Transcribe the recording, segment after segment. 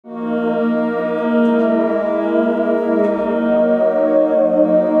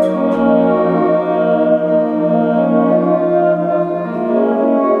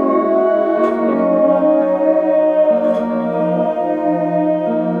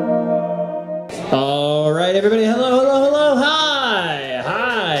everybody, hello, hello, hello, hi,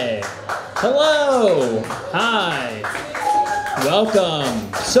 hi, hello, hi,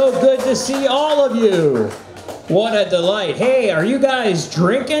 welcome. So good to see all of you. What a delight. Hey, are you guys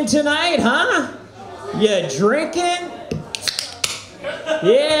drinking tonight, huh? You drinking?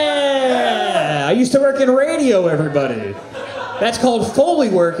 Yeah, I used to work in radio, everybody. That's called Foley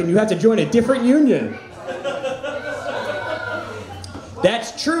work, and you have to join a different union.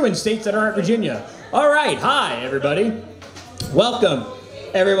 That's true in states that aren't Virginia. All right, hi, everybody. Welcome,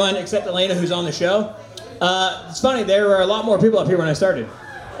 everyone, except Elena, who's on the show. It's funny, there were a lot more people up here when I started.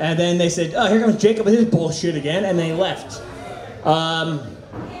 And then they said, oh, here comes Jacob with his bullshit again, and they left.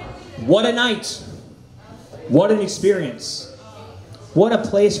 What a night. What an experience. What a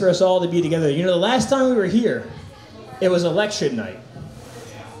place for us all to be together. You know, the last time we were here, it was election night.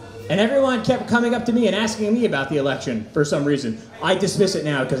 And everyone kept coming up to me and asking me about the election for some reason. I dismiss it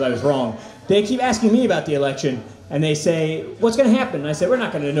now because I was wrong. They keep asking me about the election, and they say, what's going to happen? And I say, we're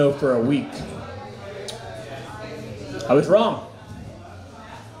not going to know for a week. I was wrong.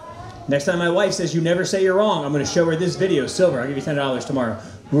 Next time my wife says, you never say you're wrong, I'm going to show her this video, silver. I'll give you $10 tomorrow.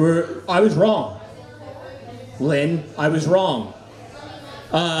 I was wrong. Lynn, I was wrong.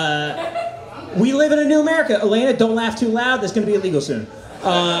 We live in a new America. Elena, don't laugh too loud. That's going to be illegal soon.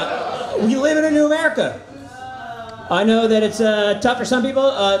 We live in a new America. I know that it's tough for some people.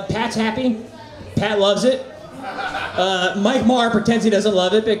 Pat's happy. Pat loves it. Mike Marr pretends he doesn't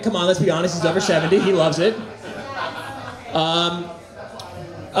love it, but come on, let's be honest. He's over 70. He loves it.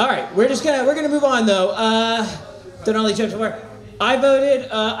 All right, we're gonna move on though. Don't all these jokes more. I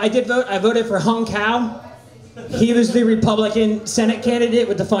did vote. I voted for Hung Cao. He was the Republican Senate candidate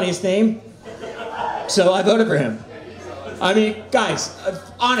with the funniest name. So I voted for him. I mean, guys,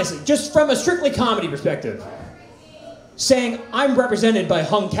 honestly, just from a strictly comedy perspective, saying I'm represented by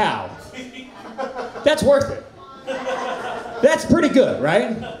Hung Cao, that's worth it. That's pretty good,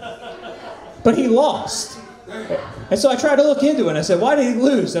 right? But he lost. And so I tried to look into it, and I said, why did he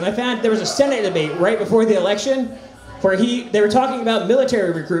lose? And I found there was a Senate debate right before the election where they were talking about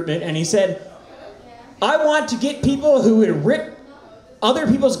military recruitment, and he said, I want to get people who would rip other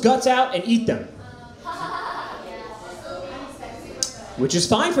people's guts out and eat them. Which is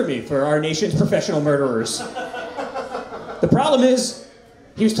fine for me, for our nation's professional murderers. The problem is,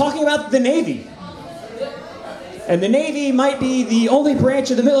 he was talking about the Navy. And the Navy might be the only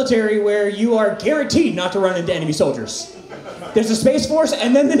branch of the military where you are guaranteed not to run into enemy soldiers. There's the Space Force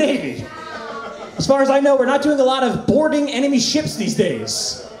and then the Navy. As far as I know, we're not doing a lot of boarding enemy ships these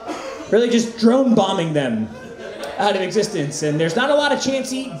days. Really just drone bombing them out of existence. And there's not a lot of chance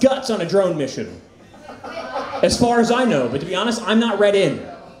to eat guts on a drone mission. As far as I know, but to be honest, I'm not read in.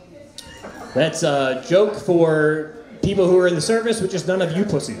 That's a joke for people who are in the service, which is none of you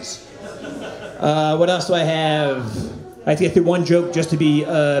pussies. What else do I have? I have to get through one joke just to be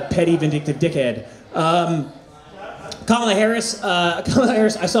a petty, vindictive dickhead. Kamala Harris, I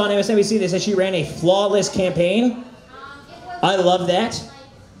saw on MSNBC, they said she ran a flawless campaign. I love that.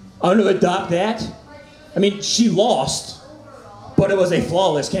 I'm going to adopt that. I mean, she lost, but it was a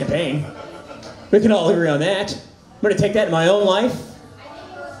flawless campaign. We can all agree on that. I'm going to take that in my own life.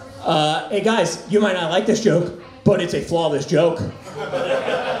 Hey guys, you might not like this joke, but it's a flawless joke.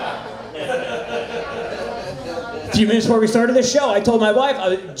 A few minutes before we started this show, I told my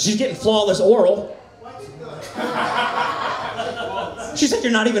wife she's getting flawless oral. She said,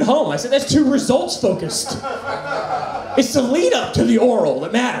 you're not even home. I said, that's too results focused. It's the lead up to the oral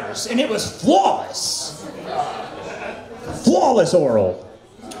that matters, and it was flawless. Flawless oral.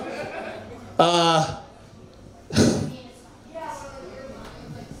 I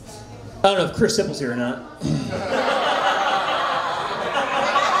don't know if Chris Sipple's here or not.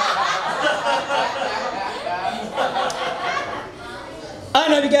 I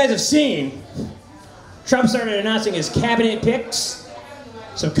don't know if you guys have seen, Trump started announcing his cabinet picks,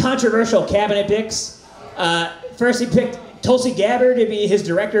 some controversial cabinet picks. First he picked Tulsi Gabbard to be his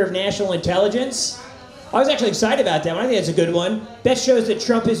director of national intelligence. I was actually excited about that one. I think that's a good one. That shows that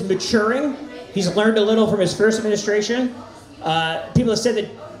Trump is maturing. He's learned a little from his first administration. People have said that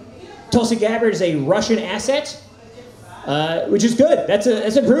Tulsi Gabbard is a Russian asset, which is good. That's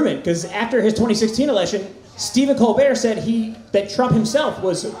an improvement, because after his 2016 election, Stephen Colbert said that Trump himself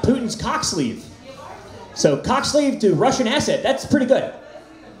was Putin's cocksleeve. So cocksleeve to Russian asset, that's pretty good.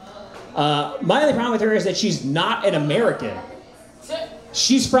 My only problem with her is that she's not an American.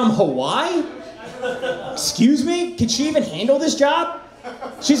 She's from Hawaii? Excuse me? Can she even handle this job?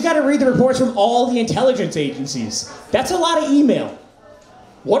 She's got to read the reports from all the intelligence agencies. That's a lot of email.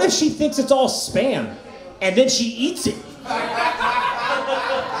 What if she thinks it's all spam, and then she eats it?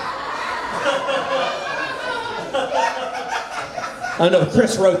 I don't know if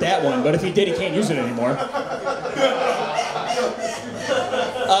Chris wrote that one, but if he did, he can't use it anymore.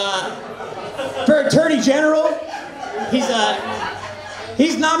 For Attorney General,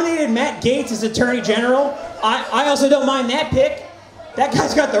 he's nominated Matt Gaetz as Attorney General. I also don't mind that pick. That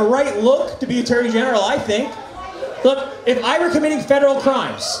guy's got the right look to be Attorney General, I think. Look, if I were committing federal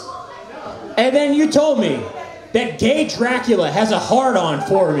crimes, and then you told me that gay Dracula has a hard-on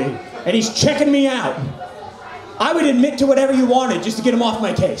for me, and he's checking me out, I would admit to whatever you wanted just to get him off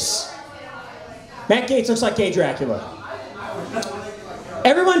my case. Matt Gaetz looks like gay Dracula.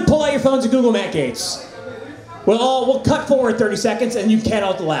 Everyone pull out your phones and Google Matt Gaetz. We'll cut forward 30 seconds and you can't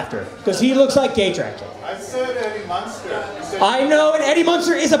out the laughter, because he looks like gay Dracula. I said Eddie Munster. I know, and Eddie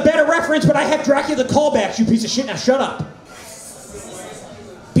Munster is a better reference, but I have Dracula callbacks, you piece of shit. Now shut up.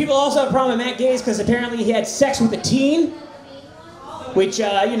 People also have a problem with Matt Gaetz because apparently he had sex with a teen, which,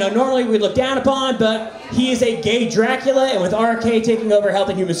 normally we look down upon, but he is a gay Dracula, and with RFK taking over Health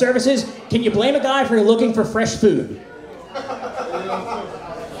and Human Services, can you blame a guy for looking for fresh food?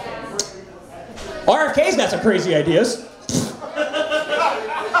 RFK's got some crazy ideas.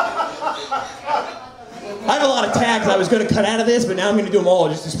 I have a lot of tags I was going to cut out of this, but now I'm going to do them all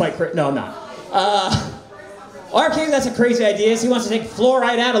just to spite. No, I'm not. RFK's got some crazy ideas. He wants to take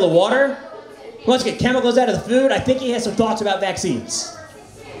fluoride out of the water. He wants to get chemicals out of the food. I think he has some thoughts about vaccines.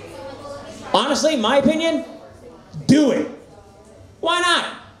 Honestly, my opinion, do it. Why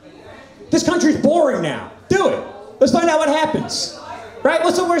not? This country's boring now. Do it. Let's find out what happens. Right?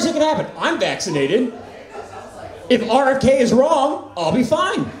 What's the worst that can happen? I'm vaccinated. If RFK is wrong, I'll be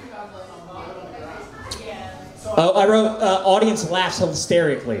fine. I wrote, audience laughs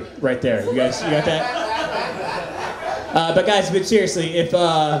hysterically right there. You got that? But guys, but seriously, if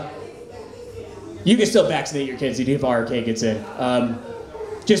you can still vaccinate your kids even if RFK gets in.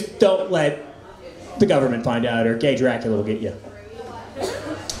 Just don't let the government find out, or gay Dracula will get you.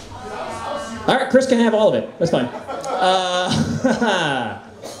 All right, Chris can have all of it. That's fine.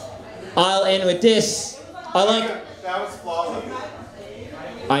 I'll end with this. That was flawless.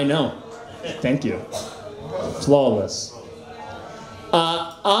 I know. Thank you. Flawless.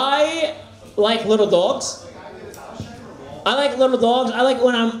 I like little dogs. I like little dogs. I like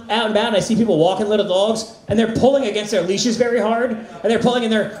when I'm out and about and I see people walking little dogs and they're pulling against their leashes very hard, and they're pulling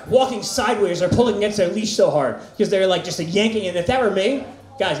and they're walking sideways. They're pulling against their leash so hard because they're like just yanking. And if that were me,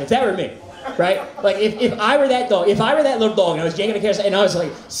 guys, if that were me, right? Like if I were that dog, if I were that little dog and I was yanking a carrot and I was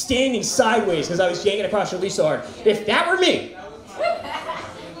like standing sideways because I was yanking across your leash so hard, if that were me,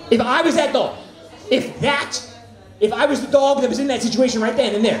 if I was that dog, if I was the dog that was in that situation right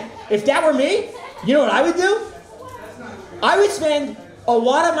then and there, if that were me, you know what I would do? I would spend a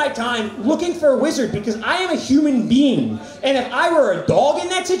lot of my time looking for a wizard because I am a human being. And if I were a dog in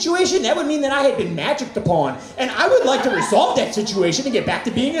that situation, that would mean that I had been magicked upon. And I would like to resolve that situation and get back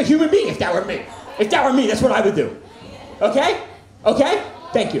to being a human being if that were me. If that were me, that's what I would do. Okay? Okay?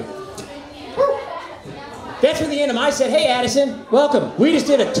 Thank you. That's for the end of my set. Hey, Addison, welcome. We just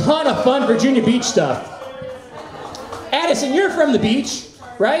did a ton of fun Virginia Beach stuff. Addison, you're from the beach,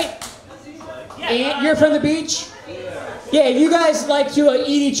 right? Yeah. And you're from the beach? Yeah, you guys like to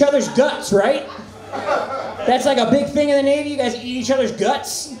eat each other's guts, right? That's like a big thing in the Navy. You guys eat each other's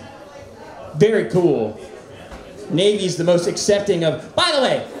guts? Very cool. Navy's the most accepting of... By the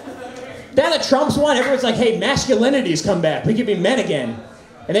way, now that Trump's won, everyone's like, hey, masculinity's come back. We can be men again.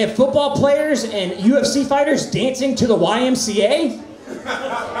 And they have football players and UFC fighters dancing to the YMCA?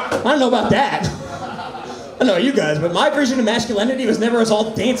 I don't know about that. I don't know you guys, but my version of masculinity was never us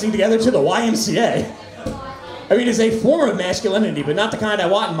all dancing together to the YMCA. I mean, it's a form of masculinity, but not the kind I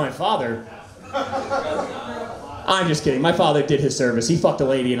want in my father. I'm just kidding. My father did his service. He fucked a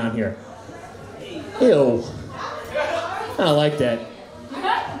lady and I'm here. Ew. I don't like that.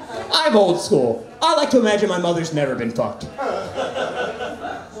 I'm old school. I like to imagine my mother's never been fucked.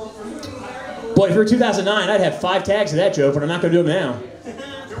 Boy, for 2009, I'd have 5 tags of that joke, but I'm not going to do them now.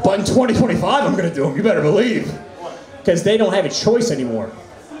 But in 2025, I'm going to do them. You better believe. Because they don't have a choice anymore.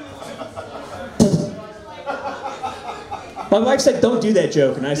 My wife said, don't do that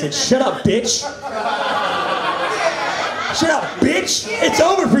joke. And I said, shut up, bitch. Shut up, bitch. It's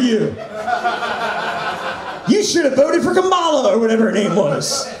over for you. You should have voted for Kamala or whatever her name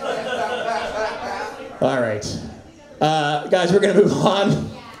was. All right. Guys, we're going to move on.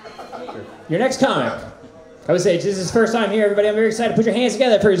 Your next comic. I would say this is his first time here, everybody. I'm very excited. Put your hands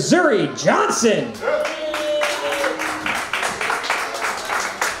together for Zuri Johnson.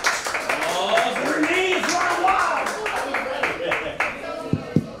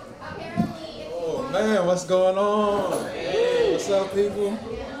 Man, what's going on? What's up, people?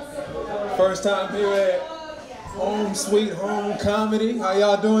 First time here at Home Sweet Home Comedy. How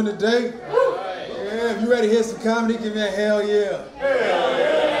y'all doing today? Yeah, if you ready to hear some comedy, give me a hell yeah.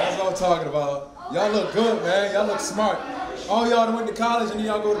 That's what I'm talking about. Y'all look good, man. Y'all look smart. All y'all that went to college, and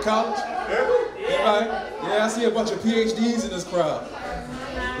y'all go to college? Right? Yeah, I see a bunch of PhDs in this crowd.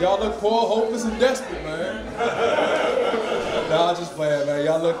 Y'all look poor, hopeless, and desperate, man. Nah, I'm just playing, man.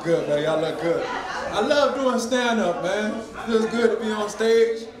 Y'all look good, man. Y'all look good. I love doing stand-up, man. It feels good to be on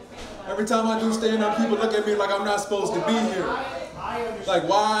stage. Every time I do stand-up, people look at me like I'm not supposed to be here. Like,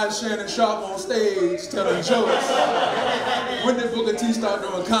 why is Shannon Sharp on stage telling jokes? When did Booker T start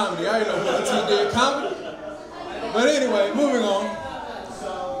doing comedy? I didn't know Booker T did comedy. But anyway, moving on.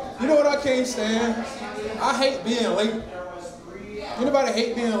 You know what I can't stand? I hate being late. Anybody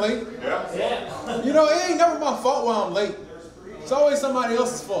hate being late? Yeah. You know, it ain't never my fault when I'm late. It's always somebody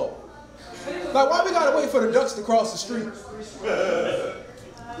else's fault. Like, why we gotta wait for the ducks to cross the street?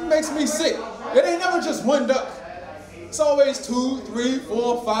 It makes me sick. It ain't never just one duck. It's always 2, 3,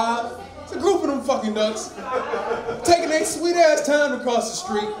 4, 5. It's a group of them fucking ducks taking their sweet ass time to cross the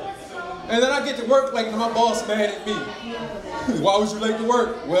street. And then I get to work like my boss mad at me. Why was you late to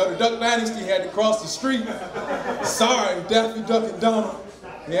work? Well, the Duck Dynasty had to cross the street. Sorry, Daffy Duck and Donald.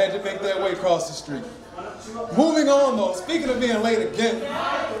 They had to make their way across the street. Moving on though, speaking of being late again,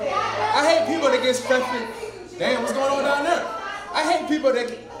 I hate people that get special. Damn, what's going on down there? I hate people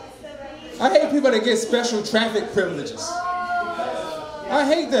that get special traffic privileges. I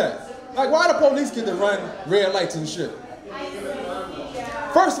hate that. Like, why do police get to run red lights and shit?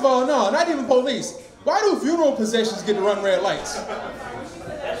 First of all, no, not even police. Why do funeral processions get to run red lights?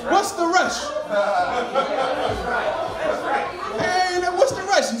 What's the rush? Hey, what's the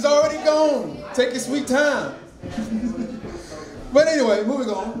rush? He's already gone. Take your sweet time. But anyway, moving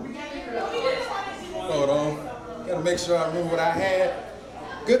on. Hold on. Gotta make sure I remember what I had.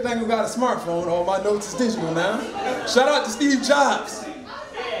 Good thing we got a smartphone. All my notes is digital now. Shout out to Steve Jobs.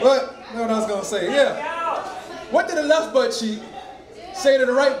 What? You know what I was gonna say? Yeah. What did the left butt cheek say to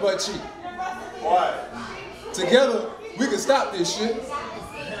the right butt cheek? What? Together, we can stop this shit.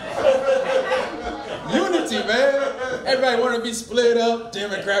 Unity, man. Everybody want to be split up,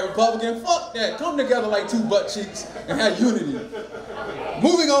 Democrat, Republican. Fuck that. Come together like two butt cheeks and have unity.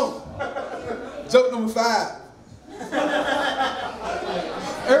 Moving on. Joke number 5.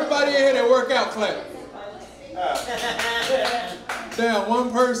 Everybody in here that work out, clap. Damn,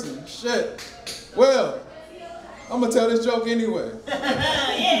 one person. Shit. Well, I'm gonna tell this joke anyway.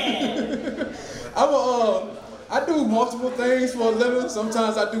 I do multiple things for a living.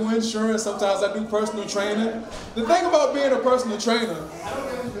 Sometimes I do insurance, sometimes I do personal training. The thing about being a personal trainer,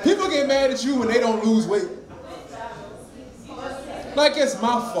 people get mad at you when they don't lose weight. Like it's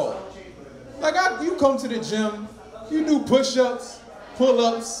my fault. Like you come to the gym, you do push-ups,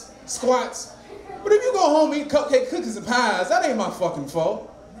 pull-ups, squats. But if you go home and eat cupcake cookies and pies, that ain't my fucking fault.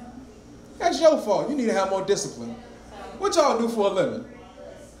 That's your fault. You need to have more discipline. What y'all do for a living?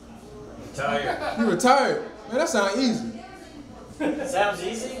 Retired. You retired? Man, that sounds easy. Sounds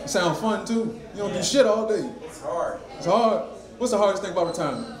easy? It sounds fun too. You don't do shit all day. It's hard. It's hard. What's the hardest thing about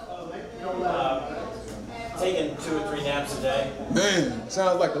retirement? Taking 2 or 3 naps a day. Man,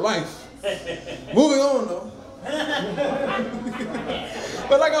 sounds like the life. Moving on though.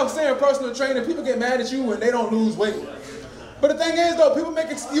 But like I was saying, personal trainer, people get mad at you when they don't lose weight. But the thing is though, people make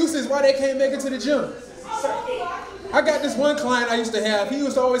excuses why they can't make it to the gym. I got this one client I used to have, he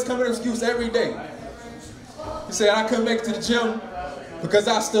used to always come with an excuse every day. He said, I couldn't make it to the gym because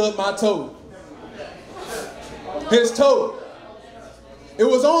I stubbed my toe. His toe. It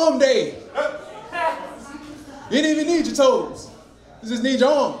was arm day. You didn't even need your toes. You just need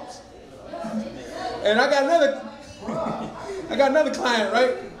your arms. And I got another client,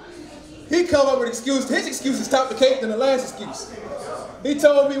 right? He come up with an excuse. His excuse is top the cake than the last excuse. He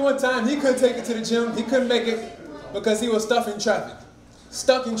told me one time he couldn't take it to the gym. He couldn't make it because he was stuck in traffic.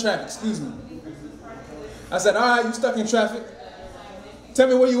 Stuck in traffic, excuse me. I said, all right, you stuck in traffic. Tell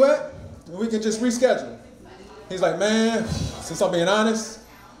me where you at, and we can just reschedule. He's like, man, since I'm being honest,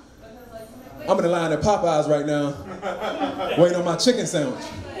 I'm in the line at Popeyes right now, waiting on my chicken sandwich.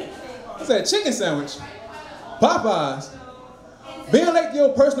 I said, chicken sandwich? Popeyes? Being late to your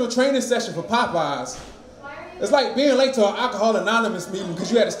personal training session for Popeyes, it's like being late to an Alcohol Anonymous meeting because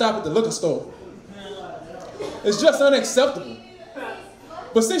you had to stop at the liquor store. It's just unacceptable.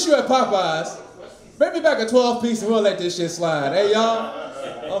 But since you're at Popeyes, bring me back a 12-piece and we'll let this shit slide. Hey y'all,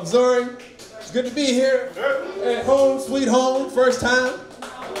 I'm Zuri. It's good to be here at home, sweet home, first time.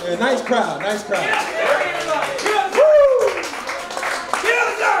 And nice crowd, nice crowd. Woo!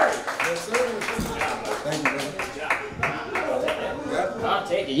 Yes, sir. Thank you, brother. I'll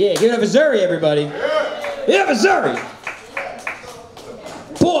take it. Yeah, give it up for Zuri, everybody. Yeah, Zuri.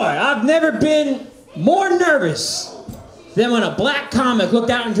 Boy, I've never been more nervous than when a black comic looked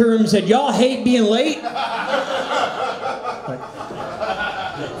out into the room and said, "Y'all hate being late?"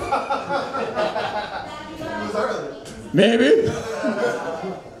 Maybe.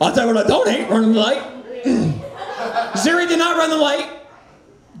 I'll tell you what I don't hate, running late. Zuri did not run the light.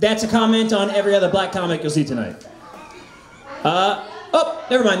 That's a comment on every other black comic you'll see tonight. Oh,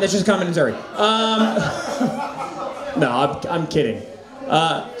 never mind. That's just a comment on Zuri. No, I'm kidding.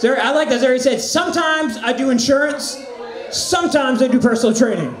 Zuri, I like that Zuri said, sometimes I do insurance, sometimes I do personal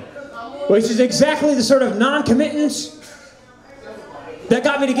training, which is exactly the sort of non-committance that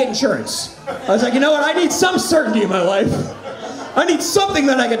got me to get insurance. I was like, you know what? I need some certainty in my life. I need something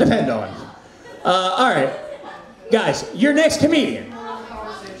that I can depend on. All right, guys, your next comedian.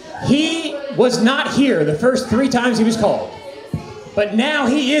 He was not here the first 3 times he was called, but now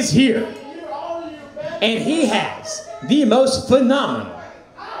he is here. And he has the most phenomenal,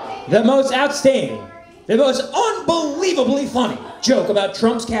 the most outstanding, the most unbelievably funny joke about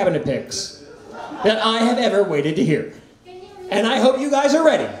Trump's cabinet picks that I have ever waited to hear. And I hope you guys are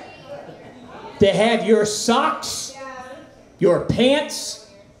ready to have your socks, your pants,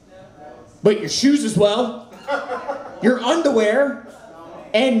 but your shoes as well, your underwear,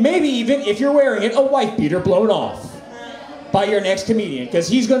 and maybe even, if you're wearing it, a wife beater blown off by your next comedian, because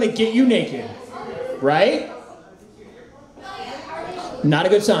he's going to get you naked. Right? Not a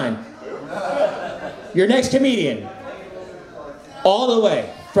good sign. Your next comedian, all the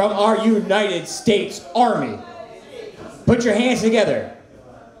way from our United States Army. Put your hands together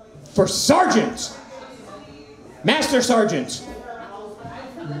for Sergeant, Master Sergeant,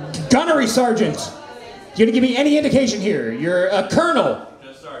 Gunnery Sergeant. You gonna give me any indication here? You're a colonel.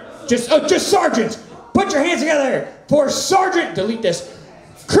 Just Sergeant. Just Sergeant. Put your hands together for Sergeant. Delete this.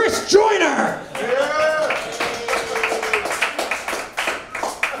 Chris Joyner.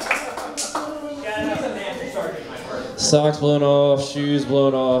 Socks blown off, shoes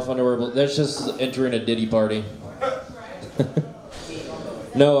blown off, underwear. That's just entering a Diddy party.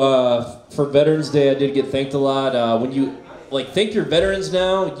 No, for Veterans Day, I did get thanked a lot. When you thank your veterans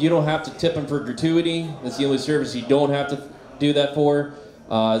now, you don't have to tip them for gratuity. That's the only service you don't have to do that for.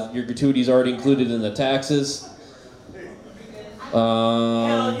 Your gratuity is already included in the taxes.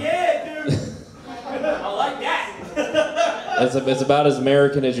 Hell yeah, dude! I like that. It's about as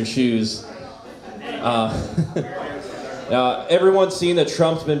American as your shoes. Now, everyone's seen that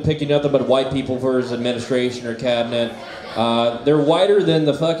Trump's been picking nothing but white people for his administration or cabinet. They're whiter than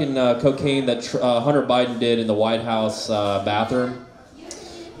the fucking cocaine that Hunter Biden did in the White House bathroom.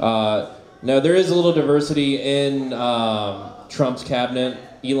 Now, there is a little diversity in Trump's cabinet.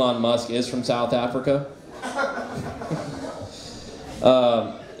 Elon Musk is from South Africa.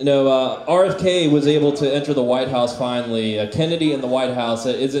 RFK was able to enter the White House finally. Kennedy in the White House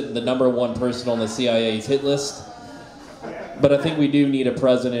isn't the #1 person on the CIA's hit list. But I think we do need a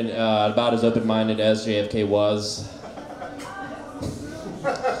president about as open-minded as JFK was.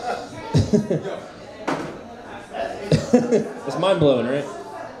 It's mind-blowing, right?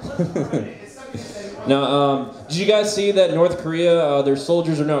 Now, did you guys see that North Korea, their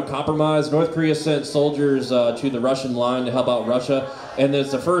soldiers are now compromised? North Korea sent soldiers to the Russian line to help out Russia, and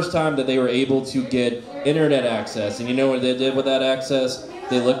it's the first time that they were able to get internet access. And you know what they did with that access?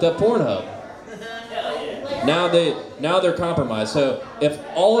 They looked up Pornhub. Now they're compromised. So if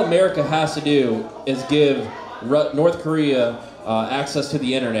all America has to do is give North Korea access to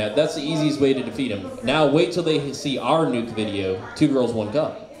the internet, that's the easiest way to defeat them. Now wait till they see our nuke video, 2 Girls, 1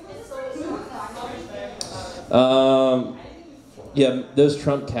 Cup. Yeah, those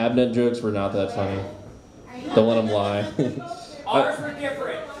Trump cabinet jokes were not that funny. Don't let them lie. Ours were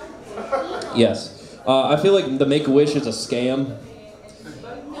different. Yes. I feel like the Make-A-Wish is a scam.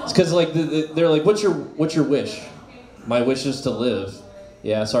 It's because they're like, what's your wish? My wish is to live.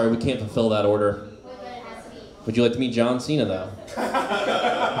 Yeah, sorry, we can't fulfill that order. Would you like to meet John Cena, though?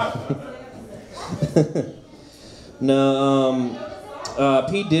 No,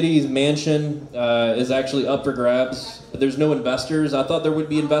 P. Diddy's mansion is actually up for grabs, but there's no investors. I thought there would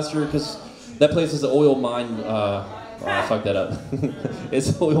be investors because that place is an oil mine. I fucked that up. It's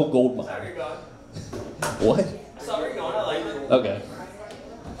an oil gold mine. Sorry, God. What? Sorry, God, I like it. Okay.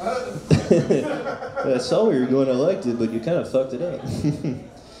 I saw where you were going, I liked it, but you kind of fucked it up.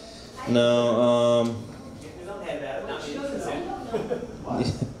 No,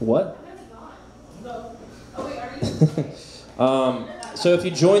 what? So if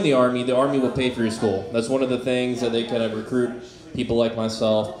you join the Army will pay for your school. That's one of the things that they kind of recruit people like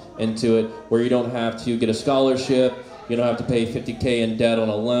myself into it, where you don't have to get a scholarship, You don't have to pay $50K in debt on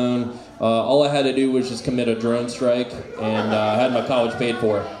a loan. All I had to do was just commit a drone strike, and I had my college paid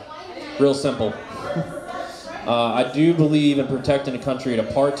for. Real simple. I do believe in protecting the country at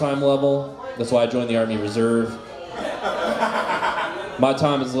a part-time level. That's why I joined the Army Reserve. My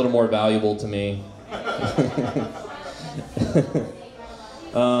time is a little more valuable to me.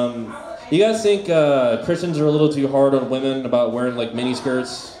 You guys think Christians are a little too hard on women about wearing like mini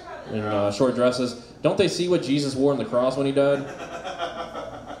skirts and short dresses? Don't they see what Jesus wore on the cross when he died?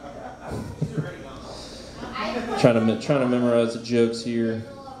 trying to memorize the jokes here.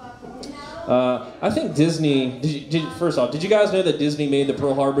 I think Disney. First off, did you guys know that Disney made the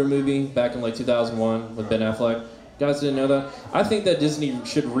Pearl Harbor movie back in like 2001 with Ben Affleck? You guys didn't know that? I think that Disney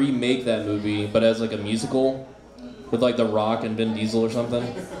should remake that movie, but as like a musical with like The Rock and Vin Diesel or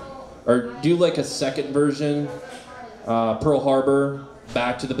something, or do like a second version, Pearl Harbor,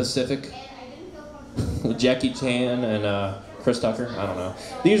 Back to the Pacific, with Jackie Chan and Chris Tucker. I don't know.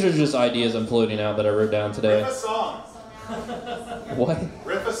 These are just ideas I'm floating out that I wrote down today. Riff a song. What?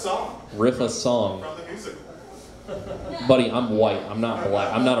 Riff a song. Riff a song. From the musical. Buddy, I'm white. I'm not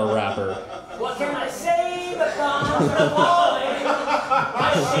black. I'm not a rapper. What can I say but bombs are falling?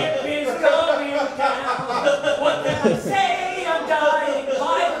 My ship is going down. What can I say? I'm dying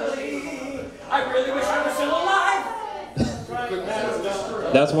violently. I really wish I was still alive.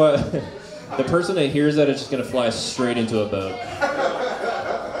 That's why the person that hears that is just gonna fly straight into a boat.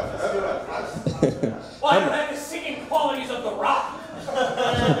 Well, I don't have the singing qualities of The Rock.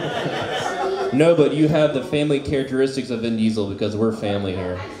 No, but you have the family characteristics of Vin Diesel because we're family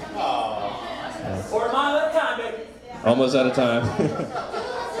here. For a mile at a time, baby. Almost out of time.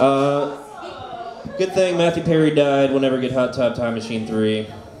 Good thing Matthew Perry died. We'll never get Hot Tub Time Machine 3.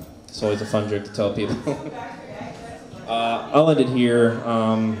 It's always a fun joke to tell people. I'll end it here.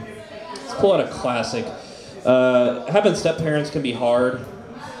 Let's pull out a classic. Having step-parents can be hard.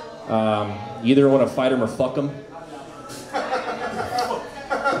 You either want to fight them or fuck them.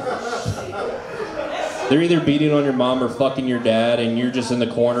 They're either beating on your mom or fucking your dad, and you're just in the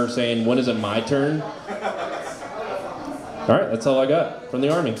corner saying, when is it my turn? All right, that's all I got from the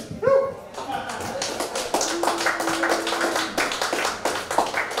Army.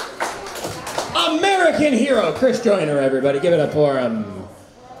 American hero, Chris Joyner, everybody. Give it up for him.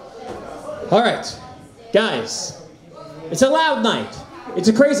 All right, guys. It's a loud night. It's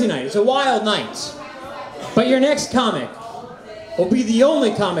a crazy night. It's a wild night. But your next comic will be the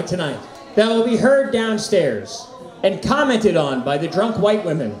only comic tonight that will be heard downstairs and commented on by the drunk white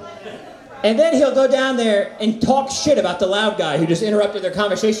women. And then he'll go down there and talk shit about the loud guy who just interrupted their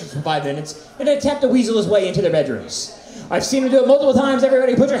conversation for 5 minutes and attempt to weasel his way into their bedrooms. I've seen him do it multiple times.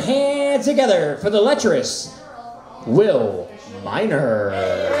 Everybody put your hands together for the lecherous Will Minor.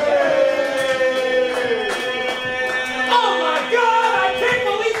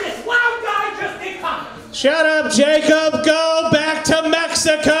 Shut up, Jacob! Go back to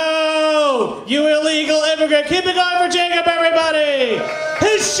Mexico! You illegal immigrant! Keep it going for Jacob, everybody!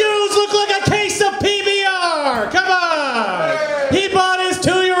 His shoes look like a case of PBR! Come on! He bought his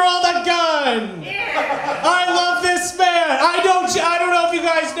 2-year-old a gun! I love this man! I don't know if you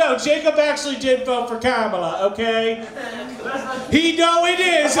guys know, Jacob actually did vote for Kamala, okay? He know it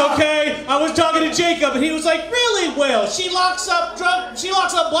is, okay? I was talking to Jacob and he was like, really, Will? She locks up black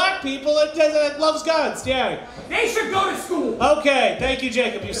people and loves guns, yeah. They should go to school. Okay, thank you,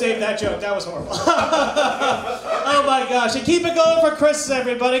 Jacob. You saved that joke. That was horrible. Oh my gosh. And keep it going for Chris,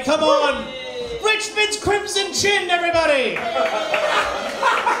 everybody. Come on. Richmond's Crimson Chin, everybody.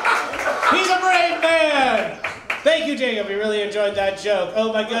 He's a brave man. Thank you, Jacob. We really enjoyed that joke.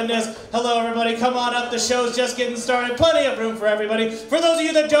 Oh my goodness. Hello, everybody. Come on up. The show's just getting started. Plenty of room for everybody. For those of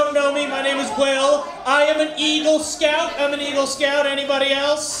you that don't know me, my name is Will. I am an Eagle Scout. I'm an Eagle Scout. Anybody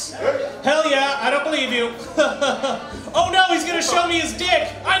else? Hell yeah. I don't believe you. Oh no, he's going to show me his dick.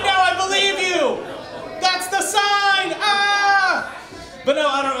 I know. I believe you. That's the sign. Ah! But no,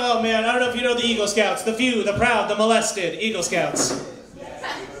 I don't know, man. I don't know if you know the Eagle Scouts. The few, the proud, the molested Eagle Scouts.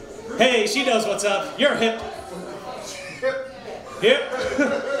 Hey, she knows what's up. You're hip. Yep.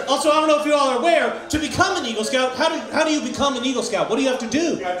 Also, I don't know if you all are aware, to become an Eagle Scout, how do you become an Eagle Scout? What do you have to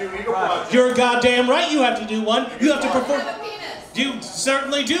do? You gotta do Eagle Project. You're goddamn right you have to do one. You have to perform. You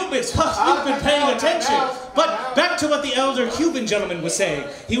certainly do, Miss. You've been paying attention. But back to what the elder Cuban gentleman was saying.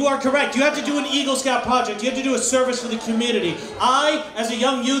 You are correct. You have to do an Eagle Scout project. You have to do a service for the community. I, as a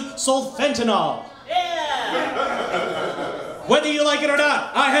young youth, sold fentanyl. Yeah. Whether you like it or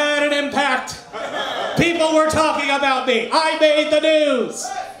not, I had an impact. People were talking about me. I made the news.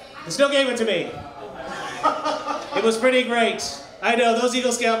 They still gave it to me. It was pretty great. I know, those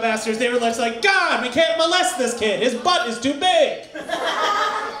Eagle Scout masters, they were like, God, we can't molest this kid. His butt is too big.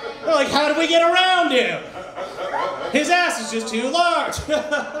 They're like, how do we get around him? His ass is just too large.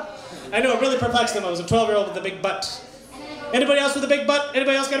 I know, it really perplexed them. I was a 12-year-old with a big butt. Anybody else with a big butt?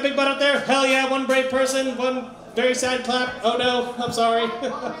 Anybody else got a big butt out there? Hell yeah, one brave person, one very sad clap. Oh no, I'm sorry.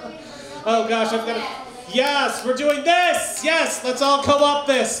 Oh gosh, I've got to... Yes, we're doing this! Yes, let's all co-op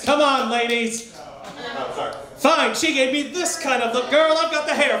this. Come on, ladies. Oh, sorry. Fine, she gave me this kind of look. Girl, I've got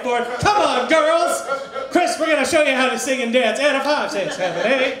the hair for it. Come on, girls! Chris, we're gonna show you how to sing and dance. And a 5, 6,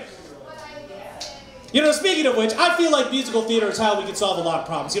 7, 8. You know, speaking of which, I feel like musical theater is how we can solve a lot of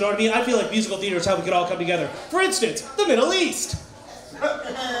problems. You know what I mean? I feel like musical theater is how we could all come together. For instance, the Middle East.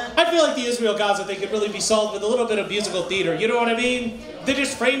 I feel like the Israel-Gaza thing could really be solved with a little bit of musical theater. You know what I mean? They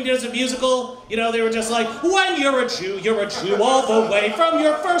just framed it as a musical. You know, they were just like, when you're a Jew all the way from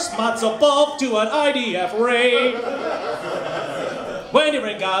your first matzo ball to an IDF raid. When you're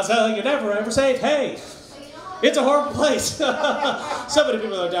in Gaza, you never ever say, hey. It's a horrible place. So many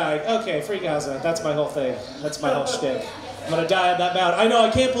people are dying. Okay, free Gaza. That's my whole thing. That's my whole shtick. I'm gonna die on that mountain. I know, I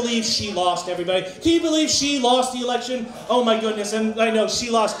can't believe she lost, everybody. Can you believe she lost the election? Oh my goodness, and I know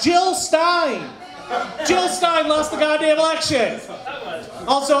she lost. Jill Stein! Jill Stein lost the goddamn election.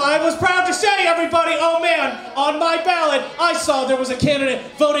 Also, I was proud to say, everybody, oh man, on my ballot, I saw there was a candidate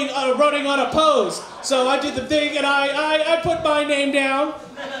voting unopposed. So I did the thing and I put my name down.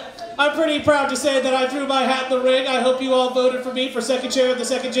 I'm pretty proud to say that I threw my hat in the ring. I hope you all voted for me for second chair of the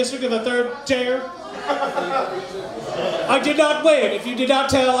 2nd district and the 3rd chair. I did not win. If you did not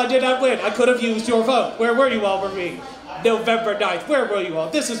tell, I did not win. I could have used your vote. Where were you all for me? November 9th. Where were you all?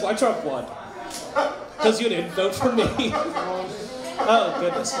 This is why Trump won. Because you didn't vote for me. Oh,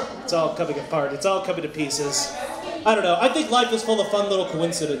 goodness. It's all coming apart. It's all coming to pieces. I don't know. I think life is full of fun little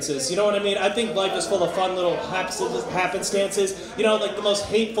coincidences. You know what I mean? I think life is full of fun little happenstances. You know, like the most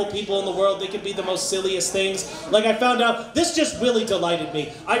hateful people in the world, they can be the most silliest things. Like I found out, this just really delighted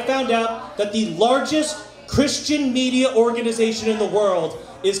me. I found out that the largest Christian media organization in the world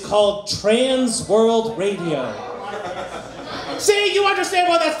is called Trans World Radio. See, you understand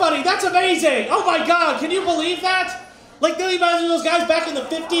why that's funny. That's amazing. Oh my God, can you believe that? Like, do you imagine those guys back in the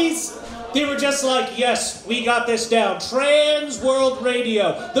 50s? They were just like, yes, we got this down. Trans World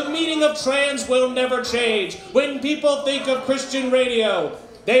Radio. The meaning of trans will never change. When people think of Christian radio,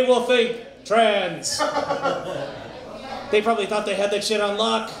 they will think trans. They probably thought they had that shit on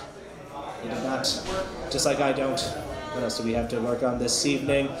lock. They did not. Just like I don't. What else do we have to work on this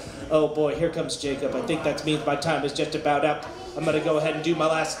evening? Oh boy, here comes Jacob. I think that means my time is just about up. I'm gonna go ahead and do my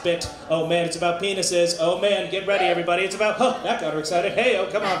last bit. Oh man, it's about penises. Oh man, get ready everybody. It's about, that got her excited. Hey, oh,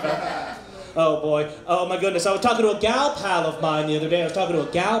 come on, man. Oh boy, oh my goodness. I was talking to a gal pal of mine the other day. I was talking to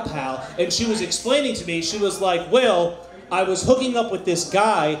a gal pal, and she was explaining to me, she was like, Will, I was hooking up with this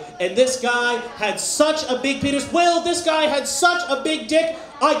guy, and this guy had such a big penis. Will, this guy had such a big dick,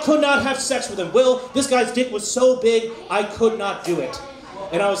 I could not have sex with him. Will, this guy's dick was so big, I could not do it.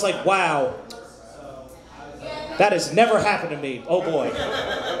 And I was like, wow. That has never happened to me. Oh boy.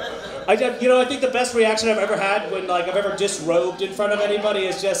 I think the best reaction I've ever had when I've ever disrobed in front of anybody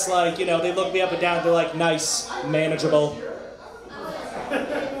is just like, they look me up and down, they're like, nice, manageable.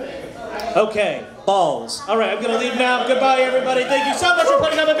 Okay, balls. All right, I'm gonna leave now. Goodbye, everybody. Thank you so much for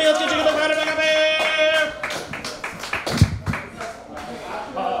putting up with me. Let's get Jacob McFadden back up here.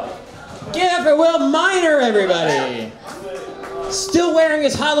 Give it up for Will Minor, everybody. Still wearing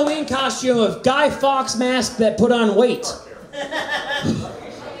his Halloween costume of Guy Fawkes mask that put on weight.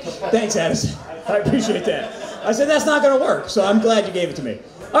 Thanks, Addison. I appreciate that. I said that's not going to work, so I'm glad you gave it to me.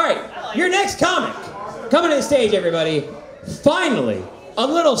 All right, your next comic. Coming to the stage, everybody. Finally, a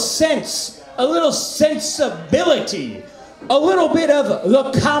little sense, a little sensibility, a little bit of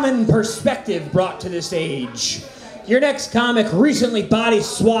the common perspective brought to the stage. Your next comic recently body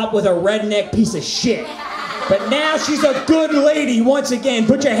swapped with a redneck piece of shit. But now she's a good lady once again.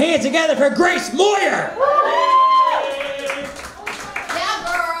 Put your hands together for Grace Moyer!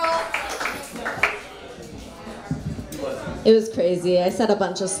 It was crazy. I said a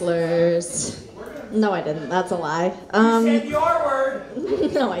bunch of slurs. No, I didn't. That's a lie. You said your word.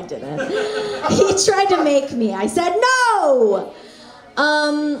 No, I didn't. He tried to make me. I said no!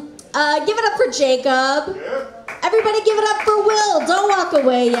 Give it up for Jacob. Everybody give it up for Will. Don't walk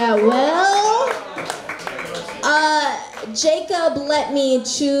away yet, Will. Jacob let me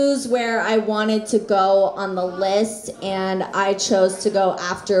choose where I wanted to go on the list, and I chose to go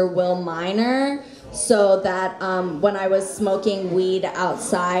after Will Minor, so that when I was smoking weed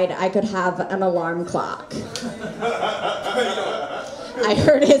outside, I could have an alarm clock. I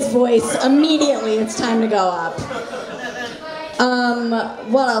heard his voice immediately. It's time to go up.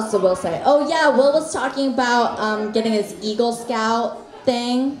 What else did Will say? Oh yeah, Will was talking about getting his Eagle Scout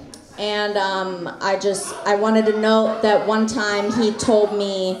thing, and I wanted to note that one time he told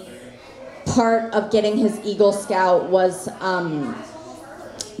me part of getting his Eagle Scout was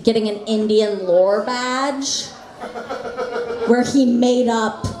getting an Indian lore badge, where he made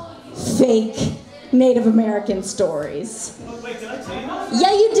up fake Native American stories. Wait, did I tell you that?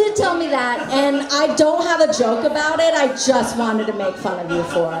 Yeah, you did tell me that, and I don't have a joke about it. I just wanted to make fun of you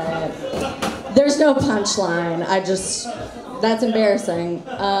for it. There's no punchline. That's embarrassing.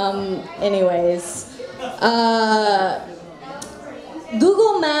 Anyways,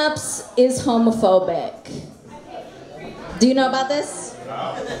 Google Maps is homophobic. Do you know about this?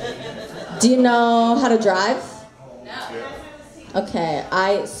 Do you know how to drive? No. Okay,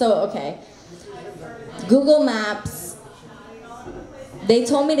 okay. Google Maps, they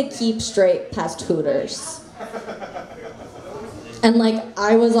told me to keep straight past Hooters. And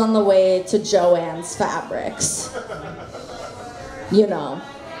I was on the way to Joann's Fabrics. You know,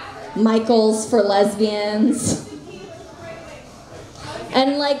 Michael's for lesbians.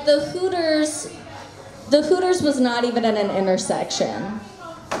 And the Hooters was not even at an intersection.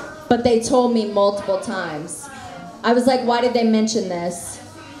 But they told me multiple times. I was like, why did they mention this?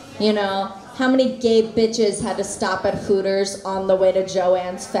 You know? How many gay bitches had to stop at Hooters on the way to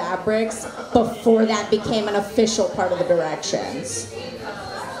Joann's Fabrics before that became an official part of the directions?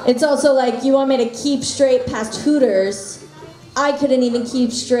 It's also you want me to keep straight past Hooters. I couldn't even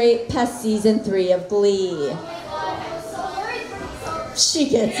keep straight past season 3 of Glee. She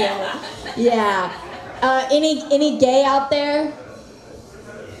gets it. Yeah. Any gay out there?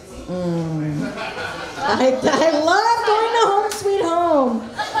 I love going to Home Sweet Home.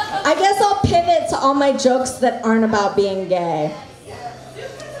 I guess I'll pivot to all my jokes that aren't about being gay.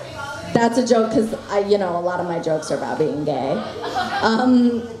 That's a joke because a lot of my jokes are about being gay.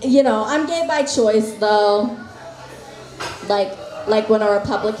 I'm gay by choice though. Like when a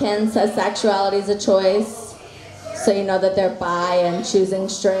Republican says sexuality is a choice, so you know that they're bi and choosing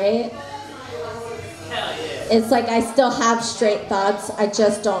straight. It's I still have straight thoughts, I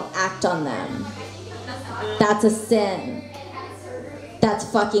just don't act on them. That's a sin. That's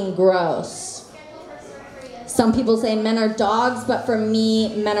fucking gross. Some people say men are dogs, but for me,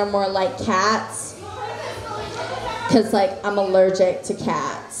 men are more like cats. Because, I'm allergic to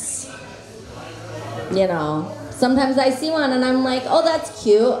cats. You know, sometimes I see one and I'm like, oh, that's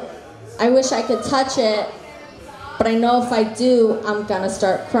cute. I wish I could touch it, but I know if I do, I'm gonna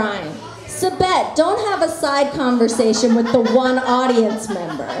start crying. Sabette, don't have a side conversation with the one audience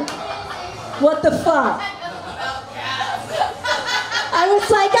member. What the fuck? I was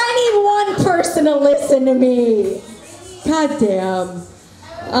like, I need one person to listen to me. God damn.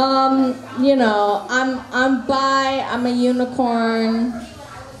 I'm bi, I'm a unicorn,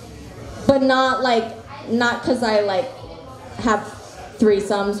 but not because I have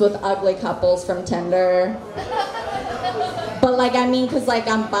threesomes with ugly couples from Tinder. But because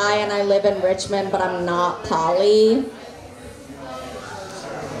I'm bi and I live in Richmond, but I'm not poly.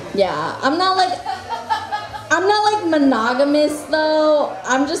 Yeah, I'm not monogamous though.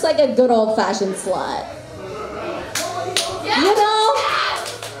 I'm just a good old-fashioned slut. You know?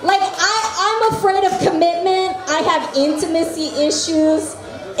 I'm afraid of commitment. I have intimacy issues.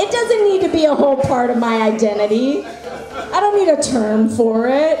 It doesn't need to be a whole part of my identity. I don't need a term for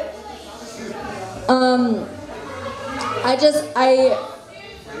it.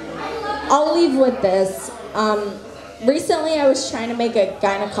 I'll leave with this. Recently I was trying to make a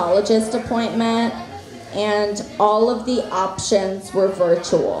gynecologist appointment and all of the options were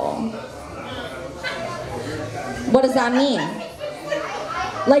virtual. What does that mean?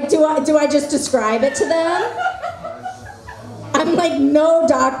 Do I just describe it to them? I'm like, no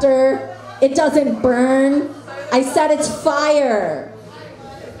doctor, it doesn't burn. I said it's fire.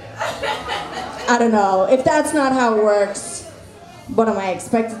 I don't know. If that's not how it works, what am I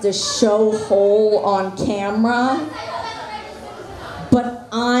expected to show whole on camera? But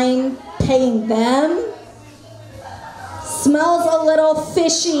I'm paying them? Smells a little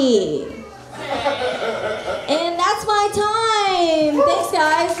fishy. And that's my time. Thanks,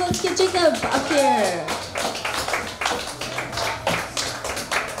 guys. Let's get Jacob up here.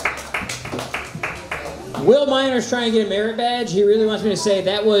 Will Miner's trying to get a merit badge. He really wants me to say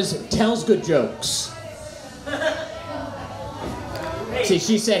that tells good jokes. See,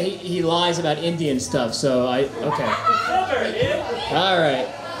 she said he lies about Indian stuff, so okay. All right.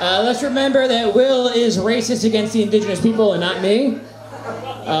 Let's remember that Will is racist against the indigenous people and not me.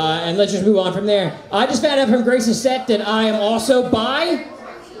 And let's just move on from there. I just found out from Grace's set that I am also bi.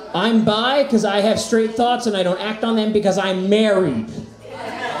 I'm bi because I have straight thoughts and I don't act on them because I'm married.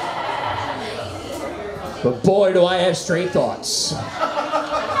 But boy, do I have straight thoughts.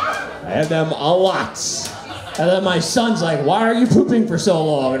 I have them a lot. And then my son's like, why are you pooping for so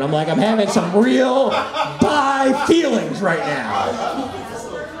long? And I'm like, I'm having some real bi feelings right now.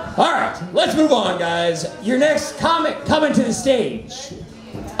 All right, let's move on, guys. Your next comic coming to the stage.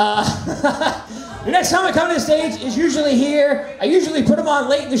 Your next comic coming to the stage is usually here. I usually put them on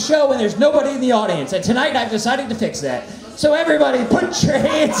late in the show when there's nobody in the audience. And tonight I've decided to fix that. So everybody put your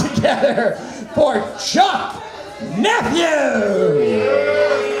hands together for Chukknephew!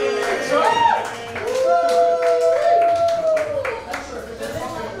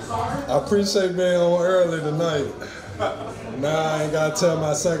 I appreciate being on early tonight. Now I ain't gotta tell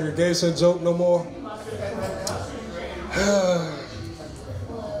my segregation joke no more.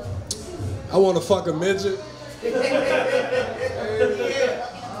 I want to fuck a midget.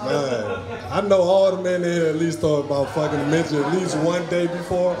 Man, I know all the men in here at least thought about fucking a midget at least one day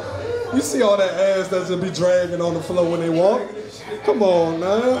before. You see all that ass that just be dragging on the floor when they walk? Come on,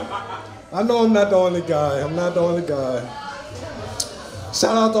 man. I know I'm not the only guy. I'm not the only guy.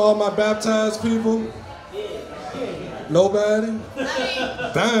 Shout out to all my baptized people. Nobody?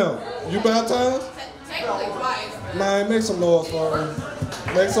 Damn. You baptized? Technically twice. Man, make some noise for her.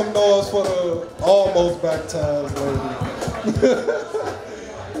 Make some noise for the almost baptized lady.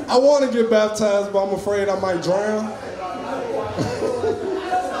 I want to get baptized, but I'm afraid I might drown.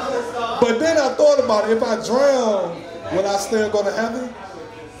 But then I thought about it. If I drown, will I still go to heaven?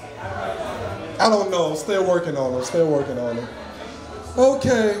 I don't know. I'm still working on it. Still working on it.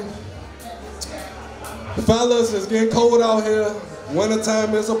 Okay. Fellas, it's getting cold out here.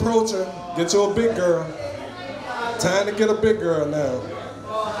 Wintertime is approaching. Get you a big girl. Time to get a big girl now.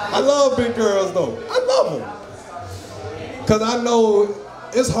 I love big girls though. I love them. Because I know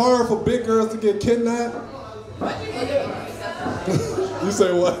it's hard for big girls to get kidnapped. Why'd you look at me when you said that? You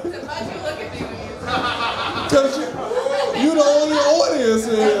say what? Why'd you look at me when you said that? Because you the only audience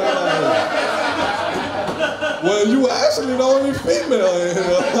in here. Well, you actually the only female in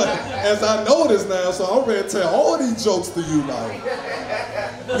here. As I notice now, so I'm ready to tell all these jokes to you like.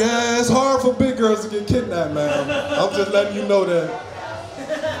 Yeah, it's hard for big girls to get kidnapped, man. I'm just letting you know that.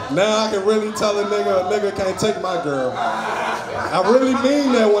 Now I can really tell a nigga can't take my girl. I really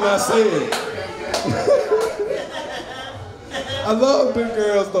mean that when I say it. I love big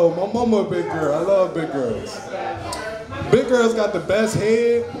girls though. My mama a big girl. I love big girls. Big girls got the best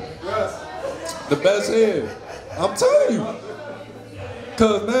head. The best head. I'm telling you.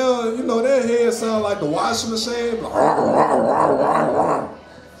 Cause now, you know, their head sound like the washing machine.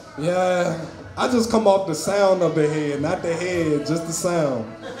 Yeah. I just come off the sound of the head, not the head, just the sound.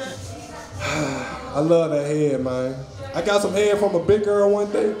 I love that head, man. I got some head from a big girl one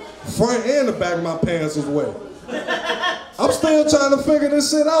day. Front and the back of my pants was wet. I'm still trying to figure this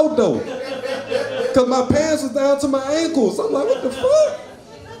shit out though. Cause my pants was down to my ankles. I'm like, what the fuck?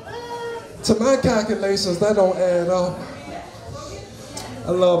 To my calculations, that don't add up.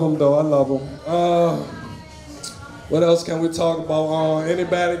 I love them though, I love them. What else can we talk about?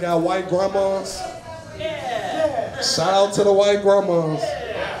 Anybody got white grandmas? Yeah. Shout out to the white grandmas.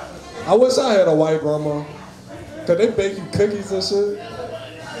 Yeah. I wish I had a white grandma. Cause they bake you cookies and shit.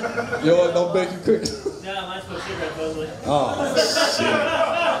 Yours don't bake you cookies? No, mine's supposed to be supposedly. Oh,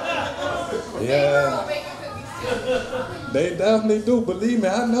 shit. Yeah. They definitely do, believe me,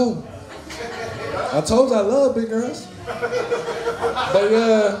 I know. I told you I love big girls. But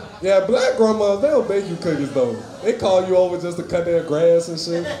yeah, black grandmas, they don't bake you cookies though. They call you over just to cut their grass and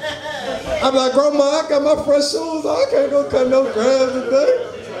shit. I'm like, Grandma, I got my fresh shoes on. I can't go cut no grass today.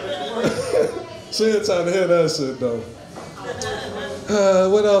 She ain't trying to hear that shit though.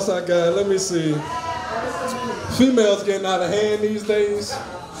 What else I got? Let me see. Females getting out of hand these days.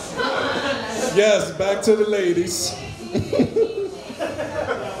 Yes, back to the ladies.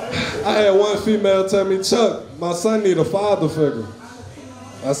 I had one female tell me, Chuck, my son need a father figure.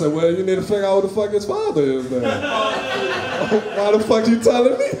 I said, well, you need to figure out who the fuck his father is then. Why the fuck you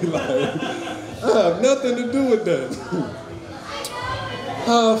telling me? Like, I have nothing to do with that.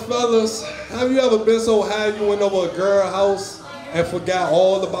 Fellas, have you ever been so high you went over a girl house and forgot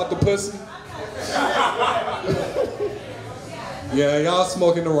all about the pussy? Yeah, y'all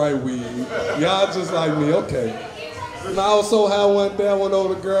smoking the right weed. Y'all just like me, okay. And I was so high one day, I went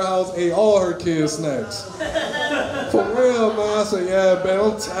over to the girl house, ate all her kids' snacks. For real, man. I said, yeah, man,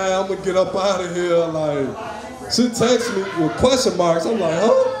 I'm tired. I'm gonna get up out of here. Like, she texted me with question marks. I'm like,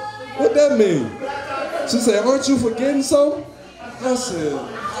 huh? What that mean? She said, aren't you forgetting something? I said,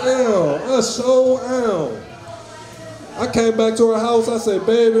 damn, I so am. I I came back to her house. I said,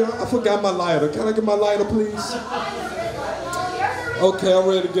 baby, I forgot my lighter. Can I get my lighter, please? Okay, I'm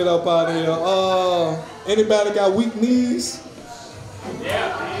ready to get up out of here. Anybody got weak knees? You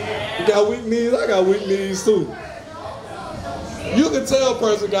got weak knees? I got weak knees too. You can tell a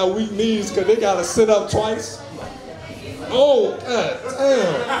person got weak knees because they got to sit up twice. Oh, God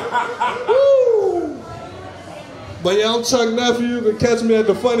damn. Woo. But yeah, I'm Chukknephew. You can catch me at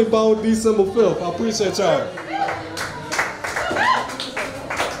the Funny Bone December 5th. I appreciate y'all.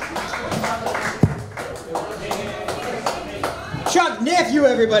 Chukknephew,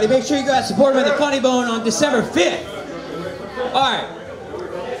 everybody. Make sure you guys support him at the Funny Bone on December 5th. All right.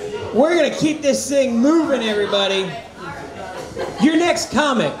 We're going to keep this thing moving, everybody. Your next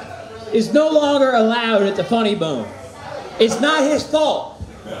comic is no longer allowed at the Funny Bone. It's not his fault.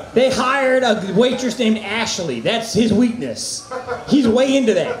 They hired a waitress named Ashley. That's his weakness. He's way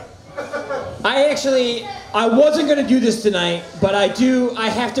into that. I wasn't going to do this tonight, but I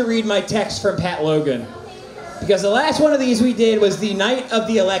have to read my text from Pat Logan. Because the last one of these we did was the night of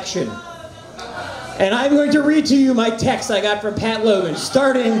the election. And I'm going to read to you my text I got from Pat Logan,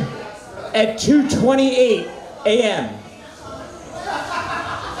 starting at 2:28 a.m.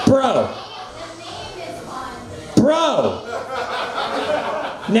 Bro.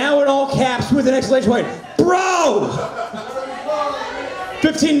 Now in all caps with an exclamation point. Bro!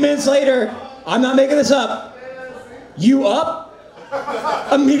 15 minutes later, I'm not making this up. You up?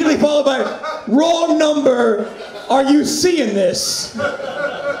 Immediately followed by, wrong number. Are you seeing this? To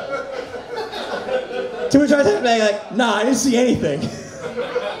which I said, like, nah, I didn't see anything.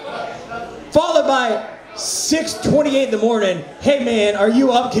 Followed by 6:28 in the morning. Hey man, are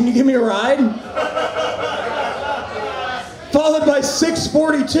you up? Can you give me a ride? Followed by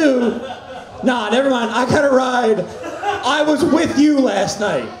 6:42. Nah, never mind. I got a ride. I was with you last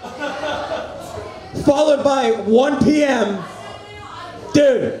night. Followed by 1 p.m.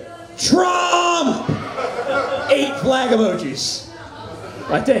 Dude, Trump! 8 flag emojis.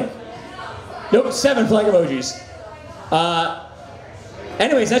 I think. Nope, 7 flag emojis.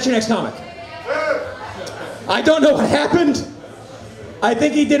 Anyways, that's your next comic. I don't know what happened. I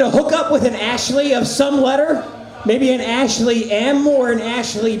think he did a hookup with an Ashley of some letter. Maybe an Ashley M or an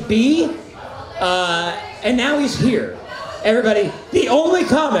Ashley B. And now he's here. Everybody, the only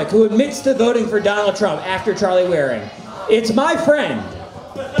comic who admits to voting for Donald Trump after Charlie Waring. It's my friend,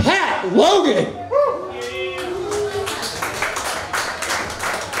 Pat Logan.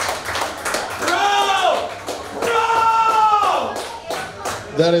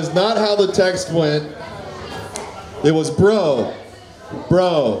 That is not how the text went. It was, bro,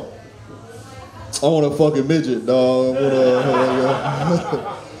 I want a fucking midget, dog.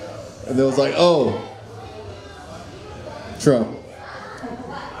 And it was like, oh, Trump.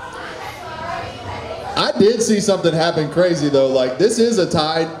 I did see something happen crazy though. Like, this is a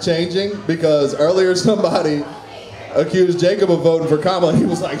tide changing because earlier somebody accused Jacob of voting for Kamala. He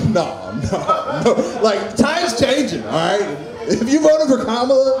was like, no. Like, tide's changing, all right? If you voted for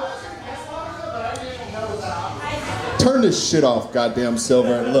Kamala, turn this shit off, goddamn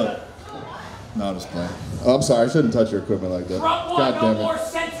Silver, and look. No, I'm just playing. Oh, I'm sorry, I shouldn't touch your equipment like that. God damn it. More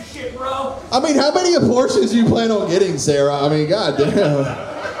censorship, bro. I mean, how many abortions do you plan on getting, Sarah? I mean, goddamn.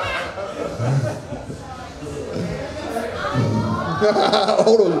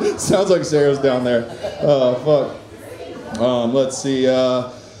 Hold on, sounds like Sarah's down there. Oh, fuck. Let's see.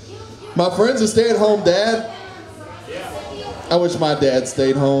 My friend's a stay-at-home dad. I wish my dad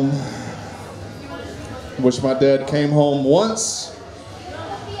stayed home. I wish my dad came home once.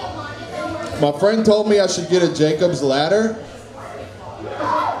 My friend told me I should get a Jacob's ladder.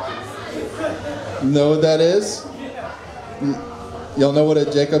 You know what that is? Y'all know what a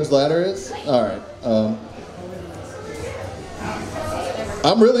Jacob's ladder is? All right.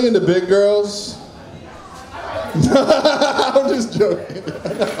 I'm really into big girls. I'm just joking.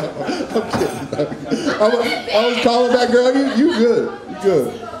 I'm kidding. I was calling that girl. You good. You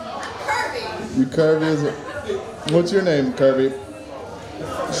good. Curvy. You curvy as a... What's your name, Curvy?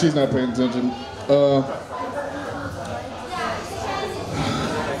 She's not paying attention.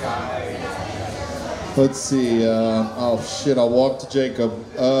 Let's see. Oh shit! I'll walk to Jacob.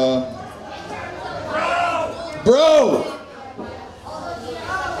 Bro.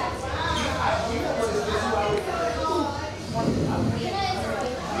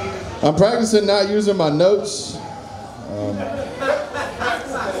 I'm practicing not using my notes.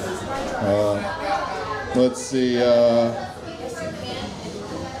 Let's see.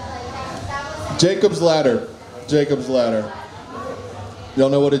 Jacob's ladder. Jacob's ladder. Y'all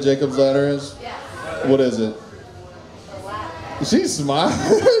know what a Jacob's ladder is? What is it? She's smiling.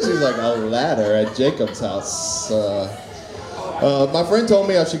 She's like, a ladder at Jacob's house. My friend told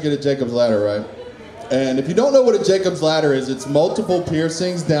me I should get a Jacob's ladder, right? And if you don't know what a Jacob's ladder is, it's multiple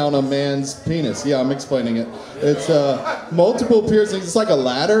piercings down a man's penis. Yeah, I'm explaining it. It's multiple piercings. It's like a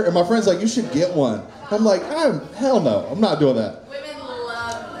ladder. And my friend's like, you should get one. I'm like, hell no. I'm not doing that. Women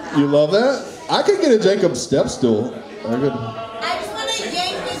love that. You love that? I could get a Jacob's step stool. I just want to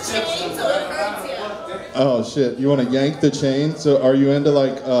yank the chain so it hurts you. Oh shit! You want to yank the chain? So are you into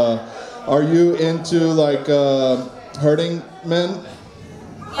like? Hurting men?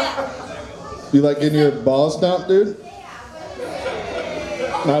 Yeah. You like getting your balls stomped, dude?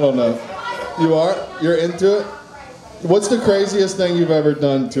 I don't know. You are? You're into it? What's the craziest thing you've ever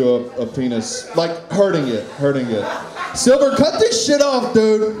done to a penis? Like hurting it. Silver, cut this shit off,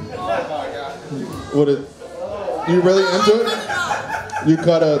 dude. You really into it? You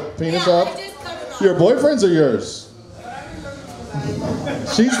cut a penis off? I just cut it off. Your boyfriend's or yours?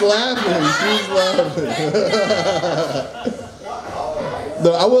 She's laughing.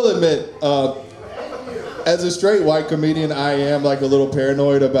 No, I will admit, as a straight white comedian, I am like a little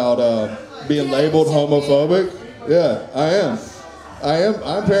paranoid about being labeled homophobic. Yeah, I am.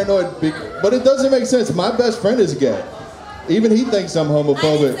 I'm paranoid, but it doesn't make sense. My best friend is gay. Even he thinks I'm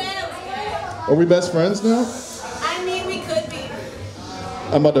homophobic. Are we best friends now? I mean, we could be.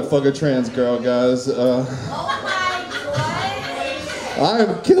 I'm about to fuck a trans girl, guys. Oh my God. I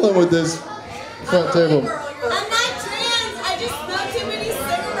am killing with this front table. I'm not trans. I just smoked too many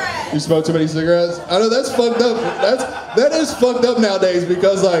cigarettes. You smoke too many cigarettes? I know that's fucked up. That is fucked up nowadays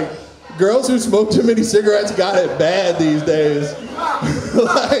because like girls who smoke too many cigarettes got it bad these days.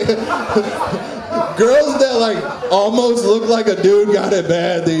 Like, girls that like almost look like a dude got it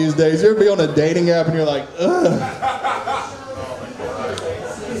bad these days. You ever be on a dating app and you're like, ugh.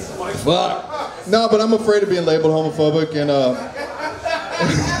 Fuck. No, but I'm afraid of being labeled homophobic and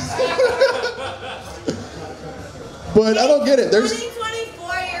but I don't get it. There's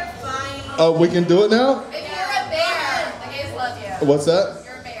 2024, you're fine. Oh, we can do it now? If you're a bear, the gays love you. What's that?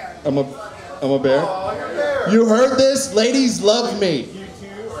 You're a bear. I'm a bear. You heard this? Ladies love me.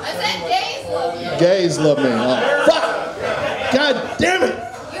 I said gays love you. Gays love me. Oh, fuck! God damn it!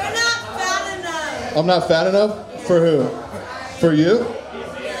 You're not fat enough. I'm not fat enough? For who? For you?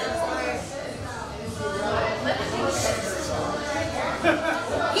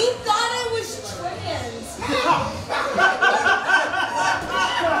 He thought I was trans.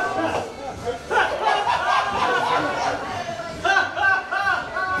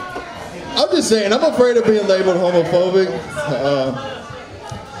 I'm just saying, I'm afraid of being labeled homophobic.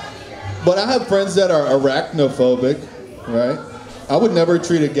 But I have friends that are arachnophobic, right? I would never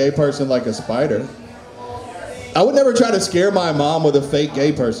treat a gay person like a spider. I would never try to scare my mom with a fake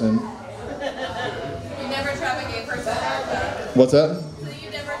gay person. You never trap a gay person under a cup. What's that? So you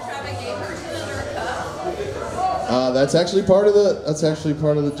never trap a gay person under a cup. That's actually part of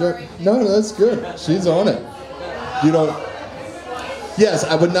the joke. No, that's good. She's on it. You don't. Yes,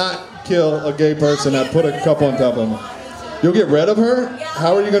 I would not kill a gay person. I'd put a cup on top of them. You'll get rid of her?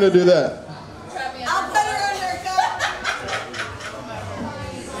 How are you going to do that? I'll put her under a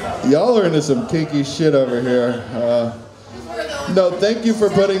cup. Y'all are into some kinky shit over here. No, thank you for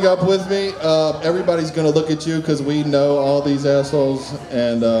putting up with me. Everybody's going to look at you because we know all these assholes.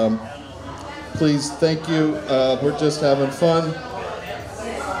 And please, thank you. We're just having fun.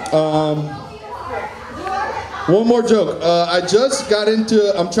 One more joke. I just got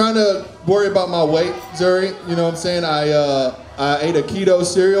into, I'm trying to worry about my weight, Zuri. You know what I'm saying? I ate a keto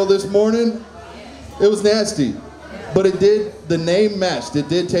cereal this morning. It was nasty. But the name matched. It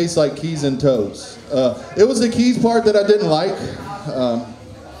did taste like keys and toes. It was the keys part that I didn't like.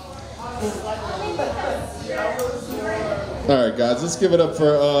 All right, guys, let's give it up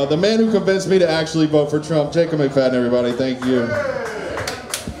for the man who convinced me to actually vote for Trump, Jacob McFadden, everybody. Thank you.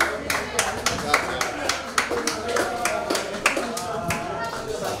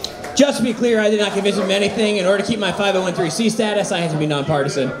 Just to be clear, I did not convince him of anything. In order to keep my 501(c) status, I had to be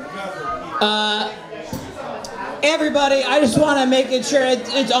nonpartisan. Everybody, I just want to make it sure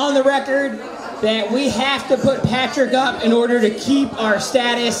it's on the record that we have to put Patrick up in order to keep our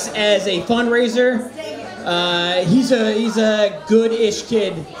status as a fundraiser. He's a good-ish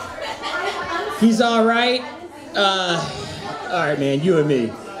kid. He's all right. All right, man, you and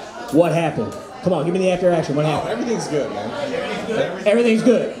me. What happened? Come on, give me the after action. What happened? Everything's good, man. Everything's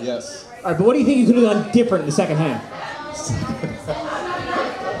good. Yes. All right, but what do you think you could have done different in the second half?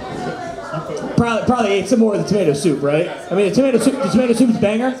 Probably ate some more of the tomato soup, right? I mean, the tomato soup is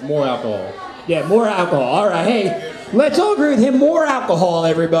banger. More alcohol. Yeah, more alcohol. All right, hey, let's all agree with him. More alcohol,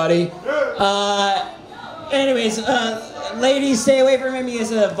 everybody. Anyways, ladies, stay away from him. He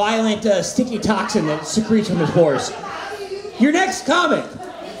has a violent, sticky toxin that secretes from his pores. Your next comic.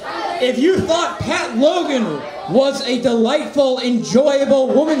 If you thought Pat Logan was a delightful, enjoyable,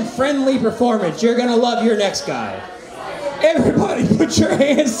 woman-friendly performance, you're gonna love your next guy. Everybody put your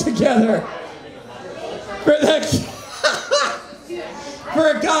hands together for for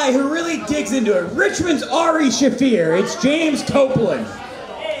a guy who really digs into it. Richmond's Ari Shafir. It's James Copeland.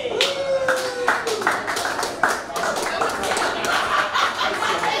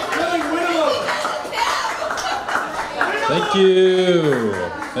 Thank you.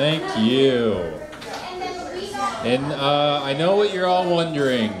 Thank you. And I know what you're all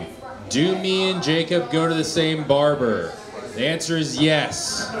wondering. Do me and Jacob go to the same barber? The answer is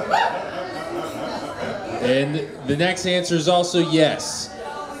yes. And the next answer is also yes.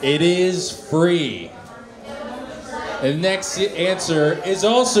 It is free. And the next answer is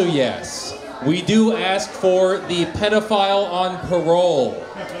also yes. We do ask for the pedophile on parole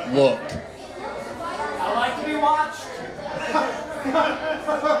look. I like to be watched.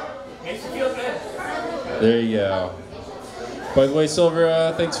 Makes you feel good. There you go. By the way,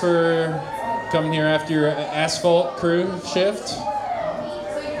 Silver, thanks for coming here after your asphalt crew shift.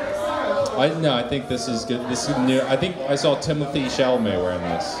 I think this is good. This is new. I think I saw Timothy Chalamet wearing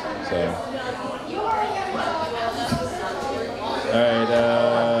this. So. All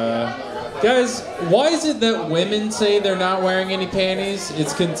right, guys. Why is it that women say they're not wearing any panties?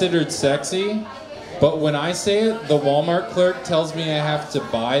 It's considered sexy. But when I say it, the Walmart clerk tells me I have to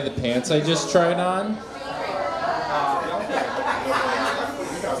buy the pants I just tried on.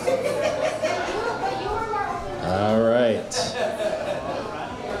 All right.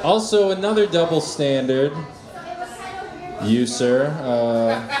 Also, another double standard. You, sir.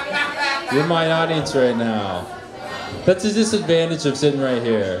 You're my audience right now. That's a disadvantage of sitting right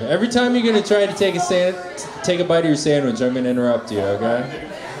here. Every time you're going to try to take a bite of your sandwich, I'm going to interrupt you, okay?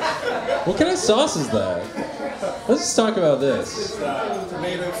 What kind of sauce is that? Let's just talk about this.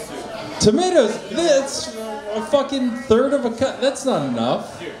 Tomatoes. Tomatoes? That's a fucking third of a cup. That's not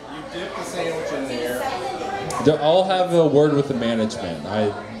enough. You dip the sandwich in there. I'll have a word with the management.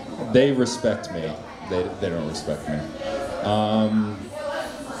 They respect me. They don't respect me.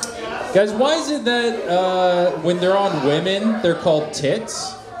 Guys, why is it that when they're on women, they're called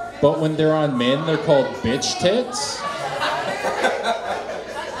tits, but when they're on men, they're called bitch tits?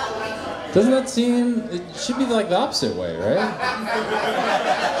 Doesn't that seem... It should be like the opposite way, right?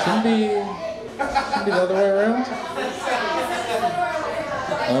 Shouldn't be the other way around?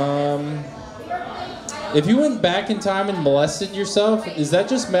 If you went back in time and molested yourself, is that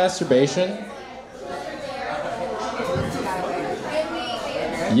just masturbation?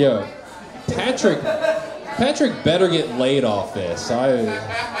 Yo, Patrick better get laid off this. I'm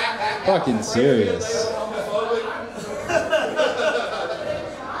fucking serious.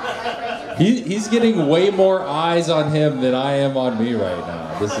 He's getting way more eyes on him than I am on me right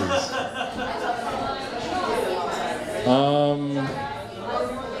now. This is...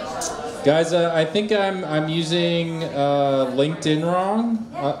 Guys, I think I'm using LinkedIn wrong.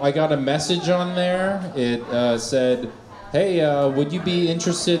 I got a message on there. It said, hey, would you be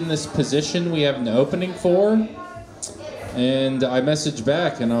interested in this position we have an opening for? And I messaged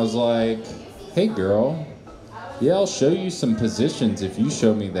back and I was like, hey girl, yeah, I'll show you some positions if you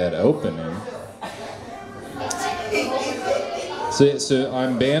show me that opening. So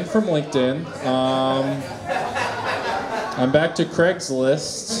I'm banned from LinkedIn. I'm back to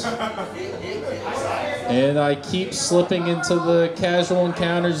Craigslist. And I keep slipping into the casual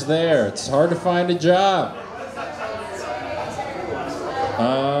encounters there. It's hard to find a job.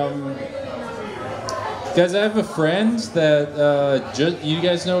 Guys, I have a friend that, you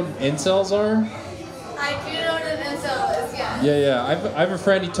guys know what incels are? I do know what an incel is, yeah. Yeah. I have a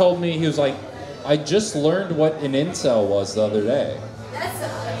friend, he told me, he was like, I just learned what an incel was the other day. That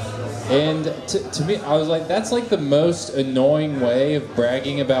sucks. And to me, I was like, that's like the most annoying way of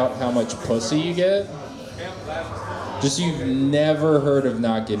bragging about how much pussy you get. Just you've never heard of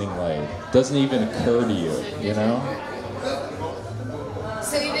not getting laid. Doesn't even occur to you, you know?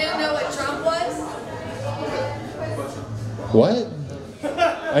 So you didn't know what Trump was? What?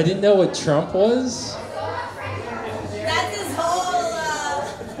 I didn't know what Trump was? That's his whole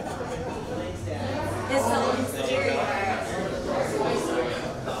theory.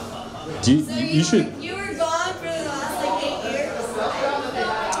 You should... You were gone for the last like 8 years?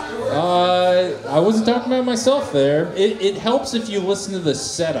 I wasn't talking about myself there. It helps if you listen to the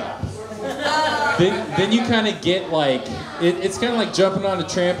setup. Then you kind of get like... It's kind of like jumping on a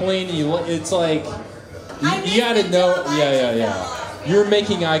trampoline. It's like... You gotta know... Yeah. You were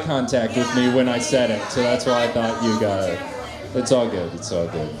making eye contact with me when I said it, so that's why I thought you got it. It's all good.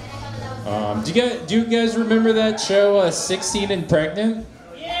 Do you guys remember that show, 16 and Pregnant?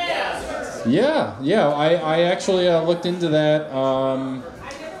 Yeah. I actually looked into that.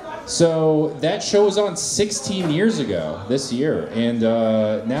 So that show was on 16 years ago this year, and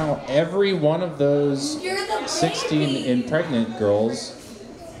now every one of those 16 and pregnant girls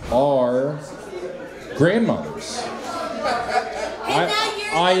are grandmothers.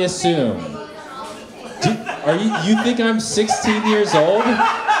 I assume. You think I'm 16 years old?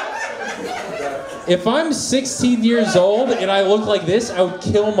 If I'm 16 years old and I look like this, I would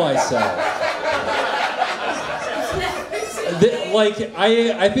kill myself.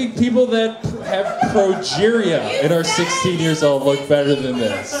 I think people that have progeria and are 16 years old look better than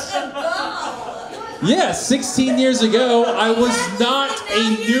this. Yeah, 16 years ago, I was not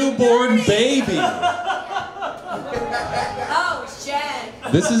a newborn baby. Oh, shit.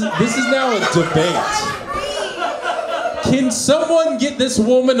 This is now a debate. Can someone get this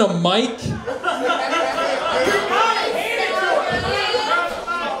woman a mic?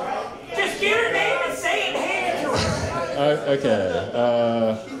 Just get her name and say it, hand it to her.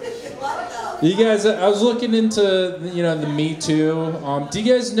 Okay. You guys, I was looking into, the Me Too. Do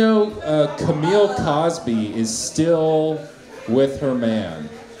you guys know Camille Cosby is still with her man?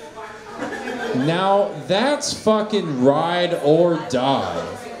 Now, that's fucking ride or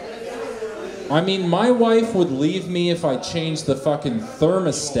die. I mean, my wife would leave me if I changed the fucking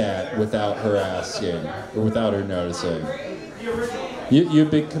thermostat without her asking, or without her noticing. You a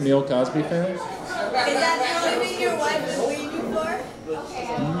big Camille Cosby fan? Is that the only thing your wife would leave you for?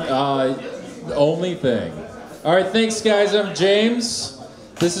 Only thing. All right, thanks, guys. I'm James.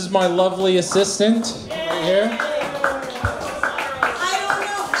 This is my lovely assistant right here.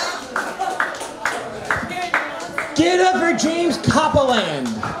 Get up for James Copeland.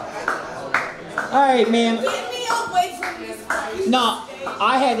 All right, man. Get me away from this. No,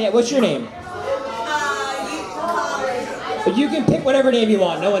 I had that. What's your name? But you can pick whatever name you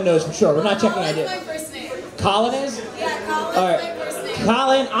want. No one knows for sure. We're not checking ID. What's my first name? Colin is? Yeah, Colin's All right. my first name.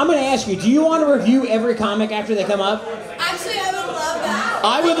 Colin, I'm going to ask you, do you want to review every comic after they come up? Actually, I would love that.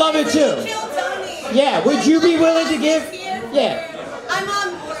 I would love it too. Kill Tony. Yeah, would you be willing to give? Yeah. I'm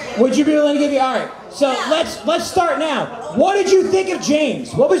on board. Would you be willing to give you? All right. So let's start now. What did you think of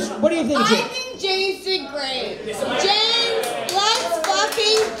James? What do you think of I James? think James did great. James, let's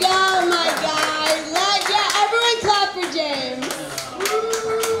fucking go, my guy. Everyone clap for James.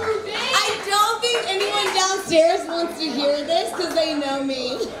 I don't think anyone downstairs wants to hear this because they know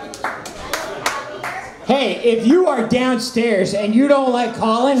me. Hey, if you are downstairs and you don't like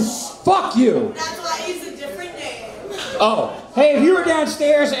Colin, fuck you. That's why I use a different name. Oh, hey, if you were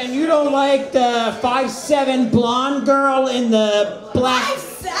downstairs and you don't like the 5'7" blonde girl in the black...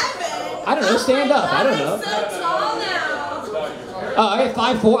 5'7"? I don't know, stand up, I don't know. I'm so tall now. Oh, hey,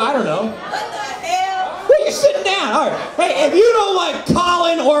 5'4", I don't know. What the hell? Well, you're sitting down, all right. Hey, if you don't like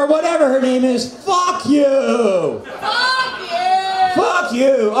Colin or whatever her name is, fuck you. Fuck you. Fuck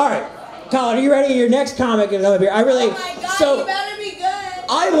you. All right, Colin, are you ready? Your next comic is up here. I really... Oh my God, you better be good.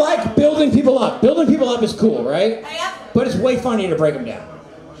 I like building people up. Building people up is cool, right? Yep. But it's way funnier to break them down.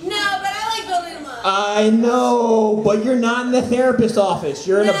 No, but I like building them up. I know, but you're not in the therapist office.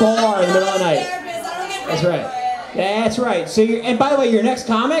 You're in a bar in the middle of the night. That's right. That's right. So and by the way, your next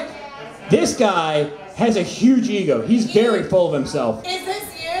comic, this guy has a huge ego. He's very full of himself. Is this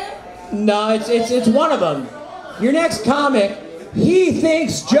you? No, it's one of them. Your next comic, he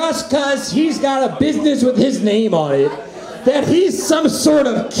thinks just because he's got a business with his name on it, that he's some sort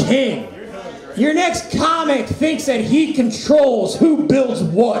of king. Your next comic thinks that he controls who builds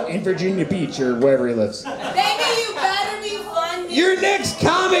what in Virginia Beach or wherever he lives. Baby, you better be funny. Your next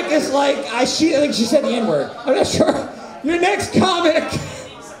comic is like, I think she said the N-word. I'm not sure. Your next comic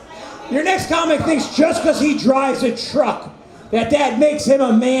thinks just because he drives a truck, that makes him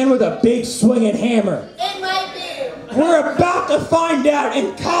a man with a big swinging hammer. It might be. We're about to find out,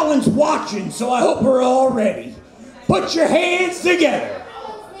 and Colin's watching, so I hope we're all ready. Put your hands together.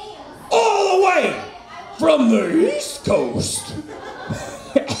 All the way from the East Coast,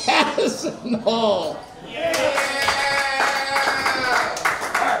 Addison Hall. You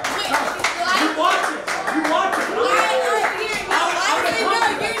watch it.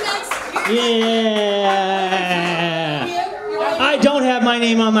 Yeah. I don't have my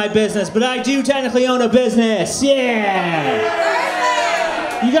name on my business, but I do technically own a business. Yeah.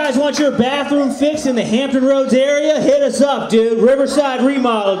 You guys want your bathroom fixed in the Hampton Roads area? Hit us up, dude. Riverside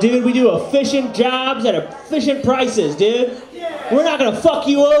Remodel, dude. We do efficient jobs at efficient prices, dude. We're not gonna fuck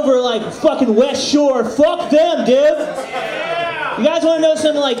you over like fucking West Shore. Fuck them, dude. You guys want to know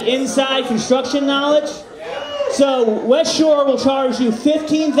something like inside construction knowledge? So West Shore will charge you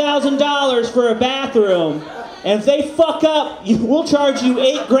 $15,000 for a bathroom, and if they fuck up, we'll charge you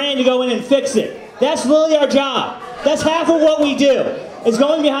 $8,000 to go in and fix it. That's literally our job. That's half of what we do. It's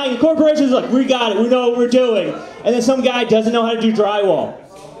going behind corporations like, we got it, we know what we're doing, and then some guy doesn't know how to do drywall.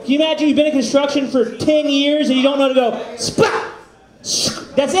 Can you imagine you've been in construction for 10 years and you don't know to go, spot!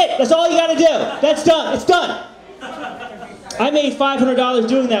 That's it. That's all you got to do. That's done. It's done. I made $500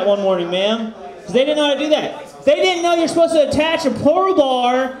 doing that one morning, ma'am, because they didn't know how to do that. They didn't know you're supposed to attach a pull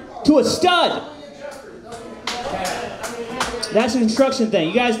bar to a stud. That's a construction thing.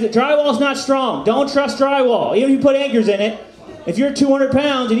 You guys, the drywall's not strong. Don't trust drywall. Even if you put anchors in it, if you're 200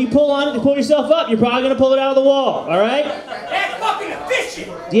 pounds and you pull on it to pull yourself up, you're probably going to pull it out of the wall, all right? That's fucking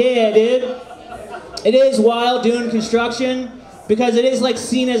efficient. Yeah, dude. It is wild doing construction because it is like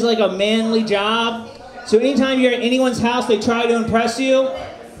seen as like a manly job. So anytime you're at anyone's house, they try to impress you.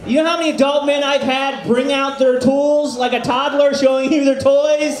 You know how many adult men I've had bring out their tools like a toddler showing you their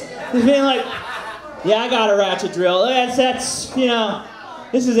toys? Just being like, yeah, I got a ratchet drill. That's you know,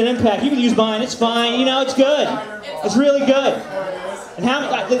 this is an impact. You can use mine. It's fine. You know, it's good. It's really good. And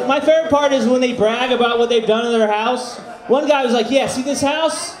my favorite part is when they brag about what they've done in their house. One guy was like, yeah, see this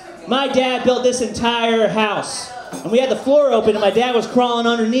house? My dad built this entire house. And we had the floor open and my dad was crawling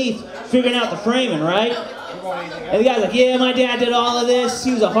underneath, figuring out the framing, right? And the guy's like, yeah, my dad did all of this.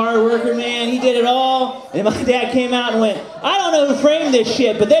 He was a hard worker, man. He did it all. And my dad came out and went, I don't know who framed this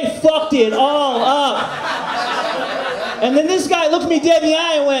shit, but they fucked it all up. And then this guy looked me dead in the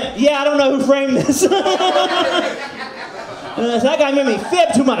eye and went, yeah, I don't know who framed this. And that guy made me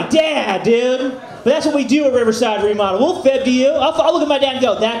fib to my dad, dude. But that's what we do at Riverside Remodel. We'll fib to you. I'll look at my dad and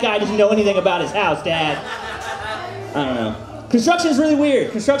go, that guy doesn't know anything about his house, Dad. I don't know. Construction is really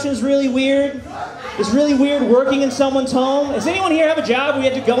weird. Construction is really weird. It's really weird working in someone's home. Does anyone here have a job where you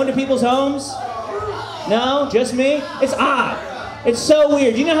have to go into people's homes? No? Just me? It's odd. It's so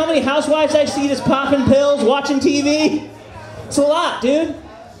weird. Do you know how many housewives I see just popping pills, watching TV? It's a lot, dude.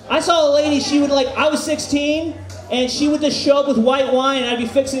 I saw a lady, she would I was 16, and she would just show up with white wine and I'd be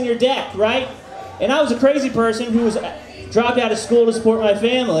fixing your deck, right? And I was a crazy person who was dropped out of school to support my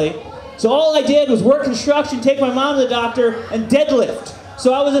family. So all I did was work construction, take my mom to the doctor, and deadlift.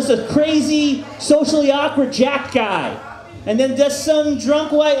 So I was just a crazy, socially awkward jacked guy. And then just some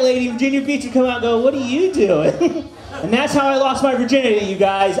drunk white lady in Virginia Beach would come out and go, what are you doing? And that's how I lost my virginity, you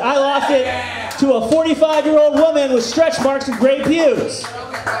guys. I lost it to a 45-year-old woman with stretch marks and gray pubes.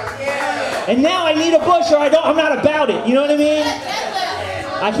 And now I need a bush or I'm not about it, you know what I mean?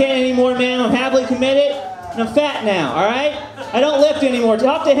 I can't anymore, man. I'm happily committed, and I'm fat now, all right? I don't lift anymore.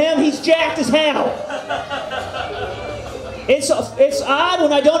 Talk to him, he's jacked as hell. It's odd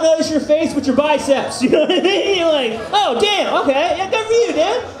when I don't notice your face with your biceps, you know what I mean? You're like, oh, damn, okay, yeah, good for you,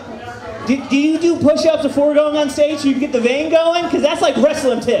 dude. Do you do push-ups before going on stage so you can get the vein going? Because that's like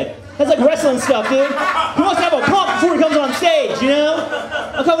wrestling tip. That's like wrestling stuff, dude. He wants to have a pump before he comes on stage, you know?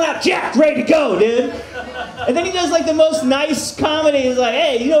 I'm coming out jacked, ready to go, dude. And then he does like the most nice comedy. He's like,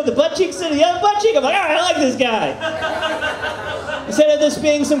 hey, you know what the butt cheek said? The other butt cheek? I'm like, all right, I like this guy. Instead of this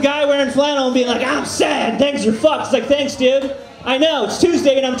being some guy wearing flannel and being like, I'm sad, things are fucked. It's like, thanks, dude. I know, it's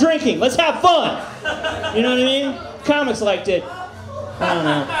Tuesday and I'm drinking. Let's have fun. You know what I mean? Comics liked it. I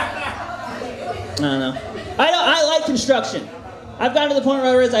don't know. I like construction. I've gotten to the point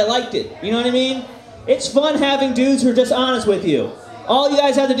where I liked it. You know what I mean? It's fun having dudes who are just honest with you. All you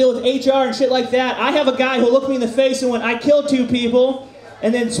guys have to deal with HR and shit like that. I have a guy who looked me in the face and went, I killed 2 people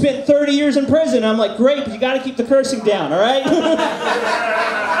and then spent 30 years in prison. I'm like, great, but you got to keep the cursing down, all right?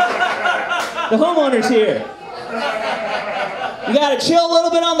 The homeowner's here. You got to chill a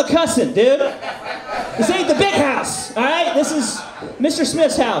little bit on the cussing, dude. This ain't the big house, all right? This is Mr.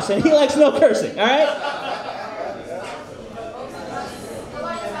 Smith's house, and he likes no cursing, all right?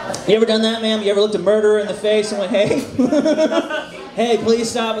 You ever done that, ma'am? You ever looked a murderer in the face and went, hey? Hey, please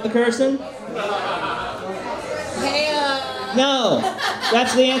stop with the cursing? Hey, No.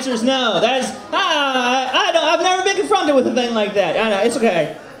 That's the answer is no. That is, I've never been confronted with a thing like that. I know, it's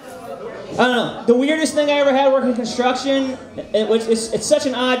okay. I don't know. The weirdest thing I ever had working construction, which it's such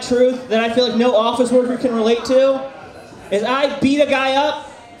an odd truth that I feel like no office worker can relate to, is I beat a guy up,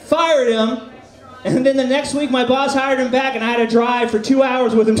 fired him, and then the next week my boss hired him back and I had to drive for 2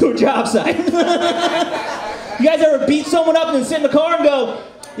 hours with him to a job site. You guys ever beat someone up and then sit in the car and go,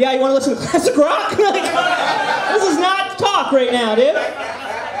 yeah, you want to listen to classic rock? Like, this is not talk right now, dude.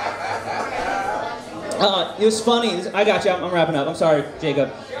 It was funny. I got you. I'm wrapping up. I'm sorry,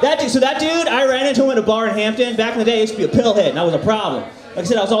 Jacob. That dude, I ran into him at a bar in Hampton. Back in the day, I used to be a pillhead, and that was a problem. Like I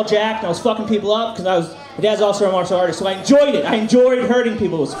said, I was all jacked, and I was fucking people up, because my dad's also a martial artist, so I enjoyed it. I enjoyed hurting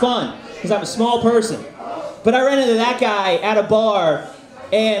people. It was fun, because I'm a small person. But I ran into that guy at a bar,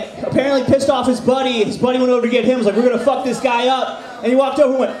 and apparently pissed off his buddy. His buddy went over to get him. Was like, "We're gonna fuck this guy up." And he walked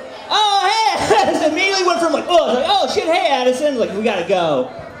over and went, "Oh, hey!" Addison. Immediately went from like, "Oh shit, hey, Addison." Like, we gotta go.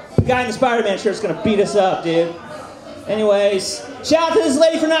 The guy in the Spider-Man shirt's gonna beat us up, dude. Anyways, shout out to this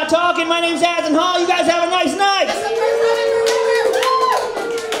lady for not talking. My name's Addison Hall. You guys have a nice night. I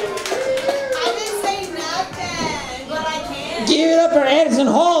didn't say nothing, but I can. Give it up for Addison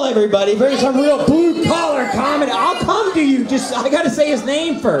Hall, everybody. Bring some real blue-collar comedy. I'll come to you. Just, I gotta say his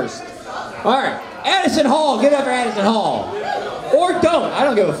name first. All right, Addison Hall. Give it up for Addison Hall. Or don't. I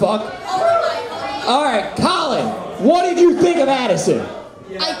don't give a fuck. All right, Colin. What did you think of Addison?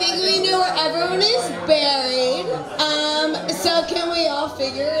 I think we know where everyone is buried. So can we all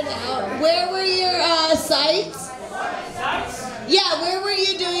figure it out? Where were your sites? Sites? Yeah, where were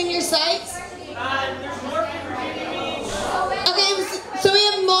you doing your sites? There's more people than me. Okay, so we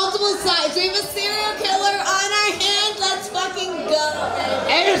have multiple sites. We have a serial killer on our hand. Let's fucking go.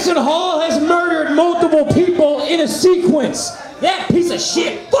 Addison Hall has murdered multiple people in a sequence. That piece of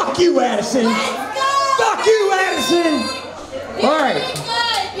shit. Fuck you, Addison. Let's go. Fuck you, Addison. All right.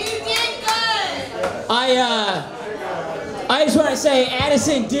 You did good. I just want to say,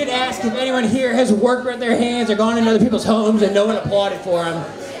 Addison did ask if anyone here has worked with their hands or gone into other people's homes, and no one applauded for him.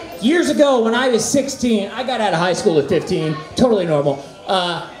 Years ago, when I was 16, I got out of high school at 15, totally normal.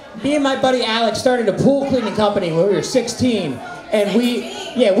 Me and my buddy Alex started a pool cleaning company when we were 16, and we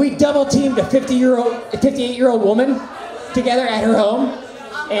double teamed a 58-year-old woman together at her home.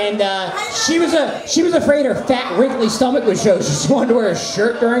 And she was afraid her fat, wrinkly stomach would show. She just wanted to wear a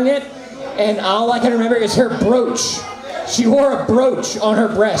shirt during it. And all I can remember is her brooch. She wore a brooch on her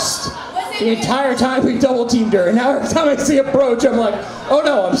breast the entire time we double teamed her. And now every time I see a brooch, I'm like, oh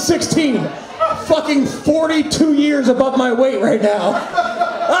no, I'm 16. Fucking 42 years above my weight right now.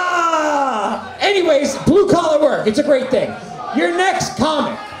 Anyways, blue collar work. It's a great thing. Your next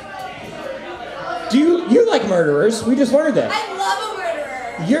comic. Do you like murderers? We just learned that. I love a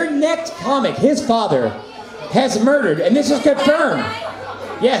murderer. Your next comic, his father, has murdered, and this is confirmed.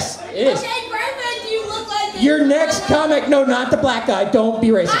 Yes, it is. Okay, perfect. You look like this. Your next comic, no, not the black guy. Don't be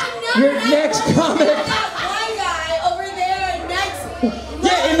racist. Your next comic. That one guy over there next.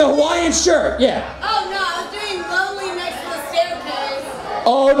 Yeah, in the Hawaiian shirt. Yeah. Oh no, I was doing lonely next to the staircase.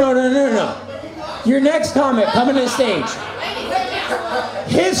 Oh no. Your next comic coming to the stage.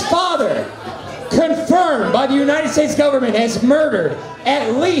 His father, confirmed by the United States government, has murdered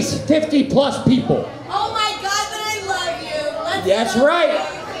at least 50 plus people. Oh my God, but I love you. That's right.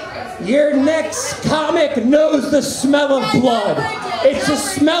 Your next comic knows the smell of blood. It's the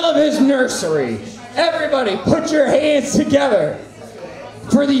smell of his nursery. Everybody put your hands together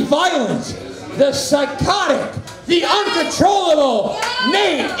for the violent, the psychotic, the uncontrollable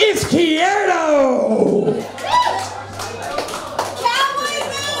Nate Izquierdo.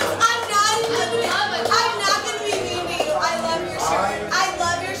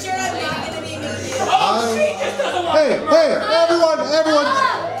 Hey,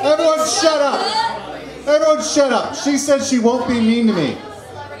 everyone shut up. Everyone shut up. She said she won't be mean to me.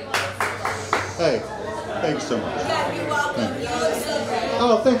 Hey, thank you so much. You're welcome. You look so great.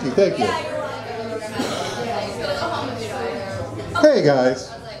 Oh, thank you. Hey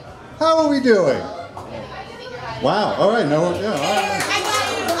guys, how are we doing? Wow, all right, no one, yeah, all right. I got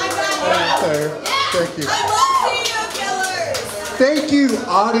you. Thank you. I love serial killers. Thank you,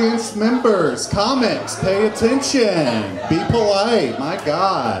 audience members, comics, pay attention, be polite, my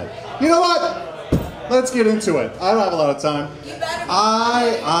God. You know what? Let's get into it. I don't have a lot of time.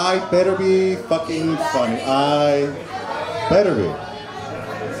 I better be fucking funny. I better be.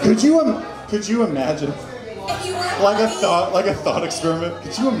 Could you imagine? Like a thought experiment.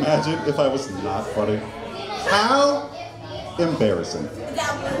 Could you imagine if I was not funny? How embarrassing.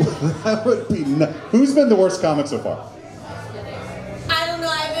 That would be who's been the worst comic so far? I don't know.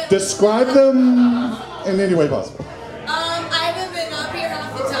 I haven't. Describe them in any way possible. I haven't been up here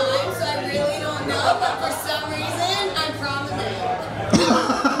half the time, so I really don't know. But for some reason, I'm prominent.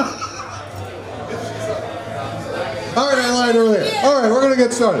 All right, I lied earlier. All right, we're gonna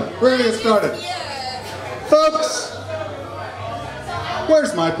get started. Folks,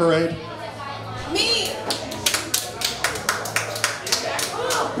 where's my parade? Me.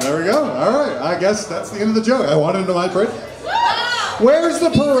 There we go. All right, I guess that's the end of the joke. I wanted to know my parade. Where's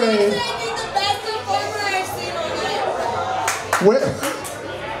the parade?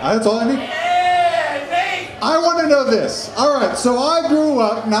 That's all I need. I want to know this. All right, so I grew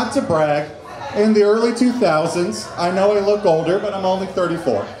up, not to brag, in the early 2000s. I know I look older, but I'm only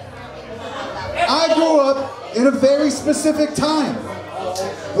 34. I grew up in a very specific time.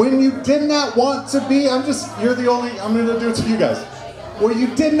 When you did not want to be, you're the only, I'm gonna do it to you guys. Where you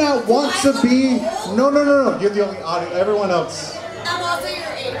did not want to be, no, you're the only audience, everyone else. I'm also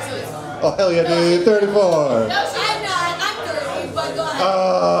your age, so it's fine. Oh, hell yeah, dude, 34. No, I'm not, I'm 30, but go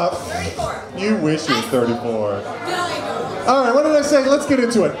ahead. 34. You wish you were 34. No, I don't. All right, what did I say? Let's get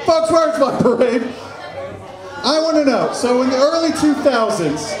into it. Folks, where's my parade? I want to know, so in the early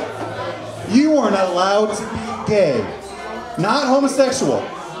 2000s, you weren't allowed to be gay. Not homosexual.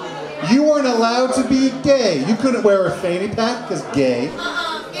 You weren't allowed to be gay. You couldn't wear a fanny pack because gay.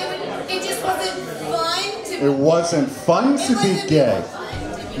 It just wasn't fun to be. It wasn't fun to be gay.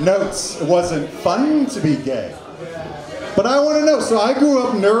 Notes, it wasn't fun to be gay. But I want to know, so I grew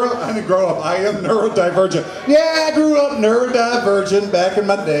up I didn't grow up, I am neurodivergent. Yeah, I grew up neurodivergent back in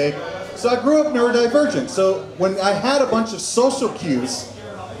my day. So I grew up neurodivergent. So when I had a bunch of social cues,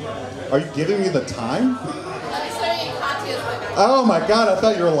 are you giving me the time? Oh my God, I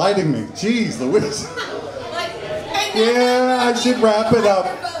thought you were lighting me. Jeez Louise. Yeah, I should wrap it up.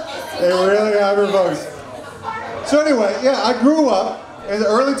 They really have your voice. So anyway, yeah, I grew up in the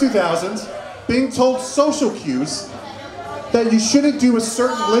early 2000s being told social cues that you shouldn't do a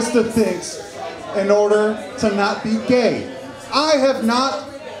certain list of things in order to not be gay. I have not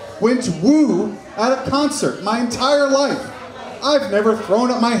went woo at a concert my entire life. I've never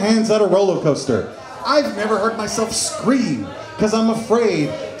thrown up my hands at a roller coaster. I've never heard myself scream because I'm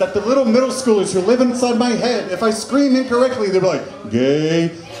afraid that the little middle schoolers who live inside my head, if I scream incorrectly, they'll be like, gay.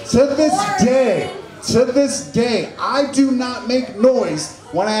 To this day, I do not make noise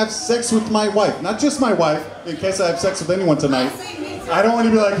when I have sex with my wife. Not just my wife, in case I have sex with anyone tonight. I don't want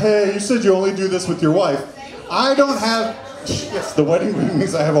to be like, hey, you said you only do this with your wife. I don't have, yes, the wedding ring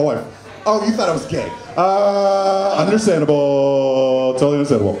means I have a wife. Oh, you thought I was gay. Understandable, totally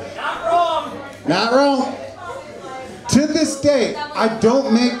understandable. Not wrong. Not wrong. To this day, I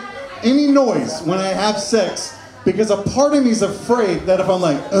don't make any noise when I have sex because a part of me is afraid that if I'm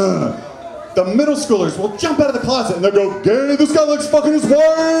like, the middle schoolers will jump out of the closet and they'll go, gay, this guy likes fucking his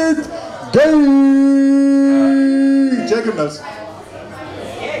wife! Gay! Jacob knows.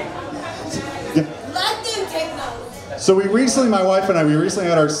 Yeah. Let them take notes. So my wife and I, we recently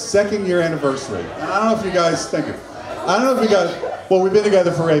had our 2nd year anniversary. And I don't know if you guys, thank you. I don't know if you guys, well, we've been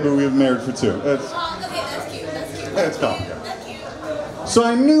together for 8, but we've been married for 2. Okay, that's cute, that's cute. It's complicated. So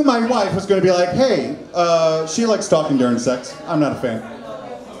I knew my wife was going to be like, hey, she likes talking during sex. I'm not a fan.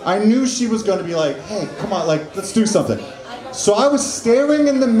 I knew she was going to be like, hey, come on, like, let's do something. So I was staring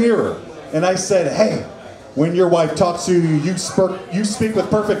in the mirror, and I said, hey, when your wife talks to you, you speak with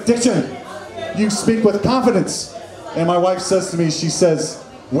perfect diction. You speak with confidence. And my wife says to me, she says,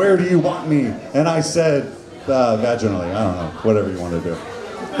 where do you want me? And I said, vaginally, I don't know, whatever you want to do.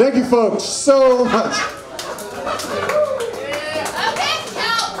 Thank you, folks, so much.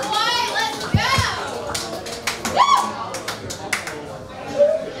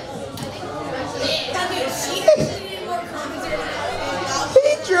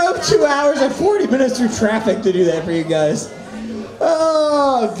 He drove 2 hours and 40 minutes through traffic to do that for you guys.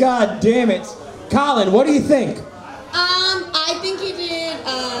 Oh, God damn it. Colin, what do you think? I think he did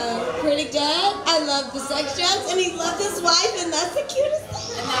pretty good. I love the sex jokes, and he loved his wife, and that's the cutest thing.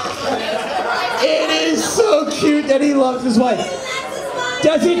 It is so cute that he loves his wife.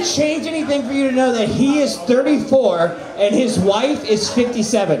 Does it change anything for you to know that he is 34 and his wife is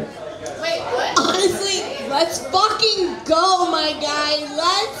 57? Wait, what? Honestly, let's fucking go, my guy.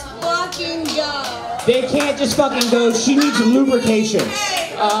 Let's fucking go. They can't just fucking go. She needs lubrication.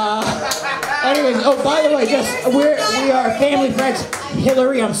 Anyways, oh, by the way, we are family friends.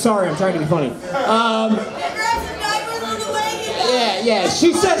 Hillary, I'm sorry, I'm trying to be funny. Yeah,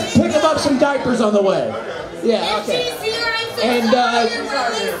 she says pick him up some diapers on the way. Yeah, okay. And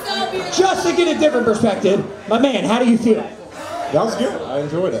just to get a different perspective, my man, how do you feel? That was good. I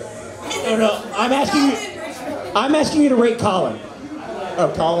enjoyed it. No, I'm asking you to rate Colin. Oh,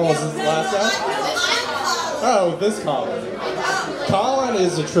 Colin was his last act? Oh, this Colin. Colin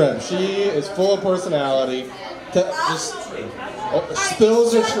is a trip. She is full of personality. Just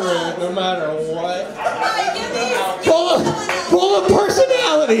spills her truth no matter what. Full of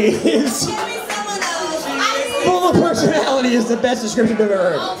personality is the best description I've ever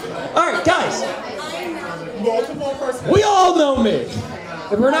heard. All right, guys. We all know me.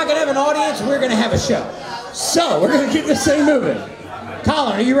 If we're not going to have an audience, we're going to have a show. So, we're going to keep this thing moving.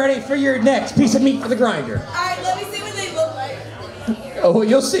 Colin, are you ready for your next piece of meat for the grinder? All right, let me see what they look like. Oh, well,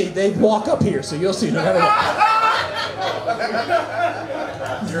 you'll see. They walk up here, so you'll see no matter what.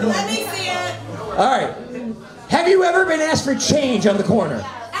 Let me see it. All right. Have you ever been asked for change on the corner?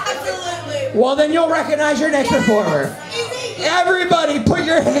 Absolutely. Well, then you'll recognize your next performer. Everybody put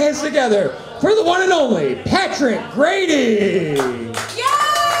your hands together for the one and only Patrick Grady.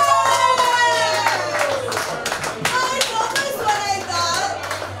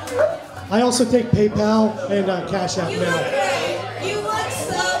 I also take PayPal and Cash App now. You look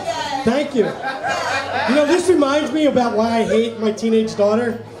so good. Thank you. You know, this reminds me about why I hate my teenage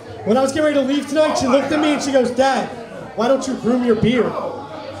daughter. When I was getting ready to leave tonight, she looked at me and she goes, "Dad, why don't you groom your beard?"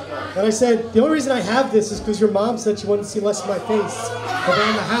 And I said, "The only reason I have this is because your mom said she wanted to see less of my face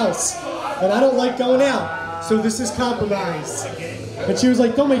around the house. And I don't like going out, so this is compromise." And she was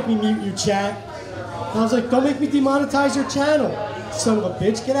like, "Don't make me mute you, chat." And I was like, "Don't make me demonetize your channel. Son of a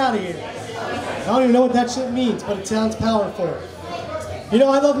bitch, get out of here." I don't even know what that shit means, but it sounds powerful. You know,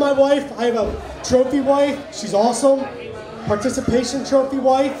 I love my wife. I have a trophy wife. She's awesome. Participation trophy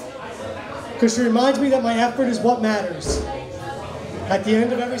wife. Because she reminds me that my effort is what matters. At the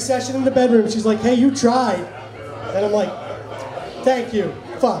end of every session in the bedroom, she's like, "Hey, you tried." And I'm like, "Thank you.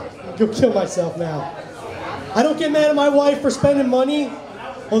 Fuck, I'll go kill myself now." I don't get mad at my wife for spending money.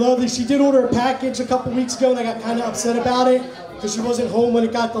 Although she did order a package a couple weeks ago and I got kind of upset about it because she wasn't home when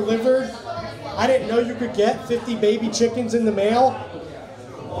it got delivered. I didn't know you could get 50 baby chickens in the mail.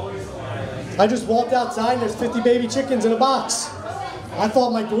 I just walked outside and there's 50 baby chickens in a box. I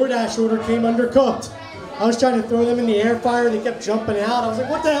thought my DoorDash order came undercooked. I was trying to throw them in the air fryer, they kept jumping out. I was like,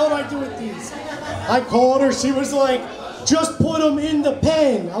 what the hell do I do with these? I called her, she was like, "Just put them in the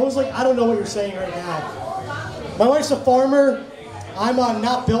pen." I was like, "I don't know what you're saying right now." My wife's a farmer. I'm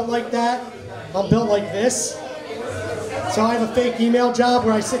not built like that. I'm built like this. So I have a fake email job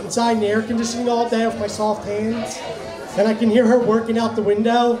where I sit inside in the air conditioning all day with my soft hands. And I can hear her working out the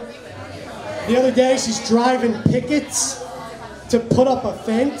window. The other day, she's driving pickets to put up a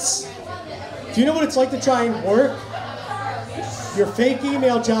fence. Do you know what it's like to try and work your fake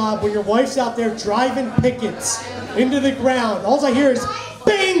email job when your wife's out there driving pickets into the ground? All I hear is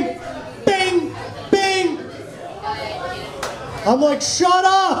bing, bing, bing. I'm like, shut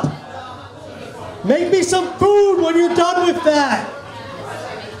up! Make me some food when you're done with that!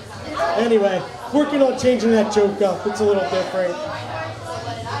 Anyway, working on changing that joke up. It's a little different.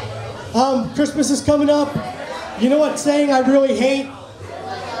 Christmas is coming up. You know what saying I really hate?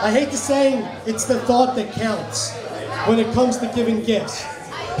 I hate the saying, "It's the thought that counts" when it comes to giving gifts.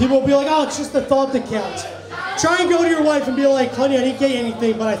 People will be like, "Oh, it's just the thought that counts." Try and go to your wife and be like, "Honey, I didn't get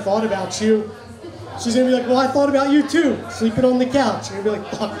anything, but I thought about you." She's gonna be like, "Well, I thought about you too, sleeping on the couch." You're gonna be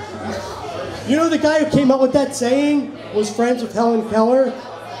like, "Fuck." You know the guy who came up with that saying was friends with Helen Keller?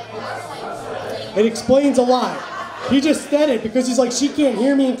 It explains a lot. He just said it because he's like, she can't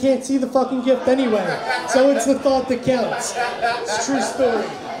hear me and can't see the fucking gift anyway. So it's the thought that counts. It's a true story.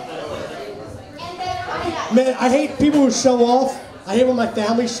 Man, I hate people who show off. I hate when my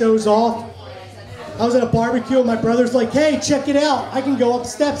family shows off. I was at a barbecue and my brother's like, "Hey, check it out. I can go up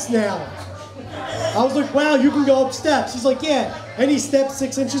steps now." I was like, "Wow, you can go up steps." He's like, "Yeah, any step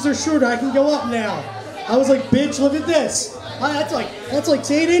 6 inches or shorter, I can go up now." I was like, "Bitch, look at this. That's like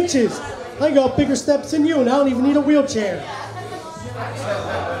 8 inches. I can go up bigger steps than you and I don't even need a wheelchair."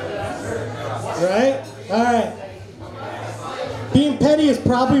 Right? All right. Being petty is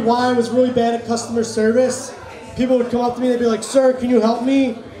probably why I was really bad at customer service. People would come up to me and they'd be like, "Sir, can you help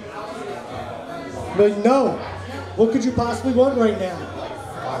me?" I'd be like, "No. What could you possibly want right now?"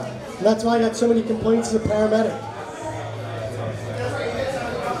 And that's why I got so many complaints as a paramedic.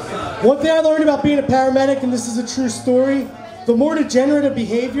 One thing I learned about being a paramedic, and this is a true story, the more degenerative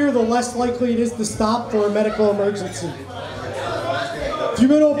behavior, the less likely it is to stop for a medical emergency. If you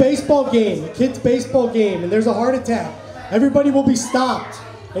go to a baseball game, a kid's baseball game, and there's a heart attack, everybody will be stopped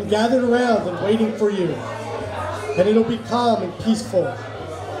and gathered around and waiting for you. And it'll be calm and peaceful.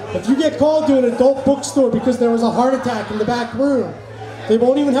 If you get called to an adult bookstore because there was a heart attack in the back room, they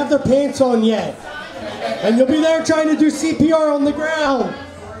won't even have their pants on yet. And you'll be there trying to do CPR on the ground.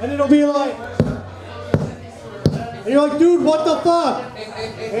 And it'll be like, and you're like, "Dude, what the fuck?"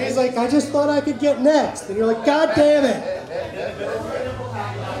 And he's like, "I just thought I could get next." And you're like, "God damn it."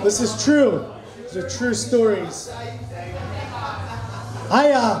 This is true. These are true stories.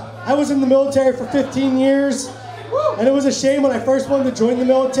 I was in the military for 15 years. And it was a shame when I first wanted to join the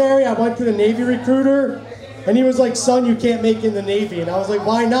military. I went to the Navy recruiter. And he was like, "Son, you can't make it in the Navy." And I was like,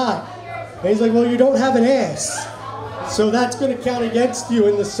 "Why not?" And he's like, "Well, you don't have an ass. So that's going to count against you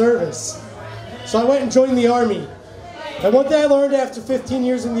in the service." So I went and joined the Army. And one thing I learned after 15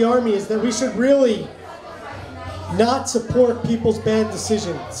 years in the Army is that we should really not support people's bad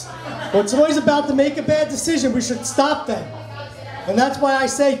decisions. When somebody's about to make a bad decision, we should stop them. And that's why I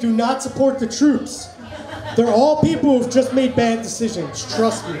say do not support the troops. They're all people who've just made bad decisions,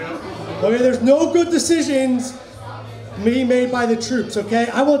 trust me. Okay, there's no good decisions me made by the troops, okay?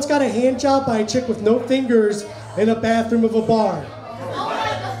 I once got a hand job by a chick with no fingers in a bathroom of a bar.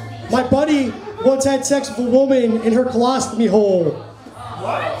 My buddy once had sex with a woman in her colostomy hole.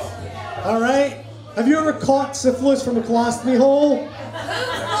 What? All right? Have you ever caught syphilis from a colostomy hole?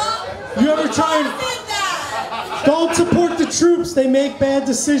 You ever try and... Don't support the troops. They make bad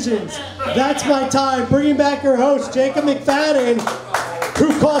decisions. That's my time. Bringing back your host, Jacob McFadden,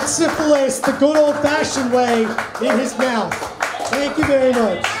 who caught syphilis the good old-fashioned way in his mouth. Thank you very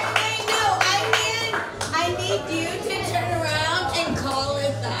much. I need you to turn around and call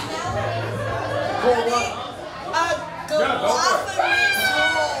it that.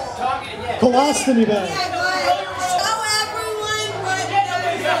 Colostomy bag. Yeah, go ahead. Show everyone what it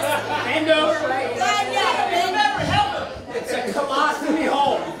is. Bend over. It's a colostomy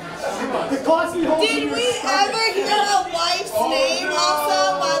hole. The colostomy hole. Did we ever hear a wife's name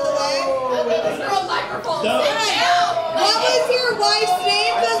also, by the way? Girl microphone. No. What was your wife's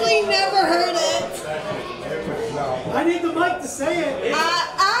name? Because we never heard it. I need the mic to say it.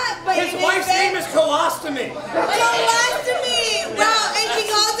 But His wife's name is Colostomy. Colostomy. Wow, and she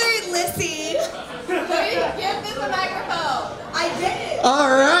calls her Lissy. Give me the microphone. I did.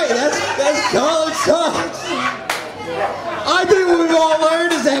 All right, that's college talk. I think what we've all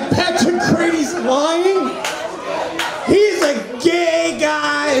learned is that Patrick Grady's lying. He's a gay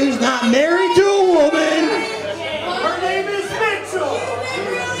guy who's not married to a woman. Her name is Mitchell.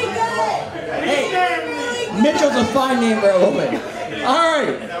 Hey, Mitchell's a fine name for a woman. All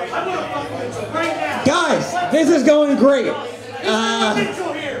right. Guys, this is going great.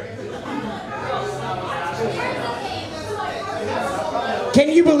 Can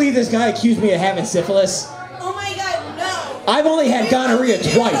you believe this guy accused me of having syphilis? Oh my God, no. I've only had gonorrhea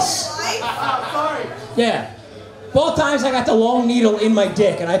twice. Yeah. Both times I got the long needle in my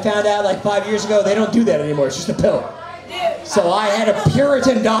dick, and I found out like 5 years ago they don't do that anymore. It's just a pill. So I had a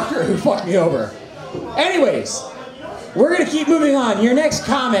Puritan doctor who fucked me over. Anyways, we're gonna keep moving on. Your next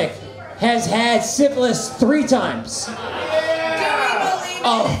comic has had syphilis 3 times.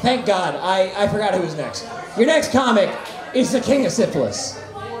 Oh, thank God. I forgot who was next. Your next comic is the king of syphilis.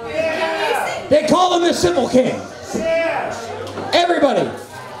 They call him the Sipple King. Everybody,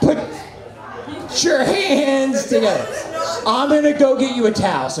 put your hands together. I'm gonna go get you a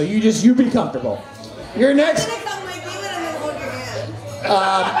towel, so you be comfortable. Your next.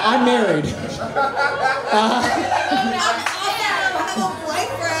 I'm married. I have a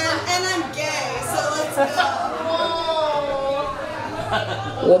boyfriend and I'm gay, so let's go.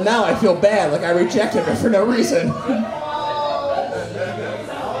 Well, now I feel bad, like I rejected her for no reason.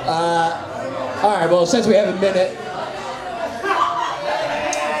 All right, well, since we have a minute.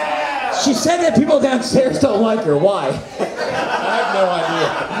 She said that people downstairs don't like her. Why? I have no idea.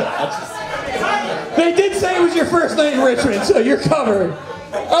 They did say it was your first night in Richmond, so you're covered.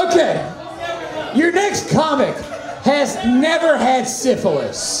 Okay. Your next comic has never had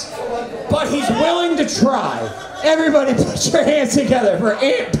syphilis, but he's willing to try. Everybody put your hands together for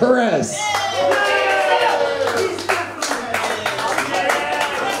Aunt Perez.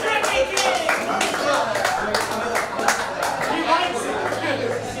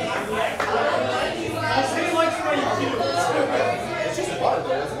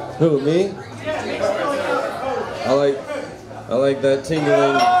 Who, me? I like that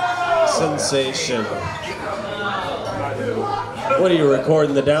tingling sensation. What are you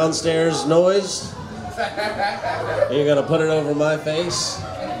recording, the downstairs noise? Are you gonna put it over my face?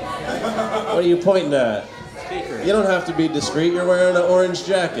 What are you pointing at? You don't have to be discreet, you're wearing an orange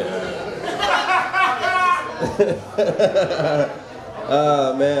jacket.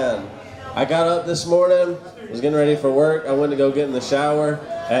 Oh man. I got up this morning, was getting ready for work, I went to go get in the shower,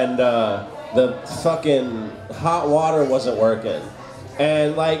 and the fucking hot water wasn't working.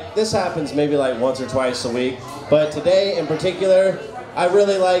 And like, this happens maybe like once or twice a week, but today in particular, I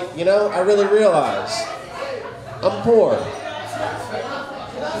really I really realize I'm poor.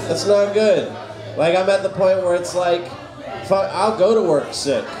 It's not good. Like, I'm at the point where it's like, fuck, I'll go to work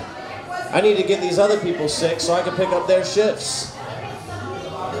sick. I need to get these other people sick so I can pick up their shifts.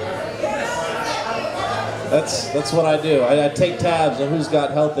 That's what I do. I take tabs on who's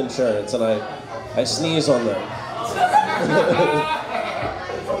got health insurance, and I sneeze on them.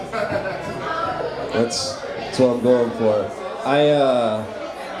 That's what I'm going for.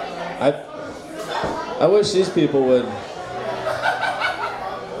 I wish these people would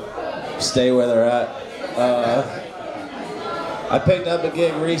stay where they're at. I picked up a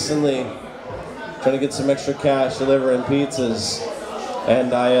gig recently, trying to get some extra cash delivering pizzas,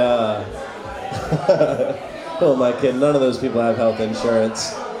 and who am I kidding? None of those people have health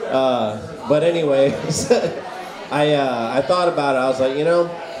insurance. But anyways, I thought about it. I was like, you know,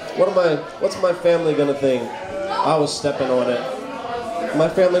 what's my family gonna think? I was stepping on it. My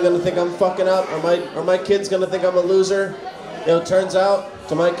family gonna think I'm fucking up? Are my kids gonna think I'm a loser? You know, it turns out,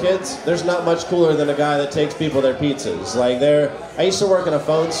 to my kids, there's not much cooler than a guy that takes people their pizzas. Like, I used to work in a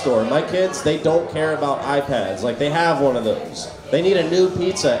phone store. My kids, they don't care about iPads. Like, they have one of those. They need a new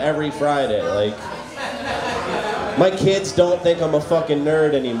pizza every Friday. Like, my kids don't think I'm a fucking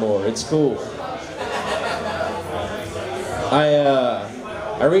nerd anymore. It's cool.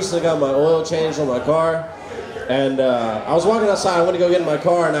 I recently got my oil changed on my car. And I was walking outside, I went to go get in my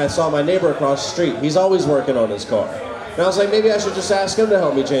car, and I saw my neighbor across the street. He's always working on his car. And I was like, maybe I should just ask him to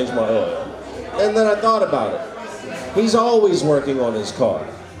help me change my oil. And then I thought about it. He's always working on his car.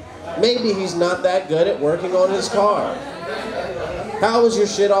 Maybe he's not that good at working on his car. How is your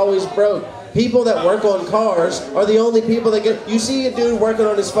shit always broke? People that work on cars are the only people that get... You see a dude working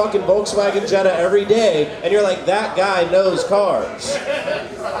on his fucking Volkswagen Jetta every day, and you're like, that guy knows cars.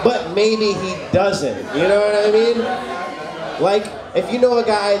 But maybe he doesn't. You know what I mean? Like, if you know a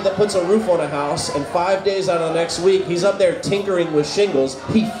guy that puts a roof on a house, and 5 days out of the next week, he's up there tinkering with shingles,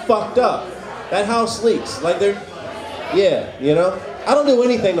 he fucked up. That house leaks. Like, yeah, you know? I don't do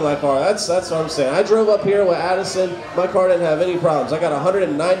anything to my car. That's what I'm saying. I drove up here with Addison. My car didn't have any problems. I got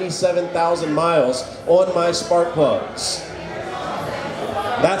 197,000 miles on my spark plugs.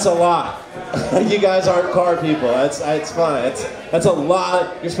 That's a lot. You guys aren't car people. That's fine. That's a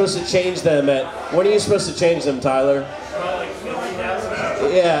lot. You're supposed to change them at... When are you supposed to change them, Tyler?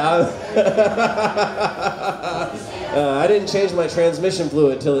 Yeah. I didn't change my transmission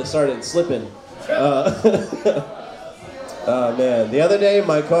fluid till it started slipping. Oh man, the other day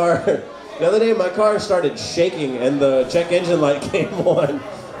my car started shaking and the check engine light came on,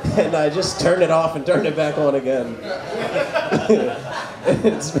 and I just turned it off and turned it back on again.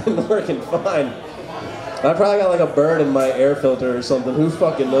 It's been working fine. I probably got like a bird in my air filter or something. Who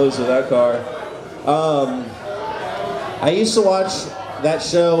fucking knows with that car? I used to watch that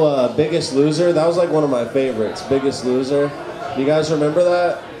show Biggest Loser. That was like one of my favorites, Biggest Loser. Do you guys remember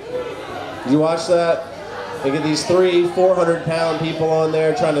that? Did you watch that? They get these 400-pound people on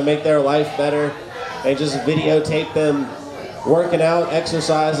there trying to make their life better. They just videotape them working out,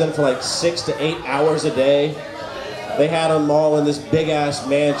 exercising for like 6 to 8 hours a day. They had them all in this big-ass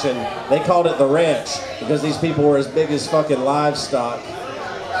mansion. They called it the ranch because these people were as big as fucking livestock.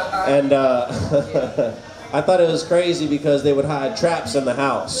 And I thought it was crazy because they would hide traps in the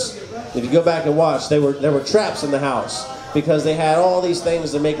house. If you go back and watch, there were traps in the house. Because they had all these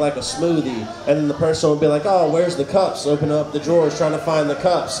things to make like a smoothie, and then the person would be like, oh, where's the cups? Open up the drawers trying to find the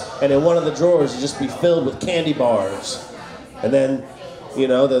cups, and in one of the drawers would just be filled with candy bars. And then, you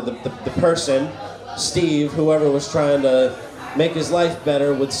know, the person, Steve, whoever was trying to make his life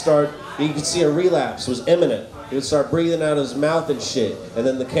better, would start, you could see a relapse was imminent. He would start breathing out of his mouth and shit, and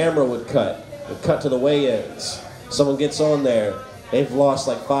then the camera would cut. It would cut to the weigh-ins. Someone gets on there. They've lost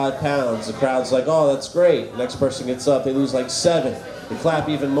like 5 pounds. The crowd's like, oh, that's great. The next person gets up, they lose like 7. They clap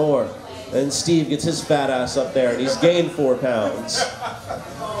even more. And Steve gets his fat ass up there and he's gained 4 pounds.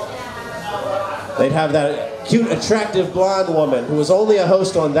 They'd have that cute, attractive blonde woman who was only a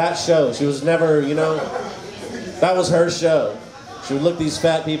host on that show. She was never, you know, that was her show. She would look these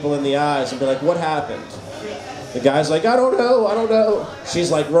fat people in the eyes and be like, what happened? The guy's like, I don't know.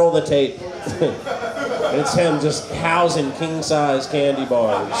 She's like, roll the tape. It's him just housing king-size candy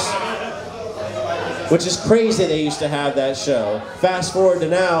bars. Which is crazy they used to have that show. Fast forward to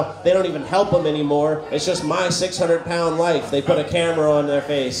now, they don't even help them anymore. It's just my 600-pound life. They put a camera on their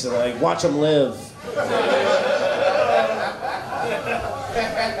face and like, watch them live.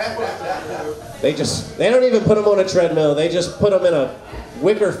 They don't even put them on a treadmill. They just put them in a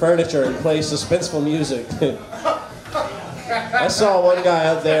wicker furniture and play suspenseful music. I saw one guy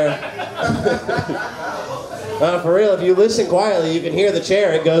out there. For real, if you listen quietly, you can hear the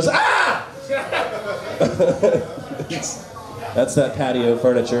chair. It goes, ah! That's that patio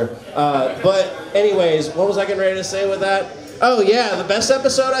furniture. But anyways, what was I getting ready to say with that? Oh yeah, the best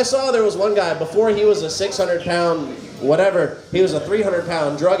episode I saw, there was one guy, before he was a 600-pound whatever, he was a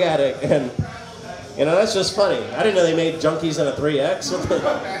 300-pound drug addict, and you know, that's just funny. I didn't know they made junkies in a 3X.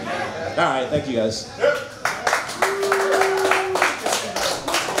 Alright, thank you guys.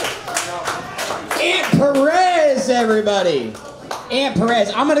 Aunt Perez, everybody. Aunt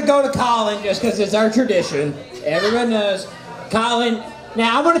Perez. I'm going to go to Colin just because it's our tradition. Everyone knows. Colin.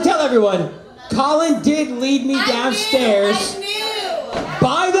 Now, I want to tell everyone, Colin did lead me downstairs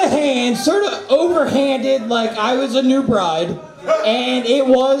by the hand, sort of overhanded like I was a new bride, and it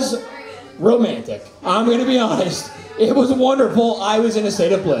was romantic. I'm going to be honest. It was wonderful. I was in a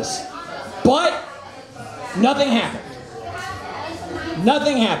state of bliss. But Nothing happened.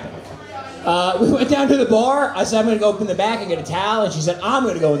 Nothing happened. We went down to the bar. I said, I'm going to go open the back and get a towel. And she said, I'm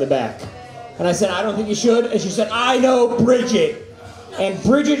going to go in the back. And I said, I don't think you should. And she said, I know Bridget. And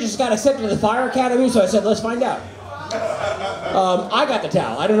Bridget just got accepted to the fire academy, so I said, let's find out. I got the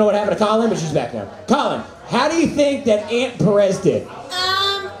towel. I don't know what happened to Colin, but she's back now. Colin, how do you think that Aunt Perez did?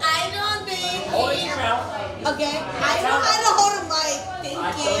 I don't think okay, I know how to hold a mic.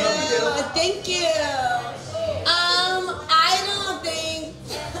 Thank you. I don't think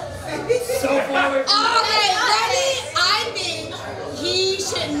So forward. Okay, ready? I think he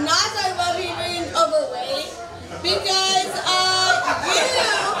should not talk about me being overweight because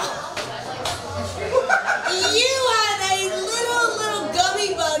you had a little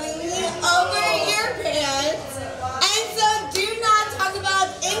gummy bunny over your pants, and so do not talk about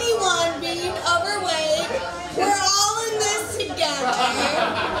anyone being overweight. We're all in this together.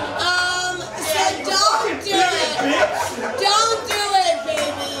 So don't do it. Don't do it,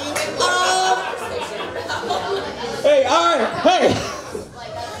 baby. Hey, all right, hey.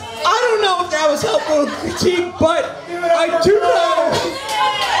 I don't know if that was helpful critique, but I do know.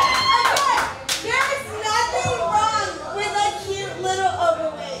 There's nothing wrong with a cute little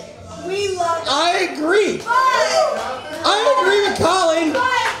overweight. We love it. I agree. I agree with Colin.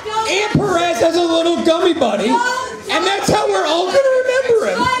 Aunt Perez has a little gummy bunny, and that's how we're all going to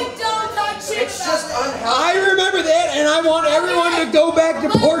remember him. I remember that, and I want everyone to go back to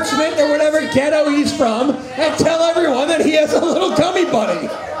Portsmouth or whatever ghetto he's from and tell everyone that he has a little gummy bunny.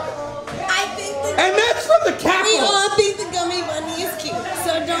 And that's from the capital. We all think the gummy bunny is cute,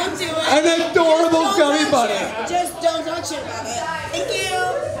 so don't do it. An adorable gummy bunny. Just don't talk shit about it. Thank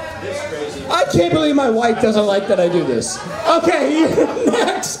you. I can't believe my wife doesn't like that I do this. Okay, your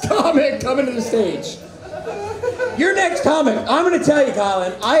next comic coming to the stage. Your next comic, I'm going to tell you,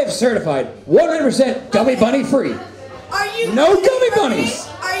 Colin, I have certified 100% gummy bunny free. Are you no gummy bunnies.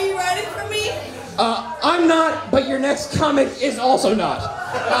 Are you ready for me? I'm not, but your next comic is also not.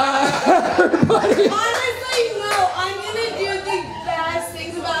 Everybody. Honestly, no. I'm going to do the best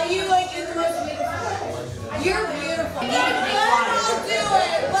things about you, like in the most beautiful. You're beautiful. I'll do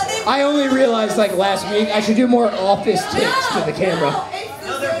it. But if I only realized like last week I should do more office takes to the camera.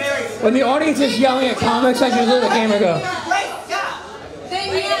 When the audience is yelling at comics, I should let the camera go.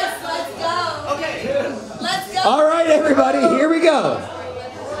 Then yes, let's go. Okay. Let's go. All right, everybody, here we go.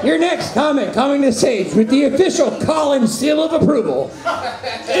 Your next comic coming to stage with the official Colin seal of approval.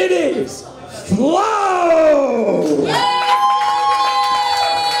 It is Flo!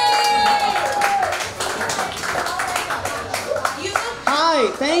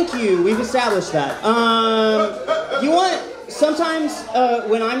 Hi, thank you. We've established that. You want... Sometimes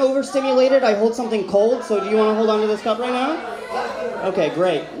when I'm overstimulated, I hold something cold, so do you want to hold on to this cup right now? Okay,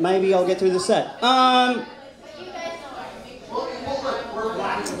 great. Maybe I'll get through the set.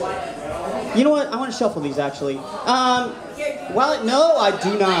 You know what? I want to shuffle these, actually. Well, no, I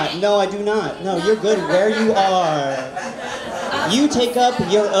do not. No, I do not. No, you're good where you are. You take up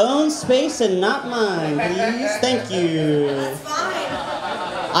your own space and not mine, please. Thank you.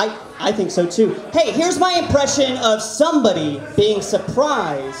 I think so too. Hey, here's my impression of somebody being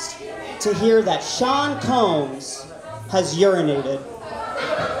surprised to hear that Sean Combs has urinated.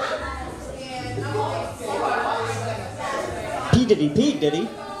 P. Diddy Pete, did he?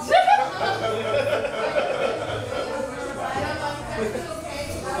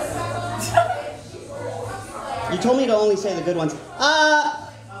 You told me to only say the good ones.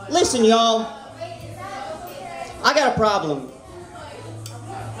 Listen, y'all. I got a problem.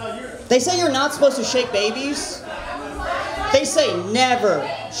 They say you're not supposed to shake babies. They say never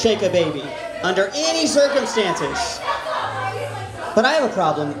shake a baby under any circumstances. But I have a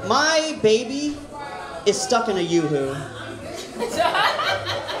problem. My baby is stuck in a yoo-hoo.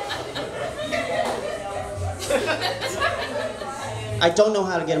 I don't know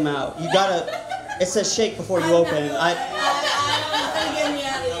how to get him out. You gotta... It says shake before you open. I'm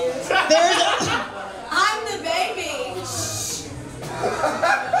the baby.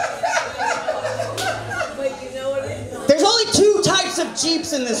 But you know what it is? There's only two types of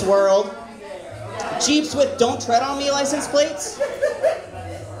Jeeps in this world. Jeeps with don't tread on me license plates.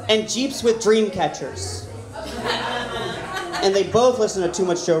 And Jeeps with dream catchers. And they both listen to too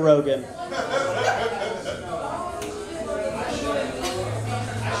much Joe Rogan.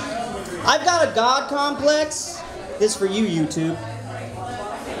 I've got a God complex. This for you, YouTube.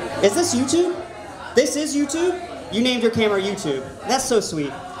 Is this YouTube? This is YouTube? You named your camera YouTube. That's so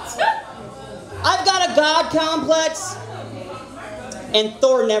sweet. I've got a God complex, and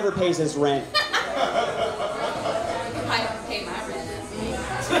Thor never pays his rent.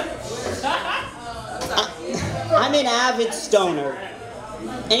 I'm an avid stoner.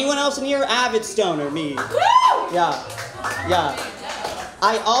 Anyone else in here? Avid stoner, me. Yeah. Yeah.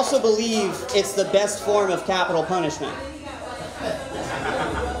 I also believe it's the best form of capital punishment.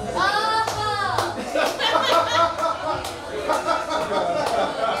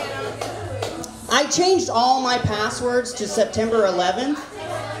 I changed all my passwords to September 11th.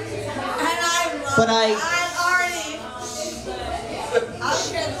 But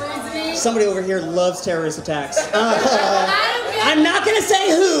somebody over here loves terrorist attacks. I'm not gonna say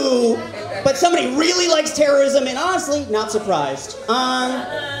who, but somebody really likes terrorism, and honestly, not surprised.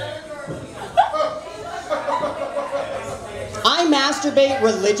 I masturbate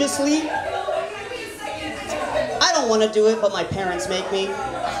religiously. I don't want to do it, but my parents make me. It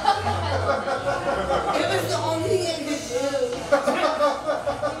was the only thing I could do.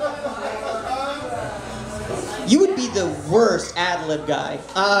 You would be the worst ad-lib guy.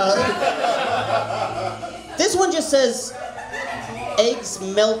 This one just says, eggs,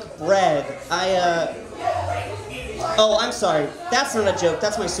 milk, bread. Oh, I'm sorry. That's not a joke.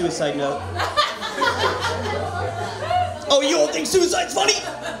 That's my suicide note. Oh, you don't think suicide's funny?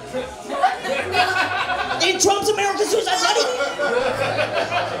 In Trump's America, suicide's funny?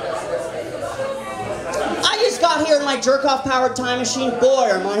 I just got here in my jerk-off powered time machine. Boy,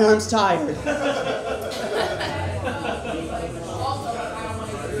 are my arms tired.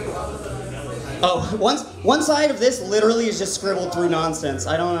 Oh, one side of this literally is just scribbled through nonsense.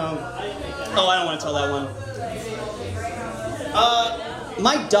 I don't know. Oh, I don't want to tell that one.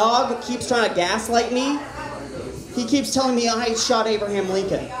 My dog keeps trying to gaslight me. He keeps telling me I shot Abraham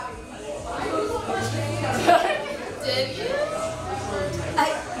Lincoln. Did you?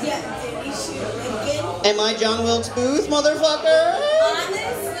 Did he shoot Lincoln? Am I John Wilkes Booth, motherfucker?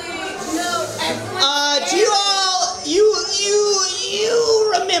 Honestly, no. Do you all,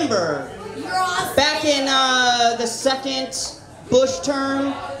 you remember back in the second Bush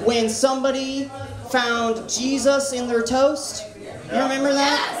term when somebody found Jesus in their toast? You remember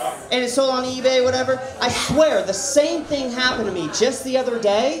that? Yes. And it's sold on eBay, whatever. I swear, the same thing happened to me just the other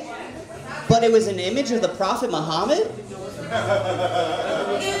day, but it was an image of the Prophet Muhammad. It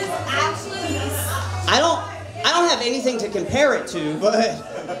was actually. I don't have anything to compare it to, but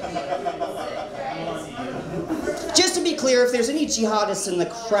just to be clear, if there's any jihadists in the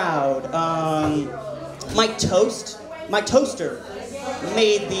crowd, my toaster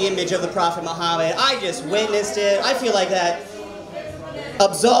made the image of the Prophet Muhammad. I just witnessed it. I feel like that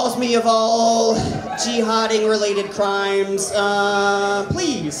absolves me of all jihading-related crimes.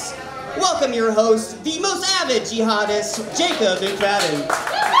 Please, welcome your host, the most avid jihadist, Jacob McFadden.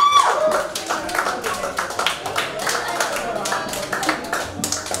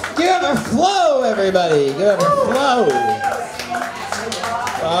 Give a flow, everybody. Give a flow.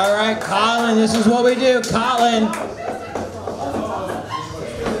 All right, Colin, this is what we do. Colin.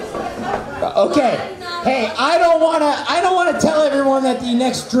 Okay. Hey, I don't wanna tell everyone that the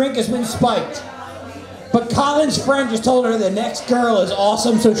next drink has been spiked. But Colin's friend just told her the next girl is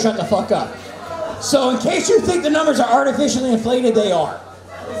awesome, so shut the fuck up. So in case you think the numbers are artificially inflated, they are.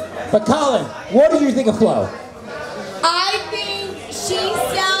 But Colin, what did you think of Flo? I think she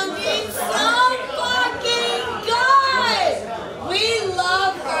sounded so fucking good. We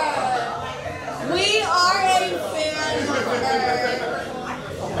love her. We are a fan of her.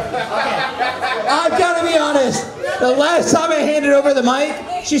 I've got to be honest. The last time I handed over the mic,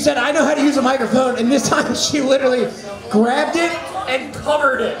 she said, I know how to use a microphone, and this time she literally grabbed it and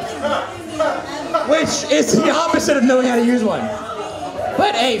covered it. Which is the opposite of knowing how to use one.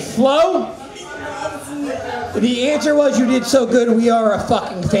 But hey, Flo, the answer was you did so good, we are a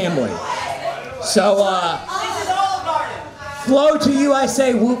fucking family. So, Flo, to you I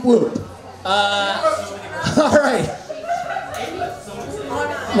say whoop whoop. All right.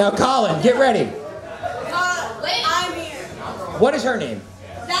 Now, Colin, get ready. I'm here. What is her name?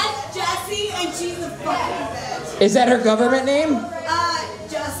 That's Jessie, and she's a fucking bitch. Is that her government name?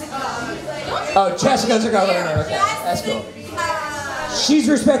 Jessica. Oh, Jessica's her government name. Okay, that's cool. She's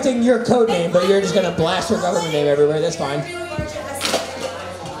respecting your code name, but you're just gonna blast her government name everywhere. That's fine.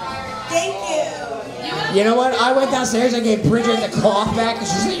 Thank you. You know what? I went downstairs. I gave Bridget the cloth back, and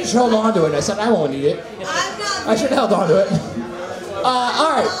she said you should hold on to it. I said I won't need it. I should have held on to it. All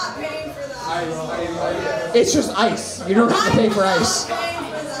right. It's just ice. You don't have to pay for ice.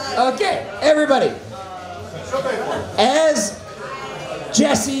 Okay, everybody. As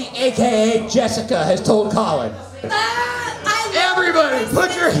Jessie, aka Jessica, has told Colin. Everybody,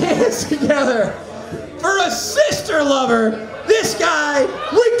 put your hands together for a sister lover. This guy,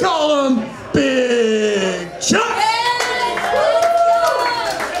 we call him Big Chuck.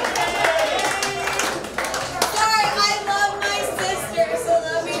 Sorry,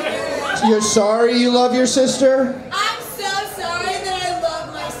 you're sorry you love your sister? I'm so sorry that I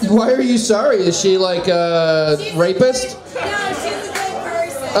love my sister. Why are you sorry? Is she like a rapist? No, she's a good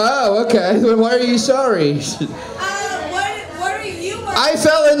person. Oh, okay. Then why are you sorry? What are you working I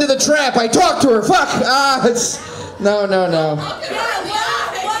fell into the trap. I talked to her. Fuck. No. What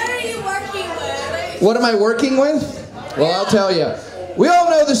are you working with? What am I working with? Well, I'll tell you. We all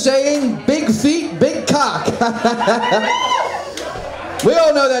know the saying, big feet, big cock. We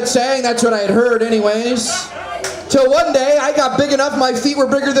all know that saying. That's what I had heard anyways. Till one day, I got big enough, my feet were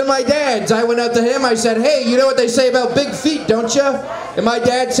bigger than my dad's. I went up to him, I said, hey, you know what they say about big feet, don't you? And my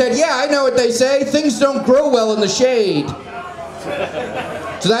dad said, yeah, I know what they say. Things don't grow well in the shade.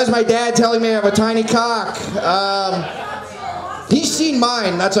 So that's my dad telling me I have a tiny cock. He's seen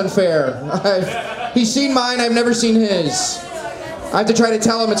mine, that's unfair. He's seen mine, I've never seen his. I have to try to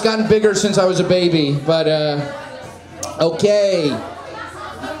tell him it's gotten bigger since I was a baby, but okay.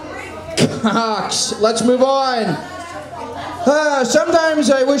 Cocks, let's move on. Sometimes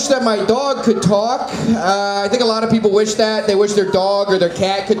I wish that my dog could talk. I think a lot of people wish that. They wish their dog or their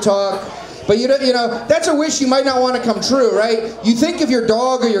cat could talk. But you know, that's a wish you might not want to come true, right? You think if your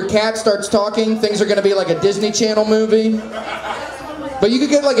dog or your cat starts talking, things are going to be like a Disney Channel movie. But you could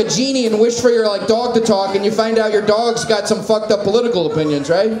get like a genie and wish for your like dog to talk, and you find out your dog's got some fucked up political opinions,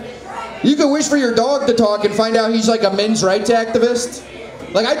 right? You could wish for your dog to talk and find out he's like a men's rights activist.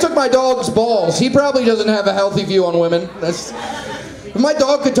 Like, I took my dog's balls. He probably doesn't have a healthy view on women. If my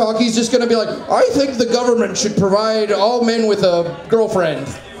dog could talk, he's just going to be like, I think the government should provide all men with a girlfriend.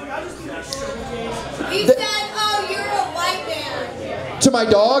 He said, oh, you're a white man. To my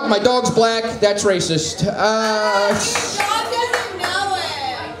dog's black, that's racist. Your dog doesn't know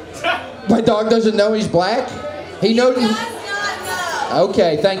it. My dog doesn't know he's black? He knows. He does not know.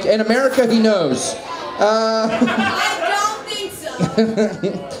 Okay, thank you. In America, he knows. I don't think so.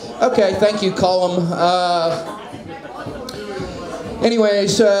 Okay, thank you, Colum.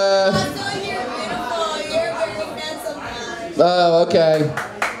 Anyways, Also, you're beautiful. You're very handsome man. oh, okay.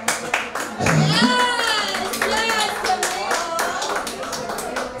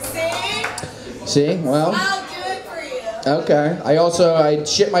 See? Well. I'll do it for you. Okay. I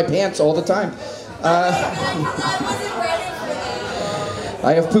shit my pants all the time. I wasn't ready for that.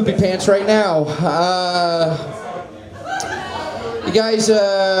 I have poopy pants right now. You guys,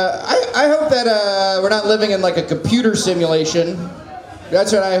 I hope that we're not living in like a computer simulation.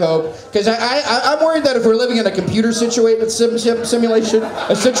 That's what I hope. Because I'm worried that if we're living in a computer simulation,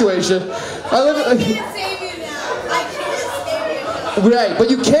 Right, but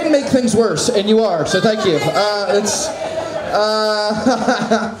you can make things worse, and you are, so thank you. I'm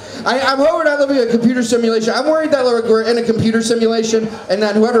hoping we're not living in a computer simulation. I'm worried that we're in a computer simulation, and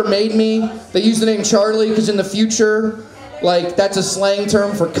that whoever made me, they use the name Charlie, because in the future, like, that's a slang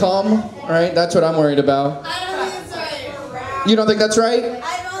term for cum, right? That's what I'm worried about. I don't think it's right. You don't think that's right?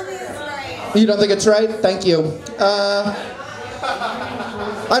 I don't think it's right. You don't think it's right? Thank you.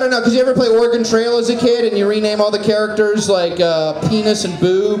 I don't know, because you ever play Oregon Trail as a kid and you rename all the characters like penis and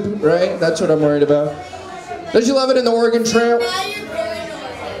boob, right? That's what I'm worried about. Don't you love it in the Oregon Trail? Now you're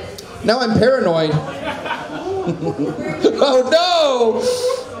paranoid. Now I'm paranoid. Oh no!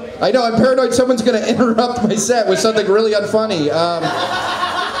 I know, I'm paranoid someone's going to interrupt my set with something really unfunny.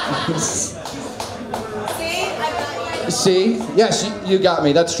 See? Yes, you got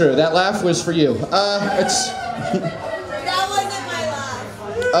me. That's true. That laugh was for you. That wasn't my laugh.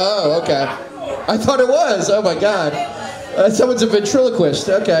 Oh, okay. I thought it was. Oh my God. Someone's a ventriloquist.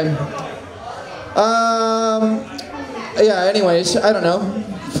 Okay. Yeah. Anyways, I don't know.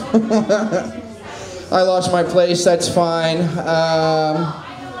 I lost my place. That's fine.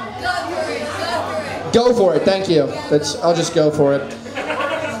 Go for it. Thank you. I'll just go for it.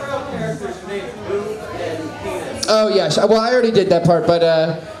 Oh yes. Well, I already did that part, but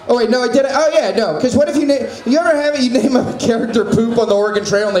oh wait, no, I did it. Oh yeah, no. Because what if you ever have it? You name a character poop on the Oregon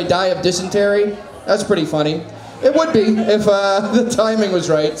Trail and they die of dysentery. That's pretty funny. It would be if the timing was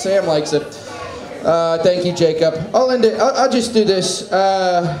right. Sam likes it. Thank you, Jacob. I'll end it. I'll just do this.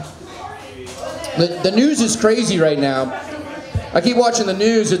 The news is crazy right now. I keep watching the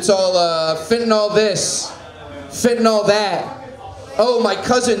news. It's all fentanyl this, fentanyl that. Oh, my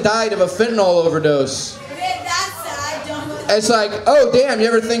cousin died of a fentanyl overdose. It's like, oh damn, you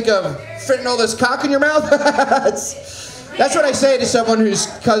ever think of fentanyl this cock in your mouth? That's what I say to someone whose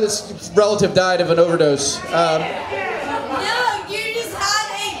relative died of an overdose. No, you just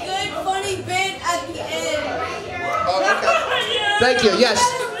had a good funny bit at the end. Thank you, yes.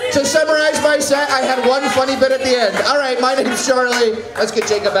 To summarize my set, I had one funny bit at the end. All right, my name's Charlie. Let's get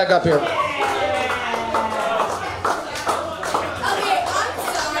Jacob back up here. Okay, I'm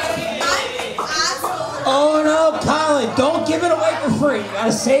sorry. I'm don't give it away for free. You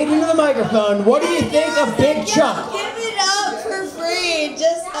gotta say it into the microphone. What do you think of Big Chuck? Give it up for free.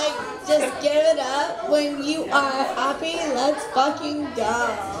 Just give it up when you are happy. Let's fucking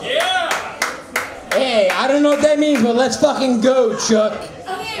go. Yeah. Hey, I don't know what that means, but let's fucking go, Chuck.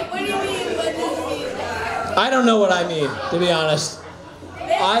 Okay, what do you mean? What does it mean? I don't know what I mean, to be honest.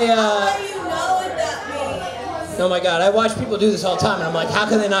 How do you know what that means? Oh my god, I watch people do this all the time, and I'm like, how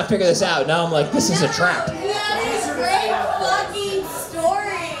can they not figure this out? Now I'm like, this is a trap. That is a great fucking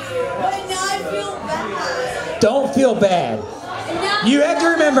story. But now I feel bad. Don't feel bad. You have to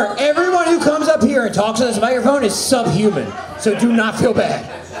remember, everyone who comes up here and talks on this microphone is subhuman, so do not feel bad.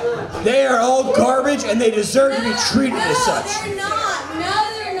 They are all garbage, and they deserve to be treated as such. They're not. No,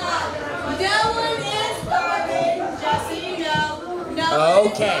 they're not. No one is garbage, just so you know. No one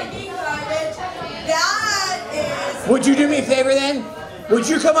is fucking garbage. That is... Would you do me a favor then? Would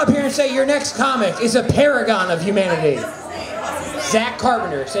you come up here and say your next comic is a paragon of humanity? Zach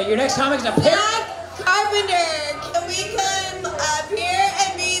Carpenter. Say your next comic is a paragon. Zach Carpenter, can we come up here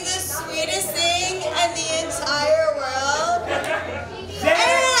and be the sweetest thing in the entire world?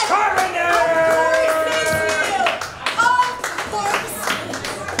 Zach Carpenter! Of course.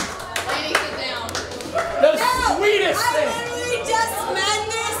 Lady, sit down. The sweetest thing. I literally just met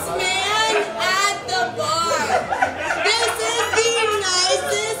this man at the bar. This is the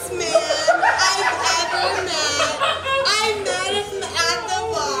nicest man I've ever met. I met him at the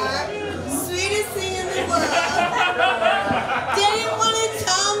bar. Sweetest thing in the world. Didn't want to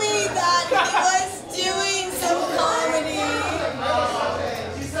tell me that he was doing some comedy.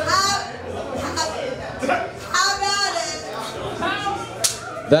 How about it?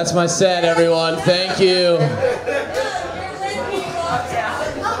 That's my set, everyone. Thank you.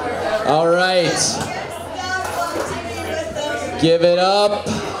 All right. Give it up.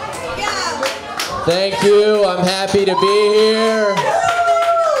 Thank you. I'm happy to be here.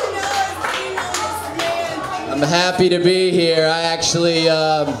 I'm happy to be here. I actually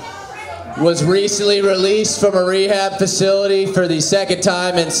was recently released from a rehab facility for the second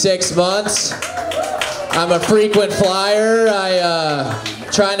time in 6 months. I'm a frequent flyer.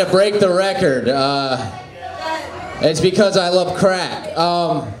 Trying to break the record. It's because I love crack.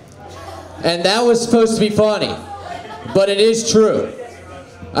 And that was supposed to be funny, but it is true.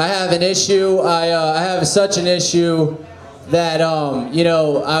 I have an issue. I have such an issue that, you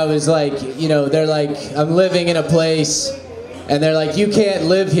know, I was like, you know, they're like, I'm living in a place, and they're like, you can't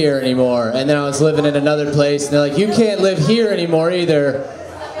live here anymore. And then I was living in another place, and they're like, you can't live here anymore either.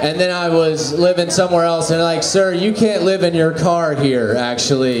 And then I was living somewhere else, and they're like, sir, you can't live in your car here,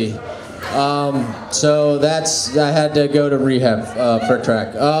 actually. So I had to go to rehab for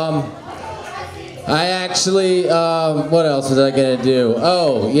crack. I actually, what else was I gonna do?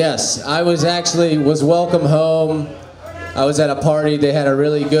 Oh, yes, I was welcome home. I was at a party, they had a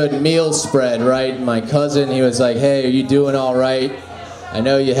really good meal spread, right? My cousin, he was like, hey, are you doing all right? I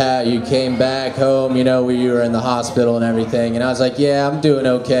know you came back home, you know, you were in the hospital and everything. And I was like, yeah, I'm doing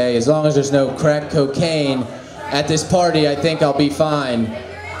okay. As long as there's no crack cocaine at this party, I think I'll be fine.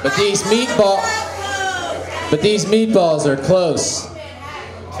 But these meatballs are close.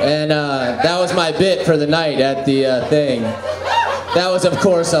 And that was my bit for the night at the thing. That was, of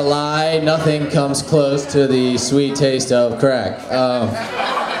course, a lie. Nothing comes close to the sweet taste of crack.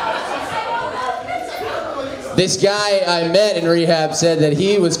 This guy I met in rehab said that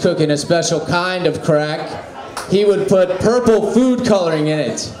he was cooking a special kind of crack. He would put purple food coloring in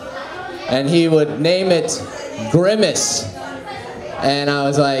it, and he would name it Grimace. And I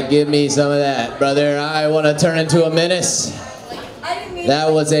was like, give me some of that, brother. I want to turn into a menace. That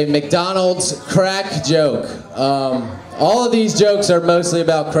was a McDonald's crack joke. All of these jokes are mostly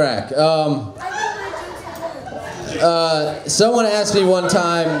about crack. Someone asked me one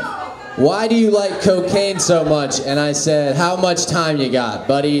time, why do you like cocaine so much? And I said, how much time you got,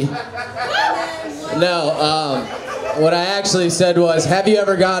 buddy? No, what I actually said was, have you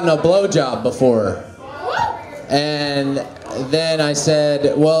ever gotten a blowjob before? And then I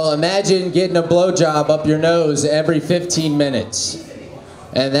said, well, imagine getting a blowjob up your nose every 15 minutes.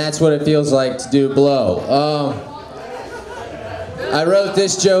 And that's what it feels like to do blow. I wrote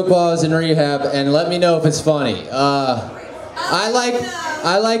this joke while I was in rehab, and let me know if it's funny. I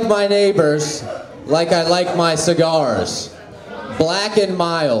like my neighbors like I like my cigars. Black and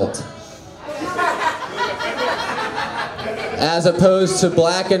mild. As opposed to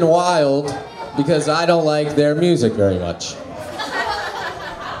black and wild, because I don't like their music very much.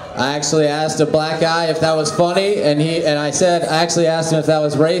 I actually asked a black guy if that was funny, and I actually asked him if that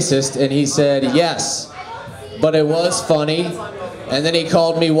was racist, and he said yes. But it was funny, And then he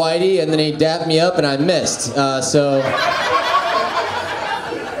called me Whitey, and then he dapped me up, and I missed. So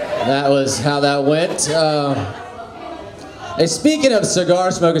that was how that went. Hey, speaking of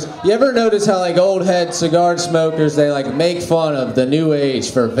cigar smokers, you ever notice how like old head cigar smokers, they like make fun of the new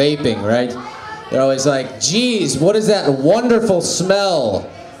age for vaping, right? They're always like, geez, what is that wonderful smell?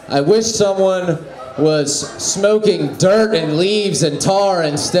 I wish someone was smoking dirt and leaves and tar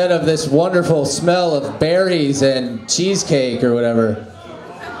instead of this wonderful smell of berries and cheesecake or whatever.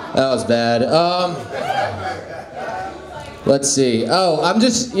 That was bad. Let's see. Oh, I'm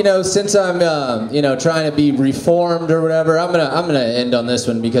just, since I'm, trying to be reformed or whatever, I'm gonna end on this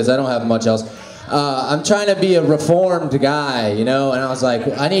one because I don't have much else. I'm trying to be a reformed guy, and I was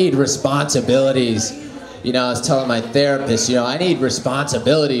like, I need responsibilities. I was telling my therapist, I need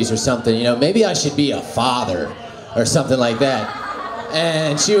responsibilities or something. Maybe I should be a father or something like that.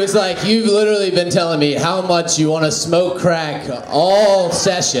 And she was like, you've literally been telling me how much you want to smoke crack all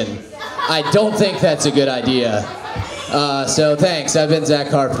session. I don't think that's a good idea. So thanks. I've been Zach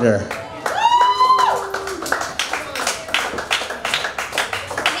Carpenter.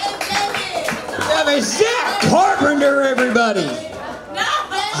 Yeah, but Zach Carpenter, everybody.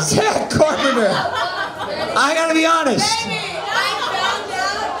 Zach Carpenter. I gotta be honest. I found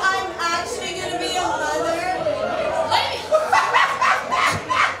out I'm actually gonna be a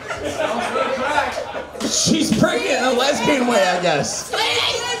mother. She's pregnant in a lesbian way, I guess.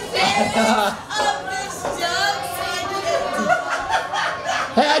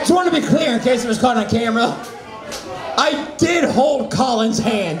 Hey, I just want to be clear in case it was caught on camera. I did hold Colin's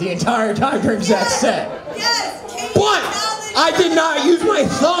hand the entire time during Zach's set. But I did not use my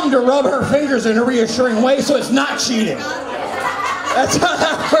thumb to rub her fingers in a reassuring way, so it's not cheating. That's how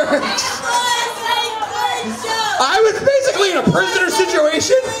that works. I was basically in a prisoner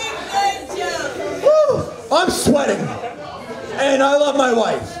situation. Woo, I'm sweating. And I love my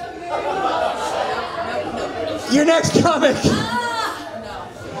wife. Your next comic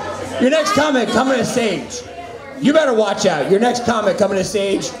coming to stage. You better watch out. Your next comic coming to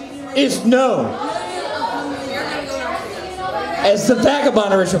stage is known as the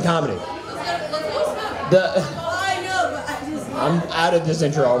Vagabond of Richmond Comedy. I'm out of this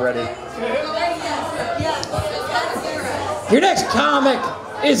intro already. Your next comic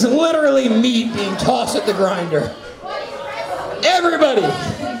is literally meat being tossed at the grinder. Everybody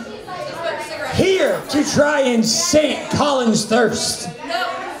here to try and sate Colin's thirst.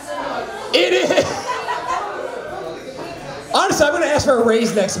 It is. Honestly, I'm going to ask for a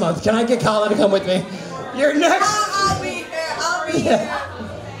raise next month. Can I get Colin to come with me? Your next. I'll be here. I'll be here.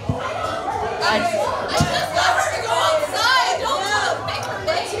 I just got her to go outside. Don't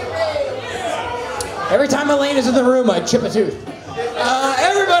make her wait. Every time Elaine is in the room, I chip a tooth.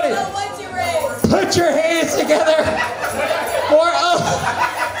 Everybody, put your hands together for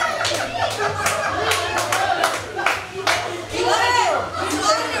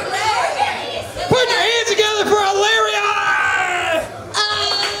Put your hands together for Alaria!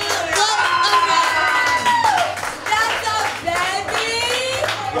 That's a baby!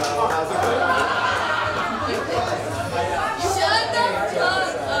 Shut the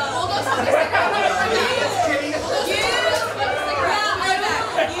fuck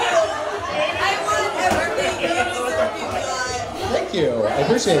Thank you. I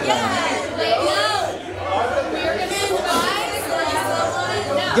appreciate that.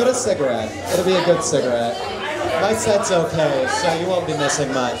 Get a cigarette. It'll be a good cigarette. My set's okay, so you won't be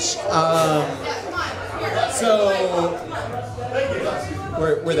missing much. So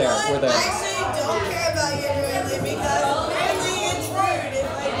we're there. We're there. I actually don't care about you really because apparently it's rude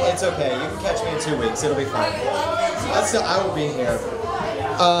if I It's okay. You can catch me in 2 weeks. It'll be fine. I will be here.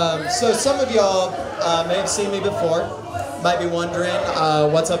 So some of y'all may have seen me before. Might be wondering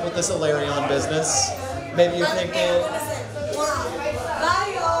what's up with this Alaria business. Maybe you're thinking.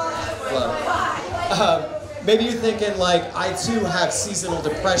 Maybe you're thinking like, I too have seasonal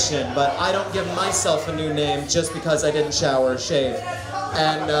depression, but I don't give myself a new name just because I didn't shower or shave.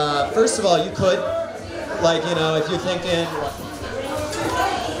 And first of all, you could, like, if you're thinking,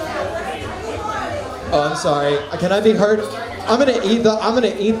 oh, I'm sorry, can I be heard? I'm gonna eat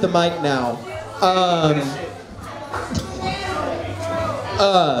the mic now.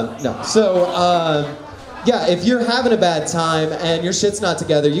 No. So, yeah, if you're having a bad time and your shit's not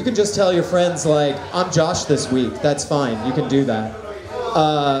together, you can just tell your friends, like, I'm Josh this week. That's fine. You can do that.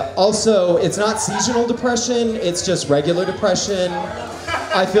 Also, it's not seasonal depression. It's just regular depression.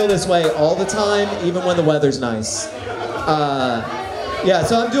 I feel this way all the time, even when the weather's nice. Yeah,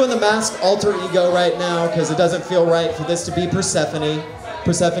 so I'm doing the masked alter ego right now because it doesn't feel right for this to be Persephone.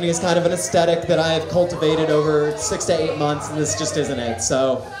 Persephone is kind of an aesthetic that I have cultivated over 6 to 8 months, and this just isn't it.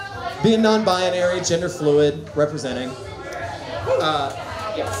 So, being non-binary, gender fluid, representing.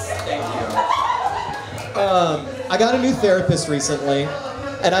 Yes, thank you. I got a new therapist recently,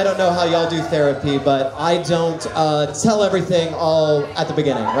 and I don't know how y'all do therapy, but I don't tell everything all at the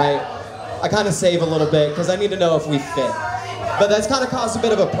beginning, right? I kind of save a little bit because I need to know if we fit. But that's kind of caused a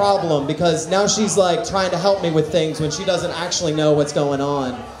bit of a problem because now she's like trying to help me with things when she doesn't actually know what's going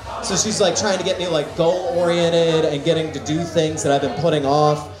on. So she's like trying to get me like goal-oriented and getting to do things that I've been putting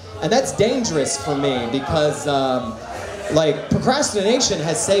off. And that's dangerous for me because like procrastination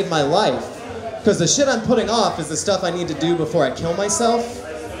has saved my life. Because the shit I'm putting off is the stuff I need to do before I kill myself.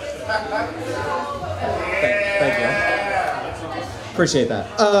 Thank you. Appreciate that.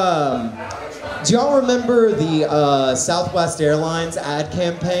 Do y'all remember the Southwest Airlines ad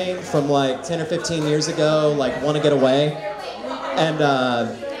campaign from like 10 or 15 years ago, like Want to Get Away? And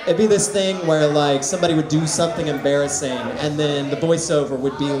it'd be this thing where like somebody would do something embarrassing and then the voiceover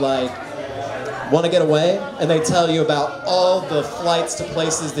would be like, want to get away? And they tell you about all the flights to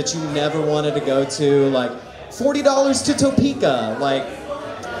places that you never wanted to go to, like $40 to Topeka, like,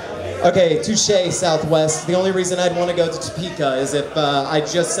 okay, touche, Southwest. The only reason I'd want to go to Topeka is if I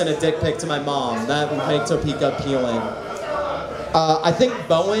just sent a dick pic to my mom. That would make Topeka appealing. I think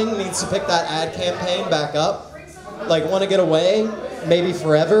Boeing needs to pick that ad campaign back up. Like, want to get away? Maybe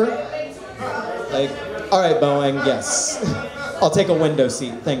forever? Like, all right, Boeing, yes. I'll take a window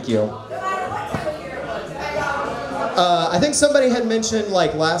seat, thank you. I think somebody had mentioned,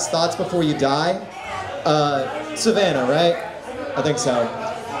 like, last thoughts before you die. Savannah, right? I think so.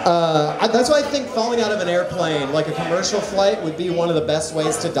 That's why I think falling out of an airplane, like a commercial flight, would be one of the best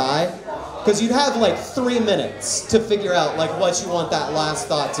ways to die. Because you'd have like 3 minutes to figure out like what you want that last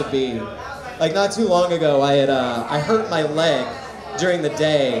thought to be. Like not too long ago, I hurt my leg during the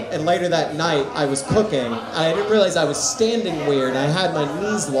day, and later that night I was cooking, and I didn't realize I was standing weird, and I had my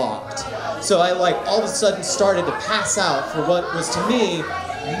knees locked. So I like all of a sudden started to pass out for what was to me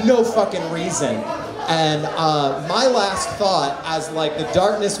no fucking reason. And my last thought, as like the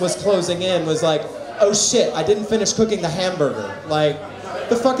darkness was closing in, was like, oh shit, I didn't finish cooking the hamburger. Like,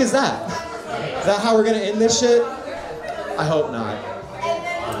 the fuck is that? Is that how we're gonna end this shit? I hope not.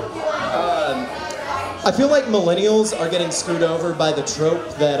 I feel like millennials are getting screwed over by the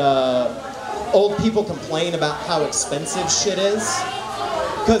trope that old people complain about how expensive shit is.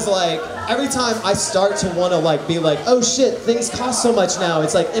 Cause like, every time I start to wanna like be like, oh shit, things cost so much now,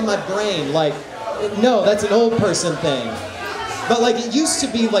 it's like in my brain, like, no, that's an old person thing. But like it used to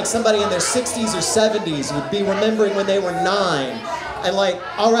be like somebody in their 60s or 70s would be remembering when they were 9. And like,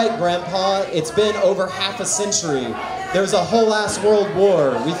 all right, Grandpa, it's been over half a century. There was a whole ass world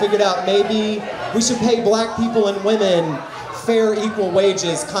war. We figured out maybe we should pay black people and women fair equal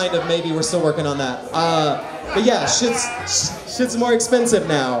wages, kind of, maybe we're still working on that. But yeah, shit's more expensive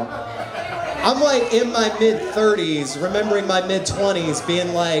now. I'm like in my mid-30s, remembering my mid-20s,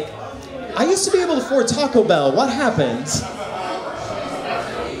 being like, I used to be able to afford Taco Bell. What happened?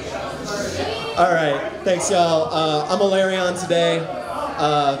 All right, thanks y'all. I'm Alarion today.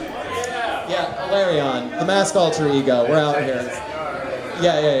 Yeah, Alarion, the mask alter ego. We're out here.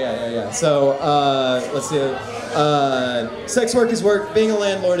 Yeah. So let's see. Sex work is work. Being a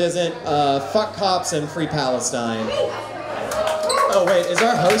landlord isn't. Fuck cops and free Palestine. Oh wait, is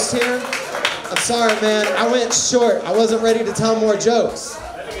our host here? I'm sorry, man. I went short. I wasn't ready to tell more jokes.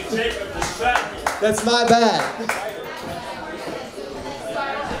 That's my bad.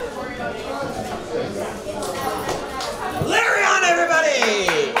 Larion,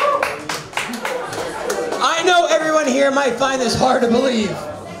 everybody! I know everyone here might find this hard to believe,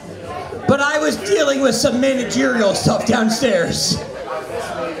 but I was dealing with some managerial stuff downstairs.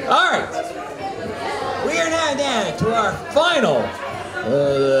 All right, we are now down to our final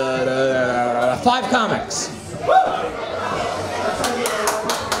 5 comics.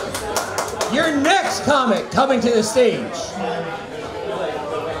 Your next comic coming to the stage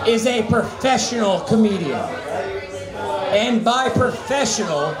is a professional comedian. And by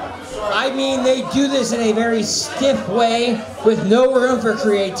professional, I mean they do this in a very stiff way with no room for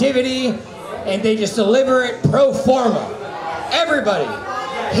creativity, and they just deliver it pro forma. Everybody,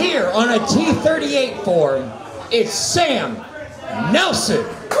 here on a T38 form, it's Sam Nelson.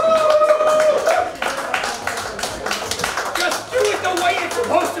 Just do it the way it's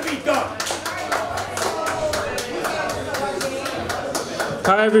supposed to be done.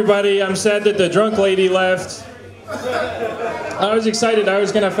 Hi everybody, I'm sad that the drunk lady left. I was excited I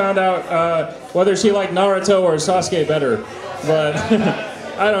was going to find out whether she liked Naruto or Sasuke better, but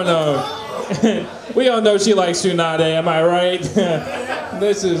I don't know. We all know she likes Tsunade, am I right?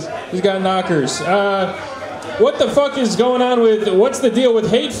 He's got knockers. What the fuck is going on what's the deal with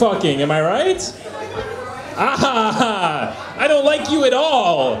hate fucking? Am I right? Ah, I don't like you at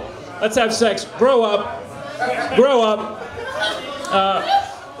all. Let's have sex. Grow up. Grow up.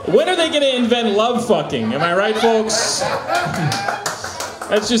 When are they going to invent love fucking? Am I right, folks?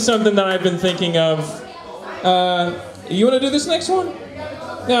 That's just something that I've been thinking of. You want to do this next one?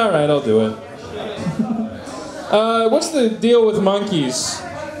 All right, I'll do it. What's the deal with monkeys?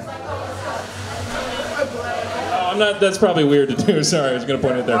 Oh, I'm not. That's probably weird to do. Sorry, I was going to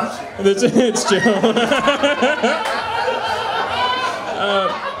point it there. It's Joe.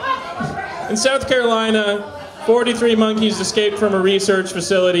 In South Carolina, 43 monkeys escaped from a research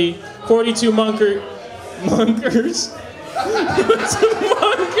facility. 42 monkers. What's a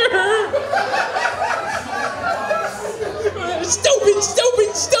monker?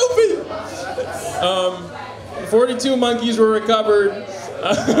 Stupid! 42 monkeys were recovered.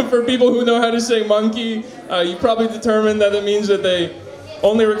 For people who know how to say monkey, you probably determined that it means that they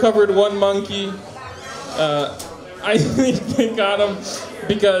only recovered one monkey. I think they got him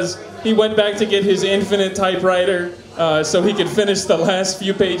because he went back to get his infinite typewriter so he could finish the last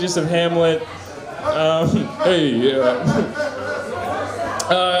few pages of Hamlet. I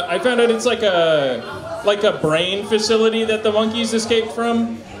found out it's like a brain facility that the monkeys escaped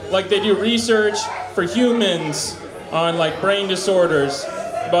from. Like they do research for humans on like brain disorders,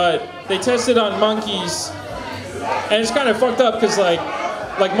 but they tested on monkeys, and it's kind of fucked up because like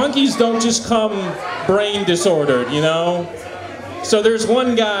monkeys don't just come brain disordered, you know? So there's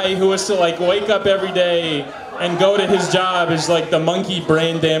one guy who has to like wake up every day and go to his job as like the monkey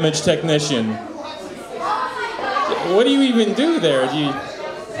brain damage technician. What do you even do there? Do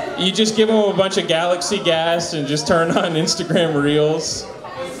you just give them a bunch of galaxy gas and just turn on Instagram Reels?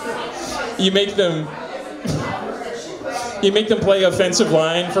 You make them play offensive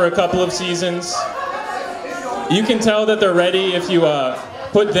line for a couple of seasons. You can tell that they're ready if you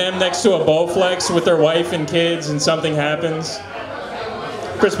put them next to a Bowflex with their wife and kids and something happens.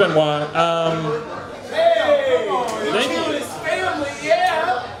 Chris Benoit. Thank you.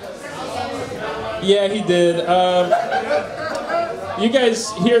 Yeah, he did. You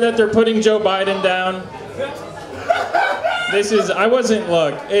guys hear that they're putting Joe Biden down?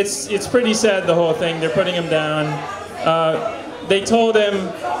 Look, it's pretty sad, the whole thing. They're putting him down. They told him,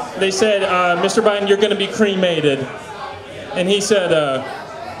 they said, Mr. Biden, you're going to be cremated. And he said,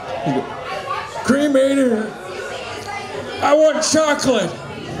 cremated? I want chocolate.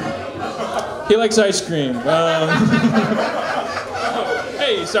 He likes ice cream.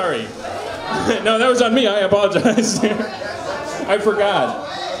 Hey, sorry. No, that was on me. I apologize. I forgot.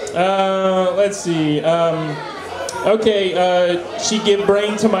 Let's see. Okay, she give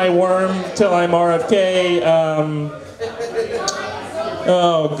brain to my worm till I'm RFK.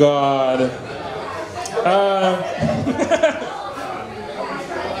 Oh, God.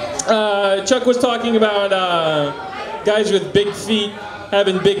 Chuck was talking about guys with big feet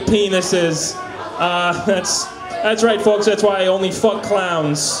having big penises. That's right, folks. That's why I only fuck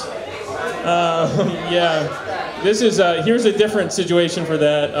clowns. Yeah. This is, here's a different situation for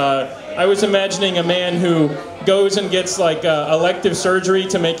that. I was imagining a man who goes and gets like elective surgery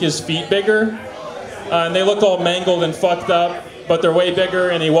to make his feet bigger. And they look all mangled and fucked up, but they're way bigger,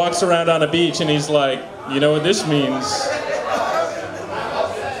 and he walks around on a beach and he's like, you know what this means?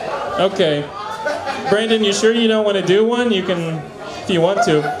 Okay. Brandon, you sure you don't want to do one? You can, if you want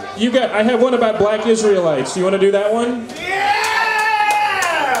to. I have one about black Israelites. Do you want to do that one?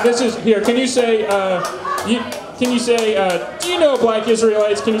 Yeah! This is, here, can you say, do you know black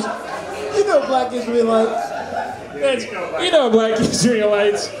Israelites? You know black Israelites. You know black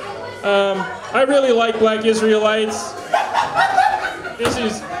Israelites. I really like black Israelites.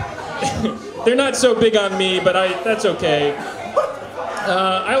 They're not so big on me, but that's okay.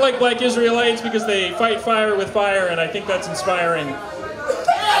 I like black Israelites because they fight fire with fire, and I think that's inspiring.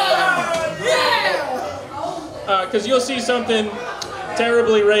 Because you'll see something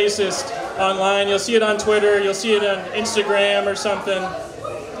terribly racist online. You'll see it on Twitter. You'll see it on Instagram or something.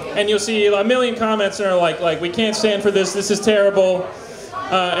 And you'll see a million comments that are like we can't stand for this. This is terrible.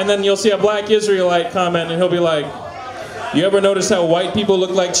 And then you'll see a black Israelite comment, and he'll be like, you ever notice how white people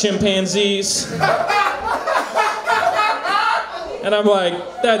look like chimpanzees? And I'm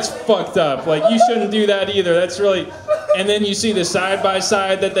like, that's fucked up. Like, you shouldn't do that either. That's really... And then you see the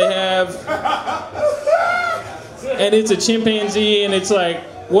side-by-side that they have. And it's a chimpanzee, and it's like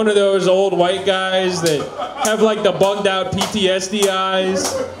one of those old white guys that have like the bugged out PTSD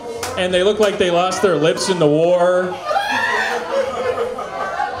eyes, and they look like they lost their lips in the war.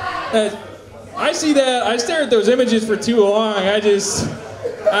 I see that, I stare at those images for too long.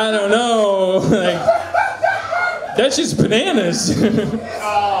 I don't know. Like, that's just bananas.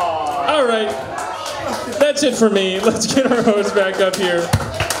 All right. That's it for me. Let's get our host back up here.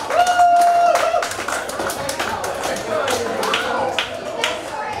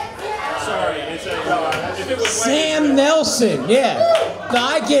 Sam Nelson, yeah. No,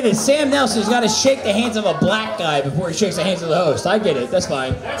 I get it. Sam Nelson's got to shake the hands of a black guy before he shakes the hands of the host. I get it. That's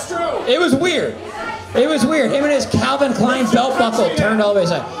fine. That's true. It was weird. It was weird. Him and his Calvin Klein belt buckle turned all the way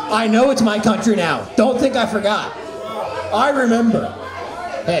aside. I know it's my country now. Don't think I forgot. I remember.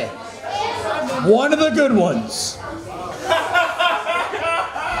 Hey, one of the good ones.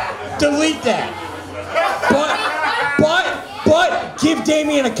 Delete that. But give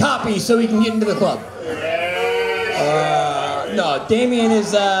Damion a copy so he can get into the club. No, Damion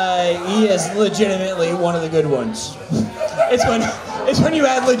is he is legitimately one of the good ones. It's when you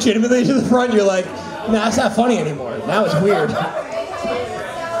add legitimately to the front, you're like, nah, it's not funny anymore. Now it's weird.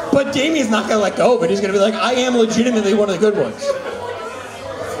 But Damion's not gonna let go, but he's gonna be like, I am legitimately one of the good ones.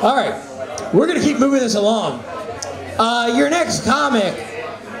 All right, we're gonna keep moving this along. Your next comic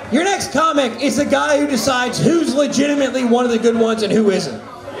is the guy who decides who's legitimately one of the good ones and who isn't.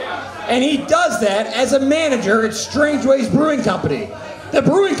 And he does that as a manager at Strange Ways Brewing Company. The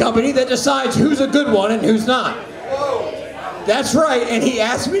brewing company that decides who's a good one and who's not. That's right, and he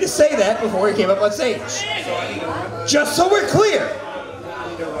asked me to say that before he came up on stage. Just so we're clear,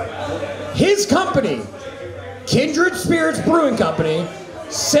 his company, Kindred Spirits Brewing Company,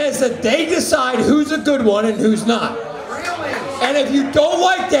 says that they decide who's a good one and who's not. And if you don't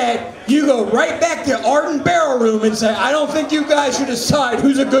like that, you go right back to Arden Barrel Room and say, I don't think you guys should decide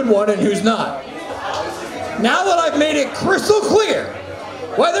who's a good one and who's not. Now that I've made it crystal clear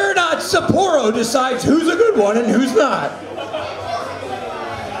whether or not Sapporo decides who's a good one and who's not,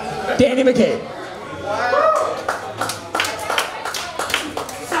 Danny McCabe.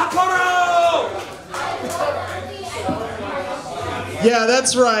 Yeah,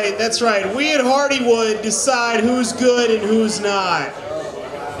 that's right, that's right. We at Hardywood decide who's good and who's not.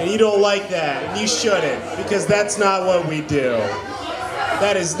 And you don't like that, and you shouldn't, because that's not what we do.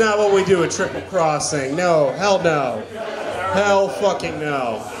 That is not what we do at Triple Crossing. No, hell no. Hell fucking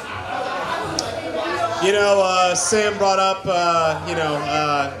no. You know, Sam brought up,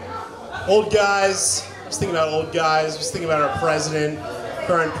 old guys. I was thinking about old guys. I was thinking about our president,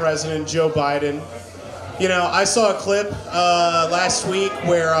 current president, Joe Biden. You know, I saw a clip last week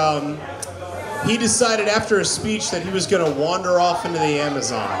where he decided after a speech that he was going to wander off into the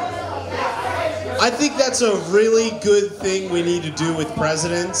Amazon. I think that's a really good thing we need to do with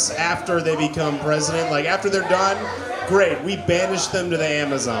presidents after they become president. Like, after they're done, great, we banish them to the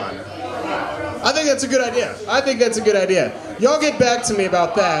Amazon. I think that's a good idea. I think that's a good idea. Y'all get back to me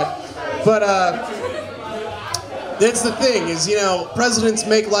about that. But that's the thing is, you know, presidents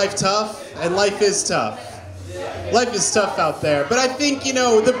make life tough, and life is tough. Life is tough out there. But I think, you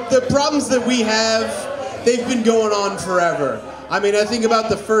know, the problems that we have, they've been going on forever. I mean, I think about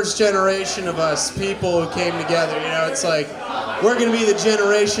the first generation of us, people who came together, you know, it's like, we're going to be the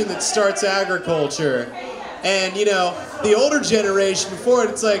generation that starts agriculture. And, you know, the older generation before it,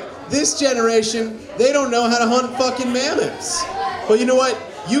 it's like, this generation, they don't know how to hunt fucking mammoths. But you know what?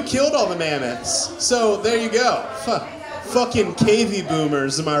 You killed all the mammoths. So, there you go. Fucking cavey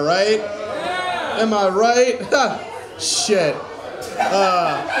boomers, am I right? Am I right? Shit.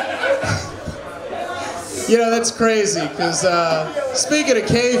 You know, that's crazy, because speaking of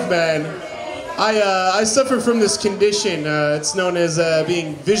cavemen, I suffer from this condition. It's known as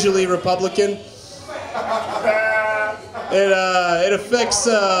being visually Republican. It affects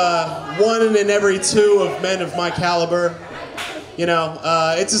 1 in every 2 of men of my caliber. You know,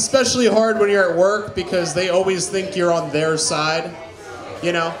 it's especially hard when you're at work because they always think you're on their side.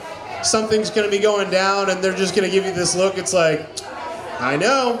 You know, something's going to be going down and they're just going to give you this look. It's like, I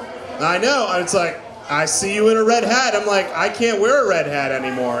know. And it's like, I see you in a red hat. I'm like, I can't wear a red hat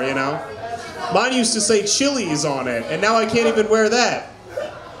anymore, you know. Mine used to say Chili's on it, and now I can't even wear that.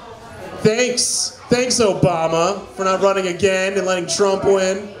 Thanks, Obama, for not running again and letting Trump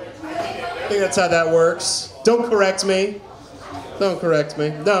win. I think that's how that works. Don't correct me. No,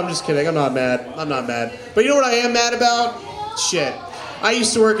 I'm just kidding. I'm not mad. But you know what I am mad about? Shit. I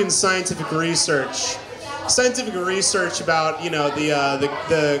used to work in scientific research. Scientific research about, you know,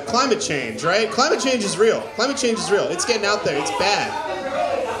 the climate change, right? Climate change is real. It's getting out there. It's bad.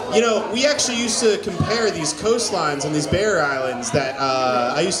 You know, we actually used to compare these coastlines on these barrier islands that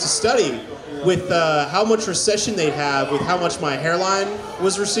I used to study with how much recession they'd have with how much my hairline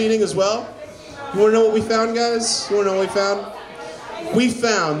was receding as well. You want to know what we found, guys? We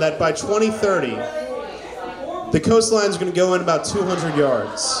found that by 2030, The coastline's going to go in about 200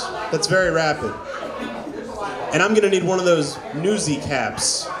 yards. That's very rapid. And I'm going to need one of those newsy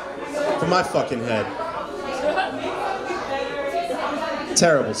caps for my fucking head.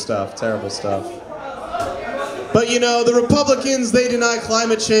 Terrible stuff, terrible stuff. But you know, the Republicans, they deny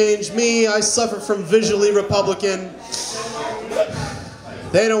climate change. Me, I suffer from visually Republican.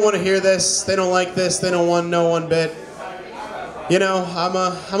 They don't want to hear this. They don't like this. They don't want to know one bit. You know, I'm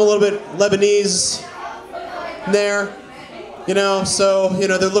a little bit Lebanese there. You know, so, you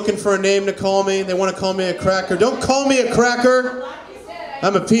know, they're looking for a name to call me. They want to call me a cracker. Don't call me a cracker.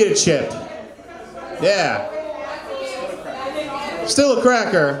 I'm a pita chip. Yeah. Still a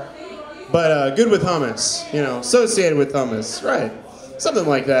cracker, but good with hummus. You know, associated with hummus. Right. Something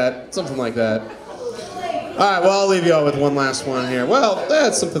like that. Something like that. All right, well, I'll leave you all with one last one here. Well,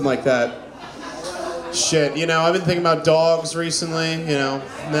 that's something like that. Shit, you know, I've been thinking about dogs recently, you know,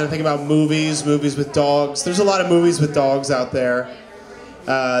 and then I think about movies with dogs. There's a lot of movies with dogs out there.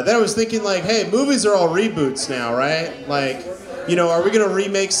 Then I was thinking, like, hey, movies are all reboots now, right? Like, you know, are we going to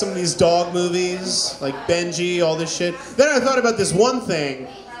remake some of these dog movies? Like Benji, all this shit. Then I thought about this one thing.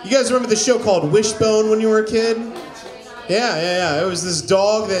 You guys remember the show called Wishbone when you were a kid? Yeah. It was this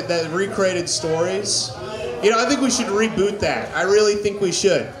dog that recreated stories. You know, I think we should reboot that. I really think we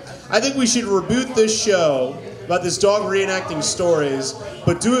should. I think we should reboot this show about this dog reenacting stories,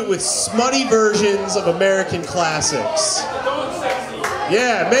 but do it with smutty versions of American classics.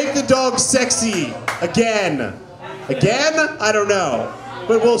 Yeah, make the dog sexy again. Again? I don't know,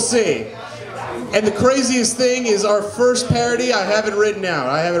 but we'll see. And the craziest thing is our first parody, I have it written out.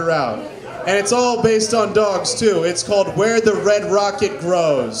 I have it out. And it's all based on dogs, too. It's called Where the Red Rocket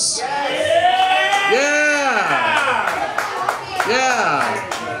Grows.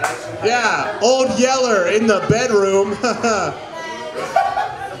 Yeah, Old Yeller in the bedroom.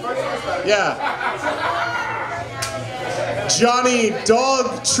 Yeah. Johnny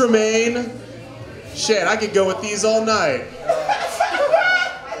Dog Tremaine. Shit, I could go with these all night.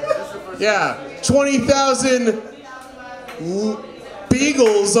 Yeah, 20,000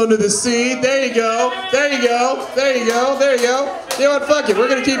 beagles under the sea. There you go. There you go. There you go. There you go. You know what? Fuck it. We're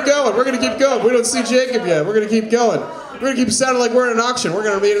gonna keep going. We're gonna keep going. We don't see Jacob yet. We're gonna keep going. We're gonna keep sounding like we're in an auction. We're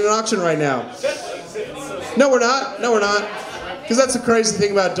gonna be in an auction right now. No, we're not. No, we're not. Because that's the crazy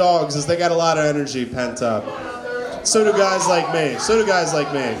thing about dogs is they got a lot of energy pent up. So do guys like me. So do guys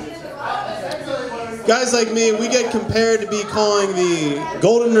like me. Guys like me, we get compared to be calling the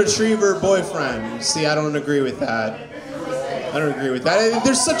golden retriever boyfriend. See, I don't agree with that. I don't agree with that.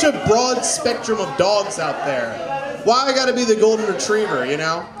 There's such a broad spectrum of dogs out there. Why I gotta be the golden retriever, you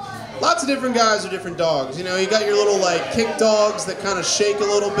know? Lots of different guys are different dogs. You know, you got your little, like, kick dogs that kind of shake a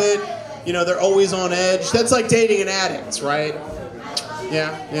little bit. You know, they're always on edge. That's like dating an addict, right?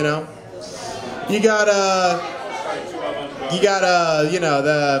 Yeah, you know? You got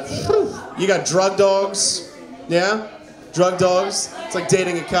drug dogs. Yeah? Drug dogs. It's like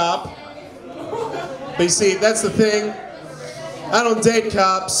dating a cop. But you see, that's the thing. I don't date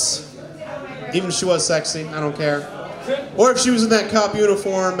cops. Even if she was sexy, I don't care. Or if she was in that cop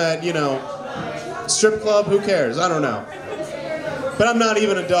uniform at, you know, strip club, who cares? I don't know. But I'm not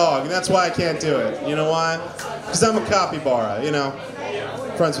even a dog, and that's why I can't do it. You know why? Because I'm a capybara, you know?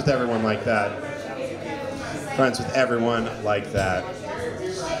 Friends with everyone like that. Friends with everyone like that.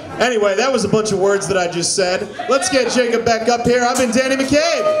 Anyway, that was a bunch of words that I just said. Let's get Jacob back up here. I've been Danny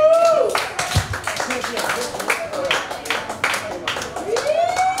McCabe.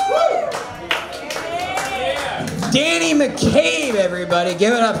 Danny McCabe, everybody.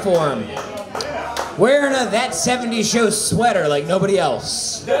 Give it up for him. Wearing a That 70s Show sweater like nobody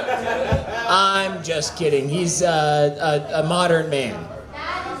else. I'm just kidding. He's a modern man.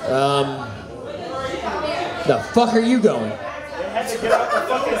 The fuck are you going?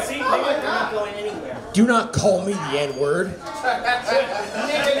 Do not call me the N-word.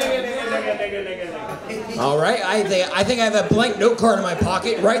 All right, I think I have a blank note card in my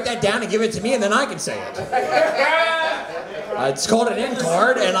pocket. Write that down and give it to me, and then I can say it. It's called an N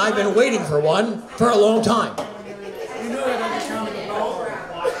card, and I've been waiting for one for a long time.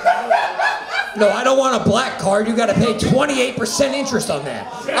 No, I don't want a black card. You got to pay 28% interest on that.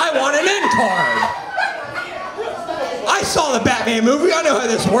 I want an N card. I saw the Batman movie. I know how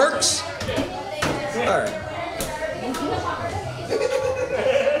this works. All right.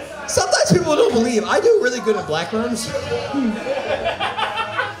 Sometimes people don't believe. I do really good in black rooms.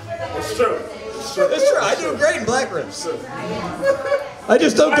 It's true. It's true. I do great in black rooms. I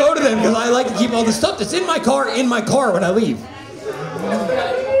just don't go to them because I like to keep all the stuff that's in my car when I leave.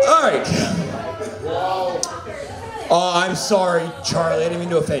 All right. Oh, I'm sorry, Charlie. I didn't mean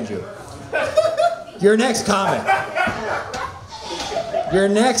to offend you. Your next comic. Your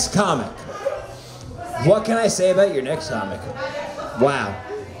next comic. What can I say about your next comic? Wow.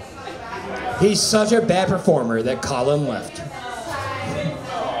 He's such a bad performer that Colin left.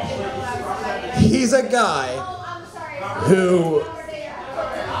 He's a guy who...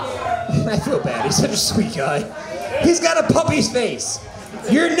 I feel bad. He's such a sweet guy. He's got a puppy's face.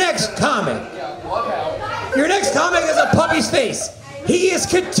 Your next comic. Your next comic is a puppy's face. He is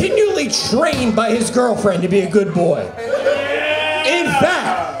continually trained by his girlfriend to be a good boy. In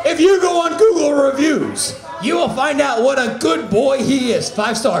fact, if you go on Google reviews, you will find out what a good boy he is.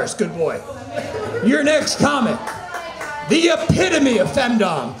 5 stars, good boy. Your next comic. The epitome of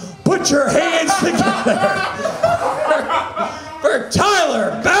femdom. Put your hands together for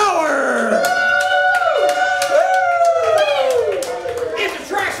Tyler Bauer. It's a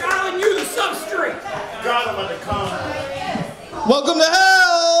trash island, you the substrate. God, I'm gonna come. Welcome to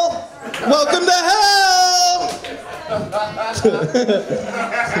hell! Welcome to hell!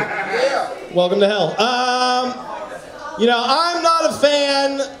 Welcome to hell. You know, I'm not a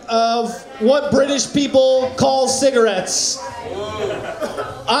fan of what British people call cigarettes.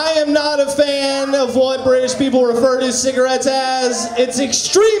 I am not a fan of what British people refer to cigarettes as. It's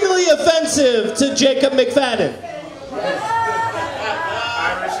extremely offensive to Jacob McFadden. Irish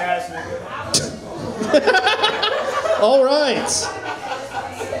ass nigga. All right.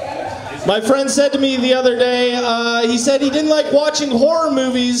 My friend said to me the other day, he said he didn't like watching horror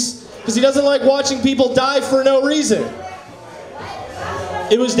movies because he doesn't like watching people die for no reason.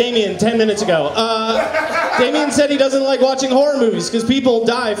 It was Damion 10 minutes ago. Damion said he doesn't like watching horror movies because people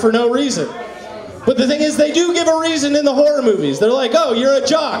die for no reason. But the thing is, they do give a reason in the horror movies. They're like, oh, you're a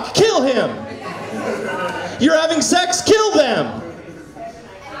jock, kill him. You're having sex, kill them.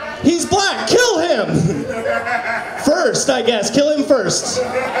 He's black, kill him. First, I guess, kill him first.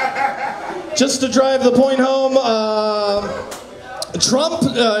 Just to drive the point home, Trump,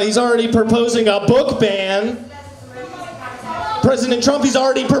 he's already proposing a book ban. President Trump, he's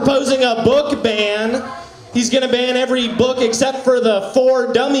already proposing a book ban. He's gonna ban every book except for the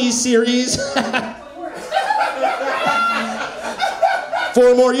 4 Dummies series.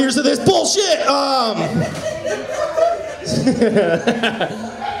 4 more years of this bullshit.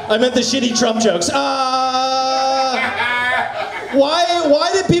 I meant the shitty Trump jokes. Why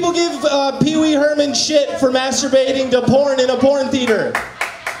did people give Pee Wee Herman shit for masturbating to porn in a porn theater?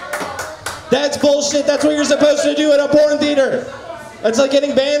 That's bullshit. That's what you're supposed to do at a porn theater. That's like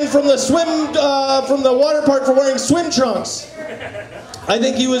getting banned from the from the water park for wearing swim trunks. I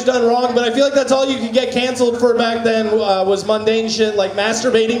think he was done wrong, but I feel like that's all you could get canceled for back then was mundane shit like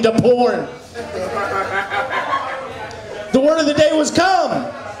masturbating to porn. The word of the day was come.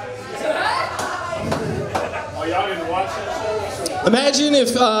 Oh, y'all didn't watch that show? Imagine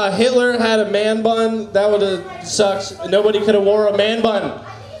if Hitler had a man bun. That would have sucked. Nobody could have wore a man bun.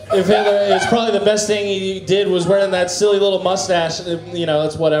 If Hitler, it's probably the best thing he did was wearing that silly little mustache. You know,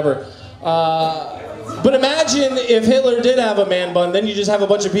 it's whatever. But imagine if Hitler did have a man bun, then you just have a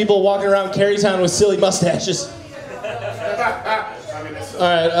bunch of people walking around Carytown with silly mustaches.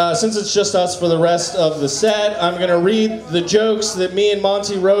 Alright, since it's just us for the rest of the set, I'm going to read the jokes that me and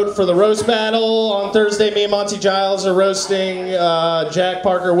Monty wrote for the roast battle. On Thursday, me and Monty Giles are roasting Jack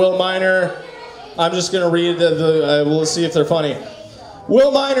Parker, Will Minor. I'm just going to read we'll see if they're funny.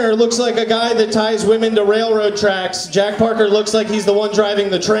 Will Minor looks like a guy that ties women to railroad tracks. Jack Parker looks like he's the one driving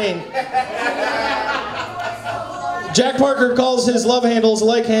the train. Jack Parker calls his love handles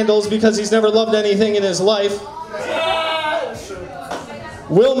like handles because he's never loved anything in his life.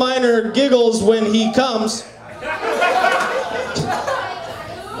 Will Minor giggles when he comes.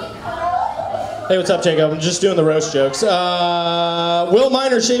 Hey, what's up, Jacob? I'm just doing the roast jokes. Will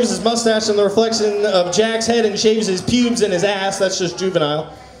Minor shaves his mustache in the reflection of Jack's head and shaves his pubes and his ass. That's just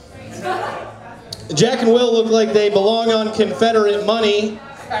juvenile. Jack and Will look like they belong on Confederate money.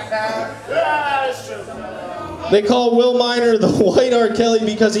 They call Will Minor the white R. Kelly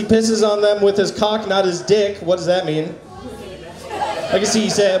because he pisses on them with his cock, not his dick. What does that mean? I can see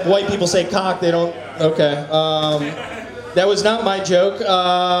white people say cock, they don't... Okay. That was not my joke.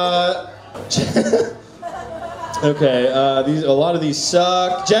 Okay, a lot of these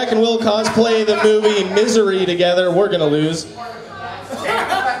suck. Jack and Will cosplay the movie Misery together. We're gonna lose.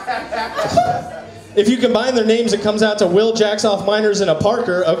 If you combine their names, it comes out to Will jacks off minors in a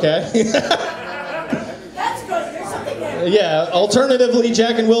Parker. Okay. That's good. There's something there. Yeah, alternatively,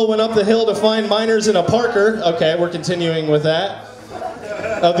 Jack and Will went up the hill to find minors in a Parker. Okay, we're continuing with that.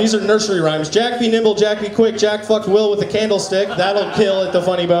 These are nursery rhymes. Jack be nimble, Jack be quick, Jack fucked Will with a candlestick. That'll kill at the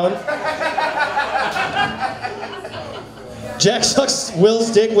Funny Bone. Jack sucks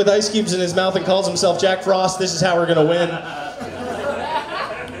Will's dick with ice cubes in his mouth and calls himself Jack Frost. This is how we're gonna win.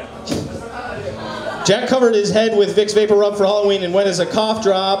 Jack covered his head with Vicks Vapor Rub for Halloween and went as a cough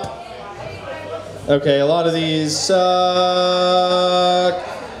drop. Okay, a lot of these suck.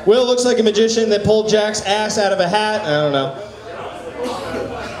 Will looks like a magician that pulled Jack's ass out of a hat. I don't know.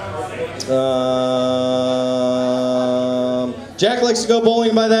 Jack likes to go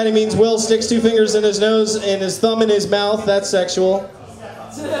bowling. By that he means Will sticks 2 fingers in his nose and his thumb in his mouth. That's sexual.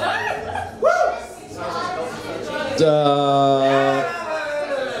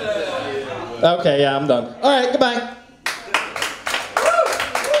 Okay, yeah, I'm done. All right, goodbye.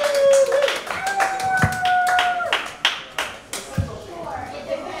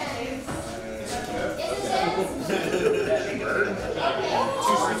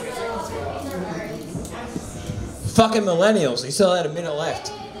 Fucking millennials. They still had a minute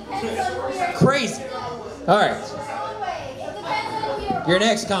left. Crazy. All right. Your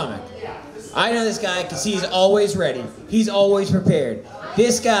next comic. I know this guy because he's always ready. He's always prepared.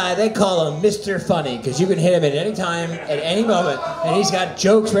 This guy, they call him Mr. Funny because you can hit him at any time, at any moment, and he's got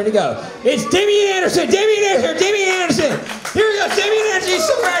jokes ready to go. It's Damion Anderson! Damion Anderson! Damion Anderson! Here we go! Damion Anderson! He's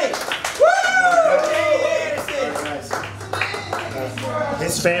so ready! Woo!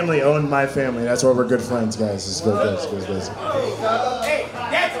 His family owned my family. That's why we're good friends, guys. It's good. Hey,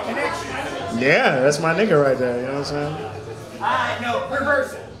 that's a connection. Yeah, that's my nigga right there. You know what I'm saying? I know,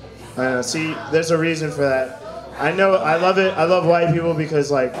 reverse it. See, there's a reason for that. I know, I love it. I love white people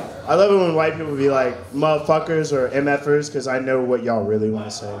because, like, I love it when white people be like motherfuckers or MFers because I know what y'all really want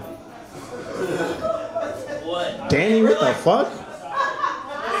to say. What? Danny, what the fuck?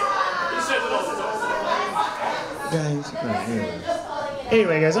 Guys,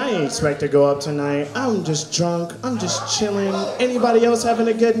 anyway, guys, I didn't expect to go up tonight. I'm just drunk. I'm just chilling. Anybody else having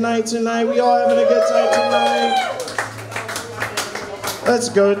a good night tonight? We all having a good time tonight? Let's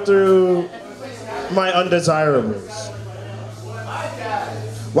go through my undesirables.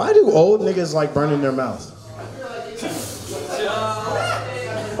 Why do old niggas like burning their mouth?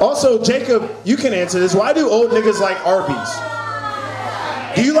 Also, Jacob, you can answer this. Why do old niggas like Arby's?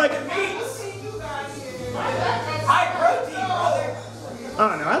 Do you like...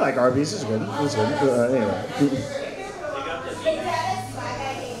 Oh, no, I like Arby's. It's good. It's good. Anyway.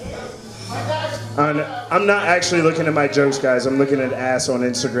 I'm not actually looking at my jokes, guys. I'm looking at ass on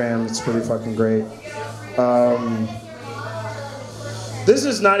Instagram. It's pretty fucking great. This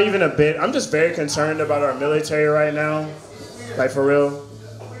is not even a bit. I'm just very concerned about our military right now. Like, for real.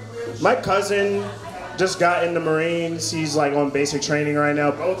 My cousin just got in the Marines. He's, like, on basic training right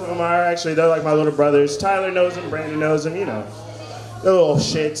now. Both of them are, actually. They're, like, my little brothers. Tyler knows him. Brandon knows him, you know. They're little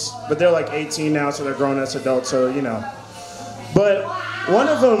shits. But they're, like, 18 now, so they're grown-ass adults, so, you know. But one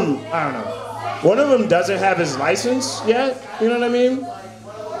of them, I don't know. One of them doesn't have his license yet, you know what I mean?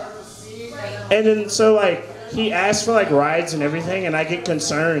 And then, so, like, he asks for, like, rides and everything, and I get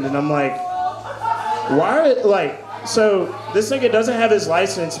concerned, and I'm like, why, like, so this nigga doesn't have his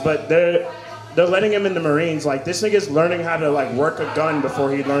license, but they're letting him in the Marines. Like, this nigga's learning how to, like, work a gun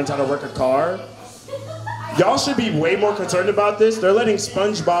before he learns how to work a car. Y'all should be way more concerned about this. They're letting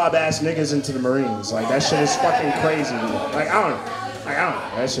SpongeBob-ass niggas into the Marines. Like, that shit is fucking crazy. Like, I don't know.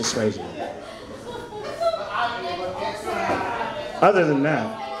 That's just crazy. Other than that,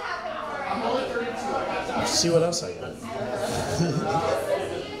 let's see what else I got.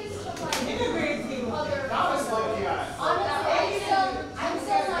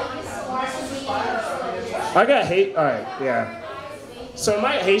 I got hate. All right, yeah. So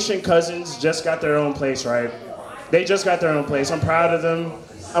my Haitian cousins just got their own place, right? They just got their own place. I'm proud of them.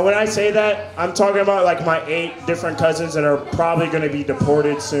 And when I say that, I'm talking about like my 8 different cousins that are probably going to be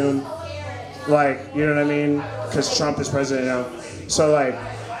deported soon. Like, you know what I mean? Because Trump is president now. So like,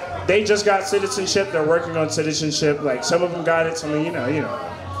 they just got citizenship. They're working on citizenship. Like, some of them got it. Some of you know.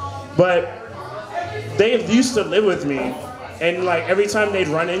 But they used to live with me, and like every time they'd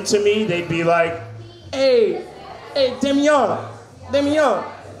run into me, they'd be like, "Hey, Damion,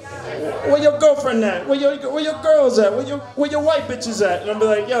 where your girlfriend at? Where your girls at? Where your white bitches at?" And I'd be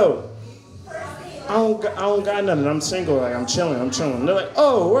like, "Yo, I don't got nothing. I'm single. Like, I'm chilling. And they're like,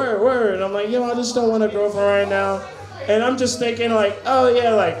 "Oh, word." And I'm like, "Yo, I just don't want a girlfriend right now." And I'm just thinking like, oh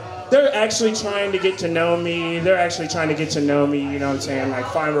yeah, like they're actually trying to get to know me. You know what I'm saying? Like,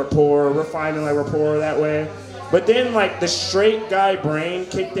 find rapport. We're finding like rapport that way. But then like the straight guy brain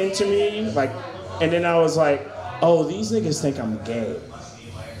kicked into me, like, and then I was like, oh, these niggas think I'm gay.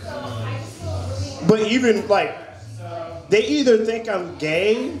 But even like, they either think I'm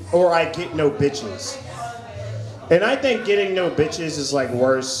gay or I get no bitches. And I think getting no bitches is like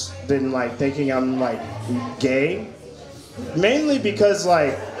worse than like thinking I'm like gay. Mainly because,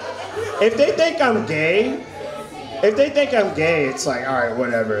 like, if they think I'm gay, it's like, all right,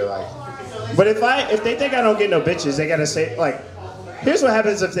 whatever, like. But if they think I don't get no bitches, they gotta say, like, here's what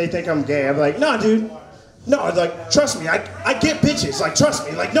happens if they think I'm gay. I'm like, nah, dude, no, like, trust me, I get bitches, like, trust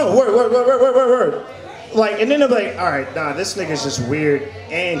me, like, no, word. Like, and then they're like, all right, nah, this nigga's just weird,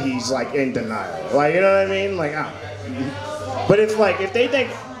 and he's, like, in denial. Like, you know what I mean? Like, but if they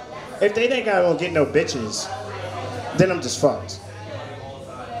think I don't get no bitches, then I'm just fucked.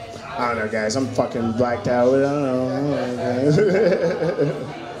 I don't know, guys. I'm fucking blacked out. I don't know.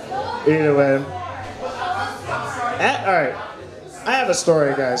 Either way. All right. I have a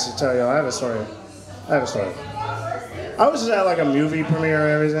story, guys, to tell you. I have a story. I was just at like a movie premiere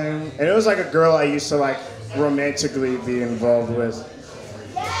and everything, and it was like a girl I used to like romantically be involved with.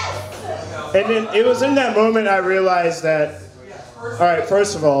 And then it was in that moment I realized that, all right,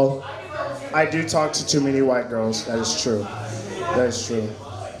 first of all, I do talk to too many white girls. That is true.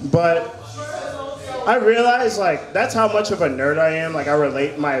 But I realized, like, that's how much of a nerd I am. Like, I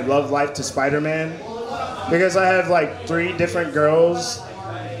relate my love life to Spider-Man. Because I have, like, 3 different girls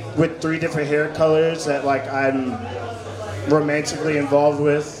with 3 different hair colors that, like, I'm romantically involved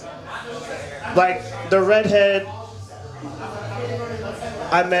with. Like, the redhead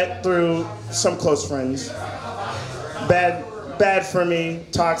I met through some close friends. Bad for me,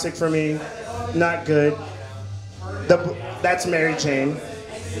 toxic for me, not good. That's Mary Jane.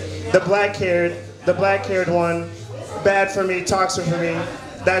 The black-haired one, bad for me, toxic for me.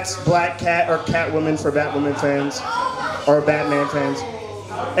 That's Black Cat or Catwoman for Batwoman fans, or Batman fans.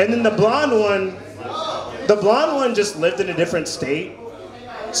 And then the blonde one just lived in a different state,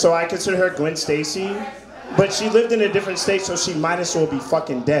 so I consider her Gwen Stacy. But she lived in a different state, so she might as well be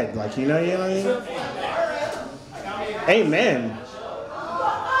fucking dead. Like, you know what I mean? Amen.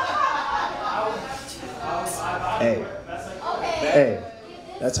 Hey,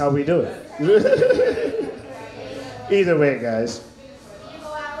 that's how we do it. Either way, guys.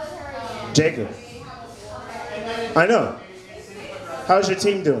 Jacob. I know. How's your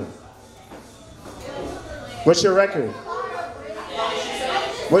team doing? What's your record?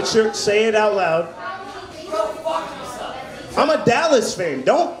 Say it out loud. I'm a Dallas fan.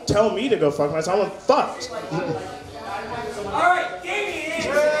 Don't tell me to go fuck myself. I'm fucked. All right, Damion.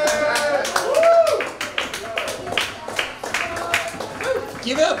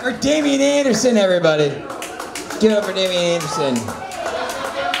 Give it up for Damion Anderson, everybody. Give it up for Damion Anderson.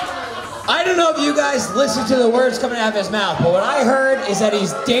 I don't know if you guys listen to the words coming out of his mouth, but what I heard is that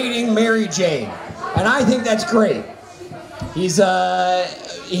he's dating Mary Jane. And I think that's great. He's a,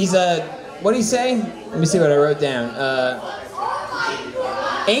 what'd he say? Let me see what I wrote down.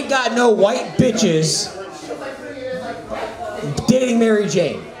 Ain't got no white bitches dating Mary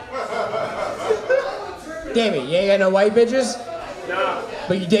Jane. Damion, you ain't got no white bitches? No.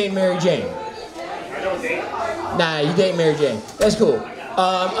 But you dating Mary Jane? I don't date. Nah, you dating Mary Jane. That's cool.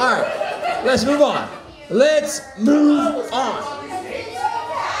 Alright. Let's move on.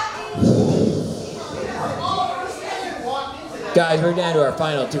 Guys, we're down to our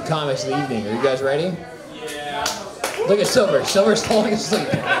final 2 comics of the evening. Are you guys ready? Yeah. Look at Silver. Silver's falling asleep.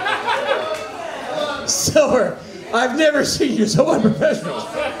 Silver, I've never seen you so unprofessional.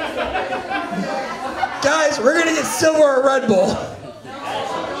 Guys, we're going to get Silver a Red Bull.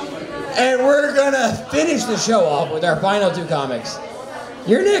 And we're going to finish the show off with our final 2 comics.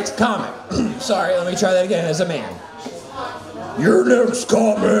 Your next comic. Sorry, let me try that again as a man. Your next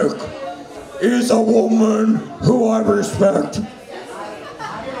comic is a woman who I respect.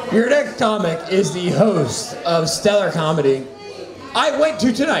 Your next comic is the host of Stellar Comedy. I went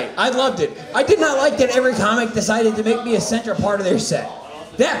to tonight. I loved it. I did not like that every comic decided to make me a central part of their set.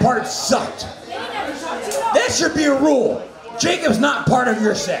 That part sucked. That should be a rule. Jacob's not part of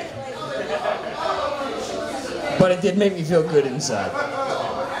your set. But it did make me feel good inside.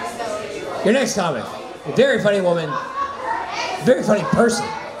 Your next comic, a very funny woman, very funny person,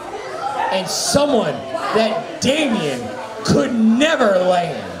 and someone that Damion could never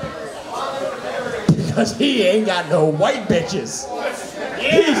land. Because he ain't got no white bitches.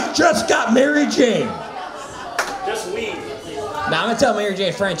 He's just got Mary Jane. Just weed. Now I'm gonna tell Mary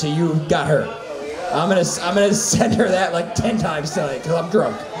Jane French that you got her. I'm gonna send her that like 10 times tonight because I'm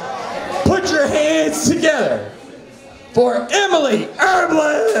drunk. Put your hands together for Emilie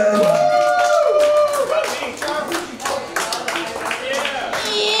Erbland.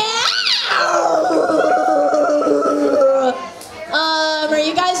 Are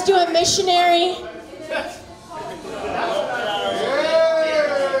you guys doing missionary?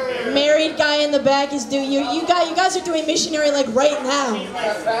 Married guy in the back is you guys are doing missionary like right now. You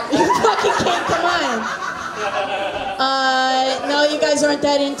fucking can't, come on. No, you guys aren't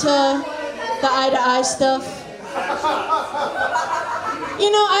that into the eye-to-eye stuff. You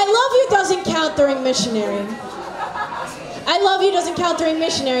know, I love you doesn't count during missionary. I love you doesn't count during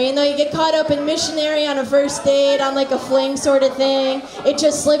missionary. You know, you get caught up in missionary on a first date, on like a fling sort of thing. It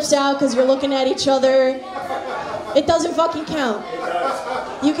just slips out because you're looking at each other. It doesn't fucking count.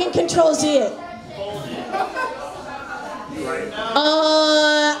 You can control Z it.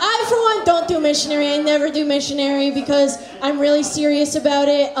 I, for one, don't do missionary. I never do missionary because I'm really serious about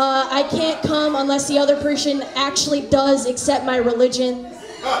it. I can't come unless the other person actually does accept my religion.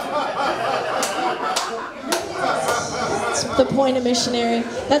 That's the point of missionary.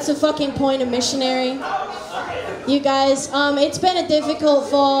 That's the fucking point of missionary. You guys, it's been a difficult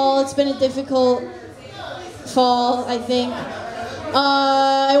fall. It's been a difficult fall, I think.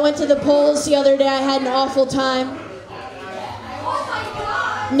 I went to the polls the other day. I had an awful time.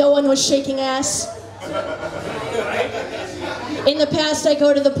 No one was shaking ass. In the past, I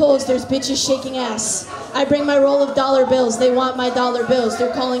go to the polls, there's bitches shaking ass. I bring my roll of dollar bills. They want my dollar bills.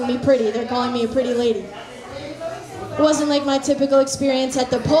 They're calling me pretty. They're calling me a pretty lady. It wasn't like my typical experience at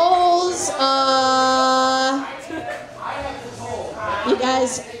the polls. You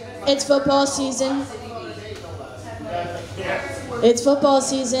guys, it's football season. It's football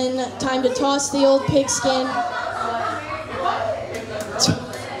season. Time to toss the old pigskin.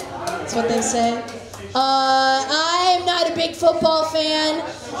 That's what they say. I'm not a big football fan,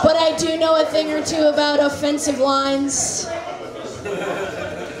 but I do know a thing or two about offensive lines.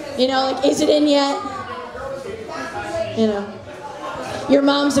 You know, like, is it in yet? You know, your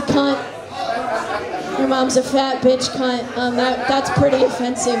mom's a cunt. Your mom's a fat bitch cunt. That's pretty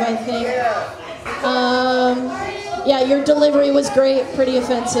offensive, I think. Yeah, your delivery was great. Pretty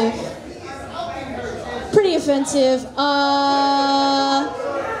offensive. Pretty offensive.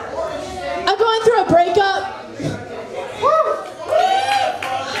 I'm going through a breakup.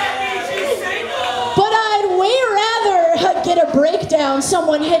 But I'd way rather get a breakdown,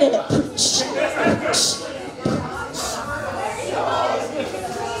 someone hit it.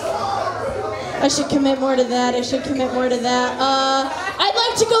 I should commit more to that. I should commit more to that. I'd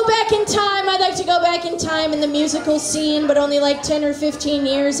like to go back in time. I'd like to go back in time in the musical scene, but only like 10 or 15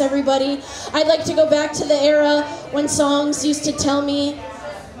 years, everybody. I'd like to go back to the era when songs used to tell me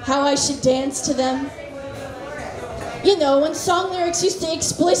how I should dance to them. You know, when song lyrics used to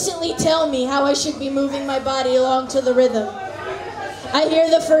explicitly tell me how I should be moving my body along to the rhythm. I hear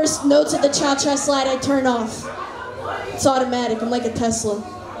the first notes of the cha-cha slide, I turn off. It's automatic, I'm like a Tesla.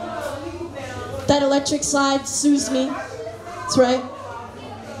 That electric slide soothes me. That's right.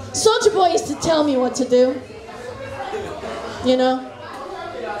 Soulja Boy used to tell me what to do. You know?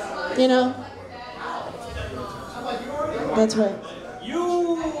 You know? That's right.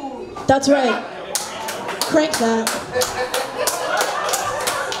 That's right. Crank that.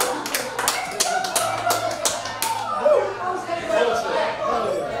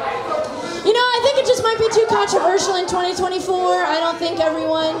 You know, I think it just might be too controversial in 2024. I don't think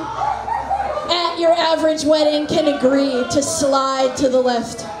everyone at your average wedding can agree to slide to the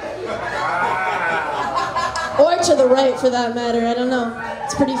left. Or to the right, for that matter. I don't know.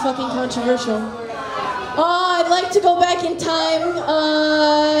 It's pretty fucking controversial. Oh, I'd like to go back in time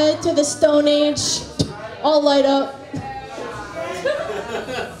to the Stone Age. I'll light up.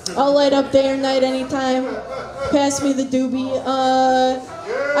 I'll light up day or night anytime. Pass me the doobie.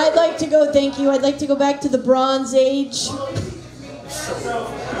 I'd like to go, thank you, I'd like to go back to the Bronze Age.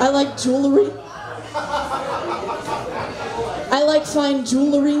 I like jewelry. I like fine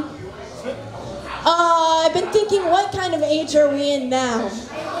jewelry. I've been thinking, what kind of age are we in now?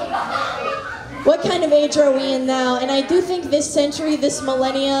 What kind of age are we in now? And I do think this century, this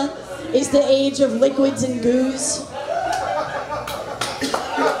millennia, is the age of liquids and goos.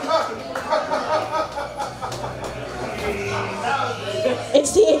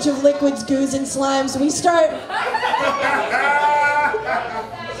 It's the age of liquids, goos, and slimes. We start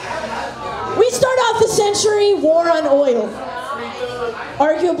off the century, war on oil.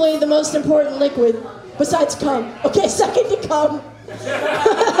 Arguably the most important liquid, besides cum. Okay, second to cum.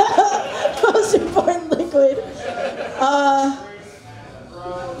 Most important liquid.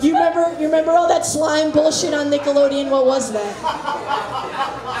 You remember all that slime bullshit on Nickelodeon? What was that?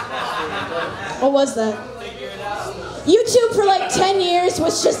 What was that? YouTube for like 10 years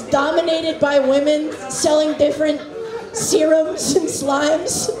was just dominated by women selling different serums and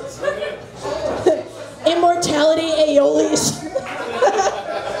slimes. Immortality aiolis.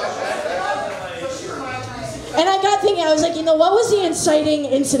 And I got thinking, I was like, you know, what was the inciting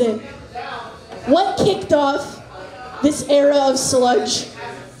incident? What kicked off this era of sludge?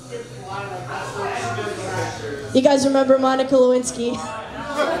 You guys remember Monica Lewinsky? You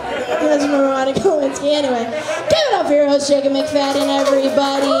guys remember Monica Lewinsky? Anyway, give it up for your host, Jacob McFadden,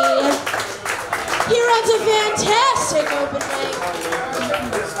 everybody. He runs a fantastic open mic.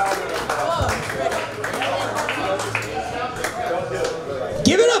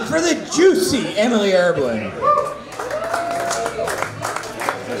 Give it up for the juicy Emilie Erbland.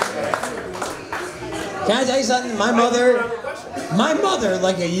 Can I tell you something? My mother,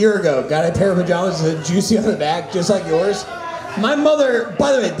 like a year ago, got a pair of pajamas with a juicy on the back, just like yours. My mother,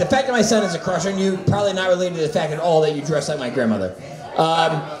 by the way, the fact that my son has a crush on you, probably not related to the fact at all that you dress like my grandmother.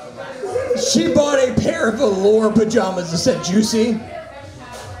 She bought a pair of velour pajamas that said juicy,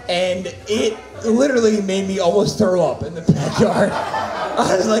 and it literally made me almost throw up in the backyard.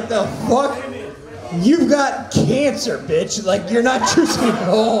 I was like, the fuck? You've got cancer, bitch. Like, you're not juicy at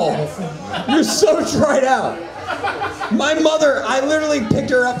all. You're so dried out. My mother, I literally picked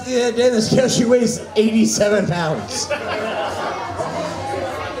her up the other day on the scale. She weighs 87 pounds.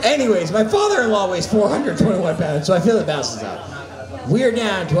 Anyways, my father-in-law weighs 421 pounds, so I feel it bounces out. We're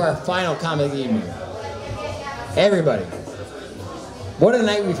down to our final comic evening. Everybody, what a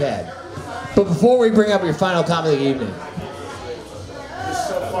night we've had. But before we bring up your final comic evening, You're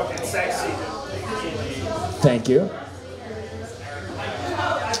so fucking sexy. thank you.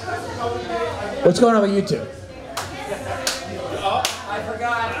 What's going on with you two? Oh, I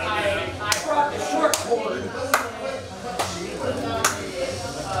forgot. I brought the short cord.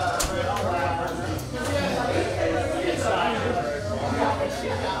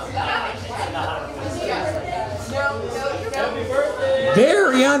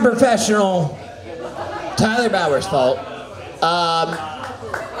 Very unprofessional. Tyler Bauer's fault.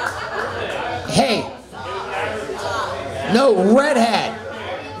 Hey. No, Red Hat.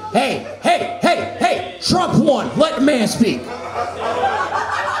 Hey. Trump won. Let the man speak.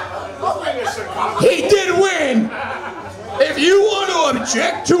 He did win. If you want to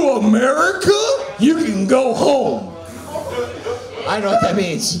object to America, you can go home. I don't know what that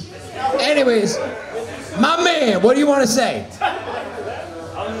means. Anyways, my man, what do you want to say? I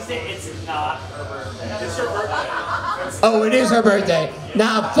was gonna say it's not her birthday. It's her birthday. Oh, it is her birthday.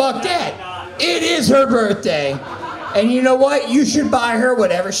 Nah, fuck that. It is her birthday. And you know what? You should buy her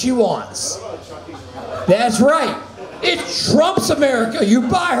whatever she wants. That's right. It's Trump's America. You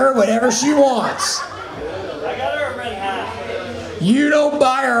buy her whatever she wants. I got her a red hat. You don't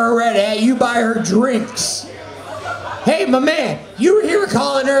buy her a red hat. You buy her drinks. Hey, my man, you were here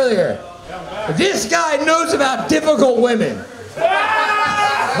calling earlier. This guy knows about difficult women.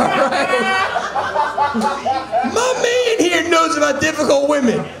 Alright? My man here knows about difficult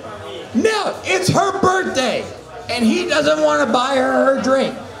women. Now, it's her birthday, and he doesn't want to buy her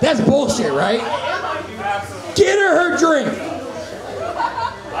drink. That's bullshit, right? Get her drink.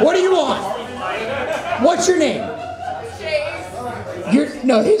 What do you want? What's your name? Chase.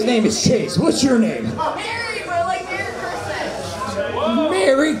 No, his name is Chase. What's your name? Mary, but like Merry Christmas.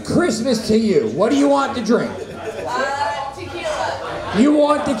 Merry Christmas to you. What do you want to drink? Tequila. You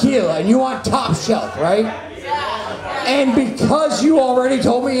want tequila, and you want top shelf, right? Yeah. And because you already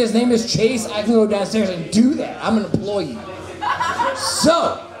told me his name is Chase, I can go downstairs and do that. I'm an employee.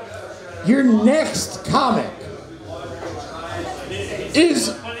 So, your next comic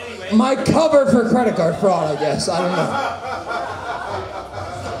is my cover for credit card fraud, I guess. I don't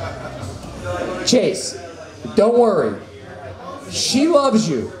know. Chase, don't worry. She loves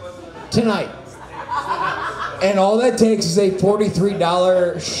you tonight. And all that takes is a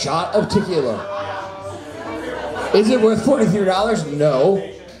 $43 shot of tequila. Is it worth $43? No.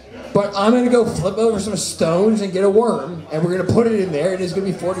 But I'm going to go flip over some stones and get a worm, and we're going to put it in there, and it's going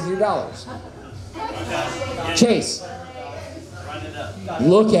to be $43. Chase,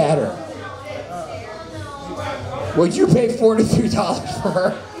 look at her. Would you pay $43 for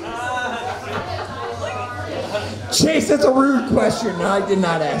her? Chase, that's a rude question. No, I did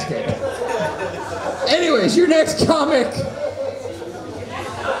not ask it. Anyways, your next comic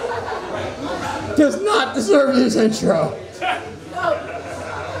does not deserve this intro.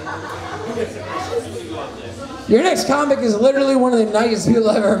 Your next comic is literally one of the nicest people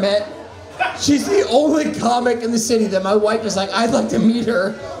I've ever met. She's the only comic in the city that my wife is like, I'd like to meet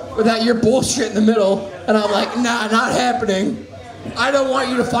her without your bullshit in the middle. And I'm like, nah, not happening. I don't want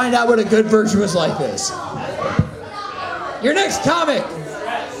you to find out what a good virtuous life is. Your next comic,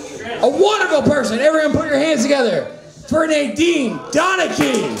 a wonderful person. Everyone put your hands together for Nadine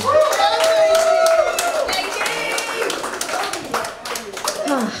Donnachie.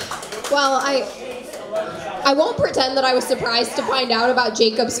 Well, I won't pretend that I was surprised to find out about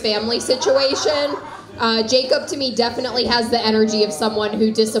Jacob's family situation. Jacob, to me, definitely has the energy of someone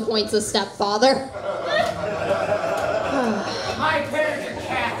who disappoints a stepfather.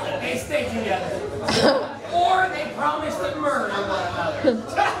 stay together. Or they promise to murder one another.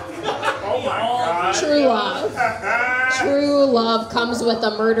 Oh my God. True love. True love comes with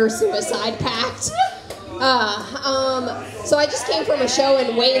a murder-suicide pact. So I just came from a show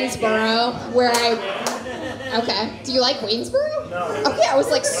in Waynesboro where okay. Do you like Waynesboro? No. Okay, I was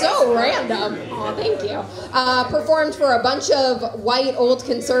like so random. Oh, thank you. Performed for a bunch of white, old,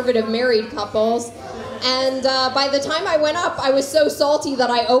 conservative married couples. And by the time I went up, I was so salty that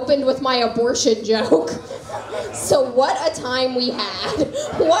I opened with my abortion joke. So what a time we had.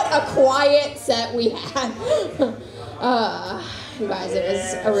 What a quiet set we had. You guys, it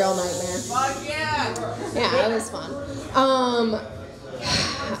was a real nightmare. Fuck yeah! Yeah, it was fun.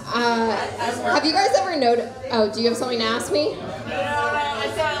 Have you guys ever noticed... Oh, do you have something to ask me?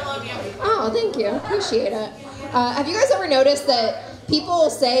 I said I love you. Oh, thank you. Appreciate it. Have you guys ever noticed that people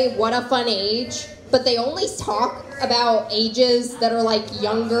say, what a fun age, but they only talk about ages that are like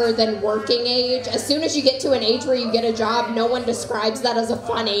younger than working age? As soon as you get to an age where you get a job, no one describes that as a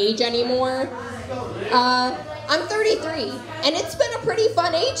fun age anymore. I'm 33, and it's been a pretty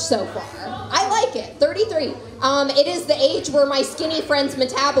fun age so far. I like it, 33. It is the age where my skinny friends'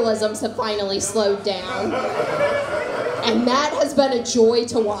 metabolisms have finally slowed down. And that has been a joy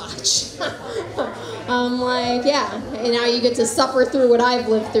to watch. I'm like, yeah, and now you get to suffer through what I've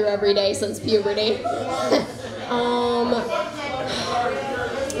lived through every day since puberty.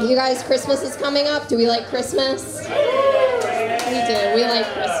 You guys, Christmas is coming up. Do we like Christmas? We do, we like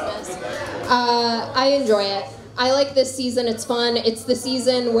Christmas. I enjoy it. I like this season, it's fun. It's the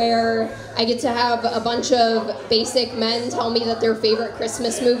season where I get to have a bunch of basic men tell me that their favorite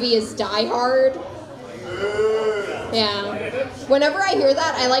Christmas movie is Die Hard. Yeah. Whenever I hear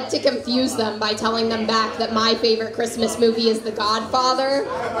that, I like to confuse them by telling them back that my favorite Christmas movie is The Godfather.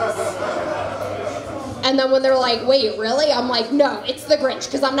 And then when they're like, wait, really? I'm like, no, it's The Grinch,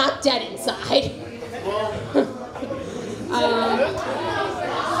 because I'm not dead inside.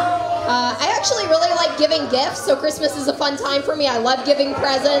 I actually really like giving gifts, so Christmas is a fun time for me. I love giving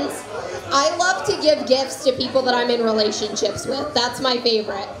presents. I love to give gifts to people that I'm in relationships with. That's my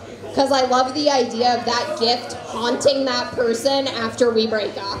favorite. Because I love the idea of that gift haunting that person after we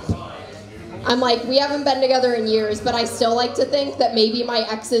break up. I'm like, we haven't been together in years, but I still like to think that maybe my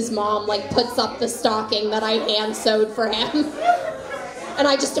ex's mom like puts up the stocking that I hand sewed for him. And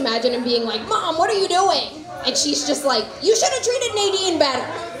I just imagine him being like, Mom, what are you doing? And she's just like, you should have treated Nadine better.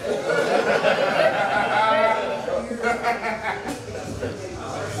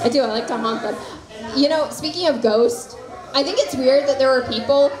 I do, I like to haunt them. You know, speaking of ghosts, I think it's weird that there are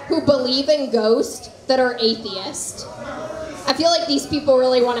people who believe in ghosts that are atheists. I feel like these people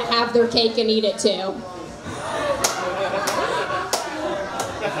really want to have their cake and eat it too.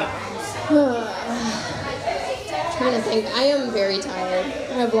 Trying to think. I am very tired.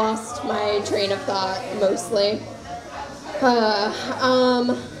 I've lost my train of thought mostly.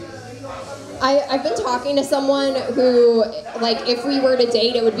 I've been talking to someone who, like, if we were to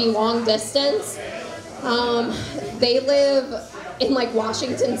date, it would be long distance. They live in, like,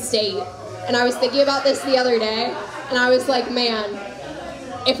 Washington State. And I was thinking about this the other day, and I was like, man,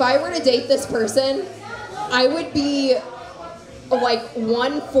 if I were to date this person, I would be, like,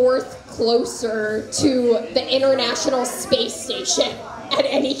 1/4 closer to the International Space Station at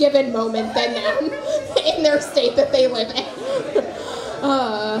any given moment than them in their state that they live in.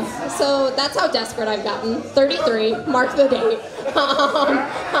 So that's how desperate I've gotten. 33, mark the date. All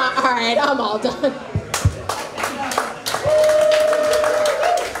right, I'm all done.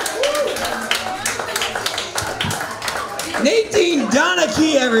 Nadine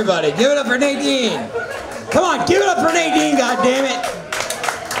Donnachie, everybody. Give it up for Nadine. Come on, give it up for Nadine, goddammit.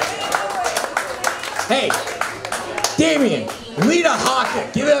 Hey, Damion, lead a haka.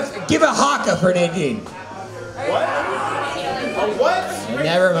 Give a haka for Nadine. What? A what?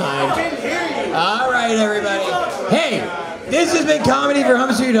 Never mind. All right, everybody. Hey, this has been Comedy for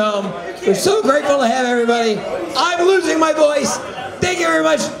Hum Street Home. We're so grateful to have everybody. I'm losing my voice. Thank you very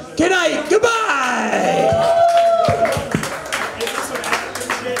much. Good night. Goodbye.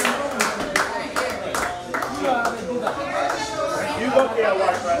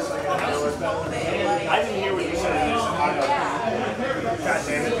 I didn't hear what you said. God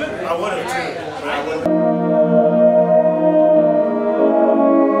damn it. I would have too.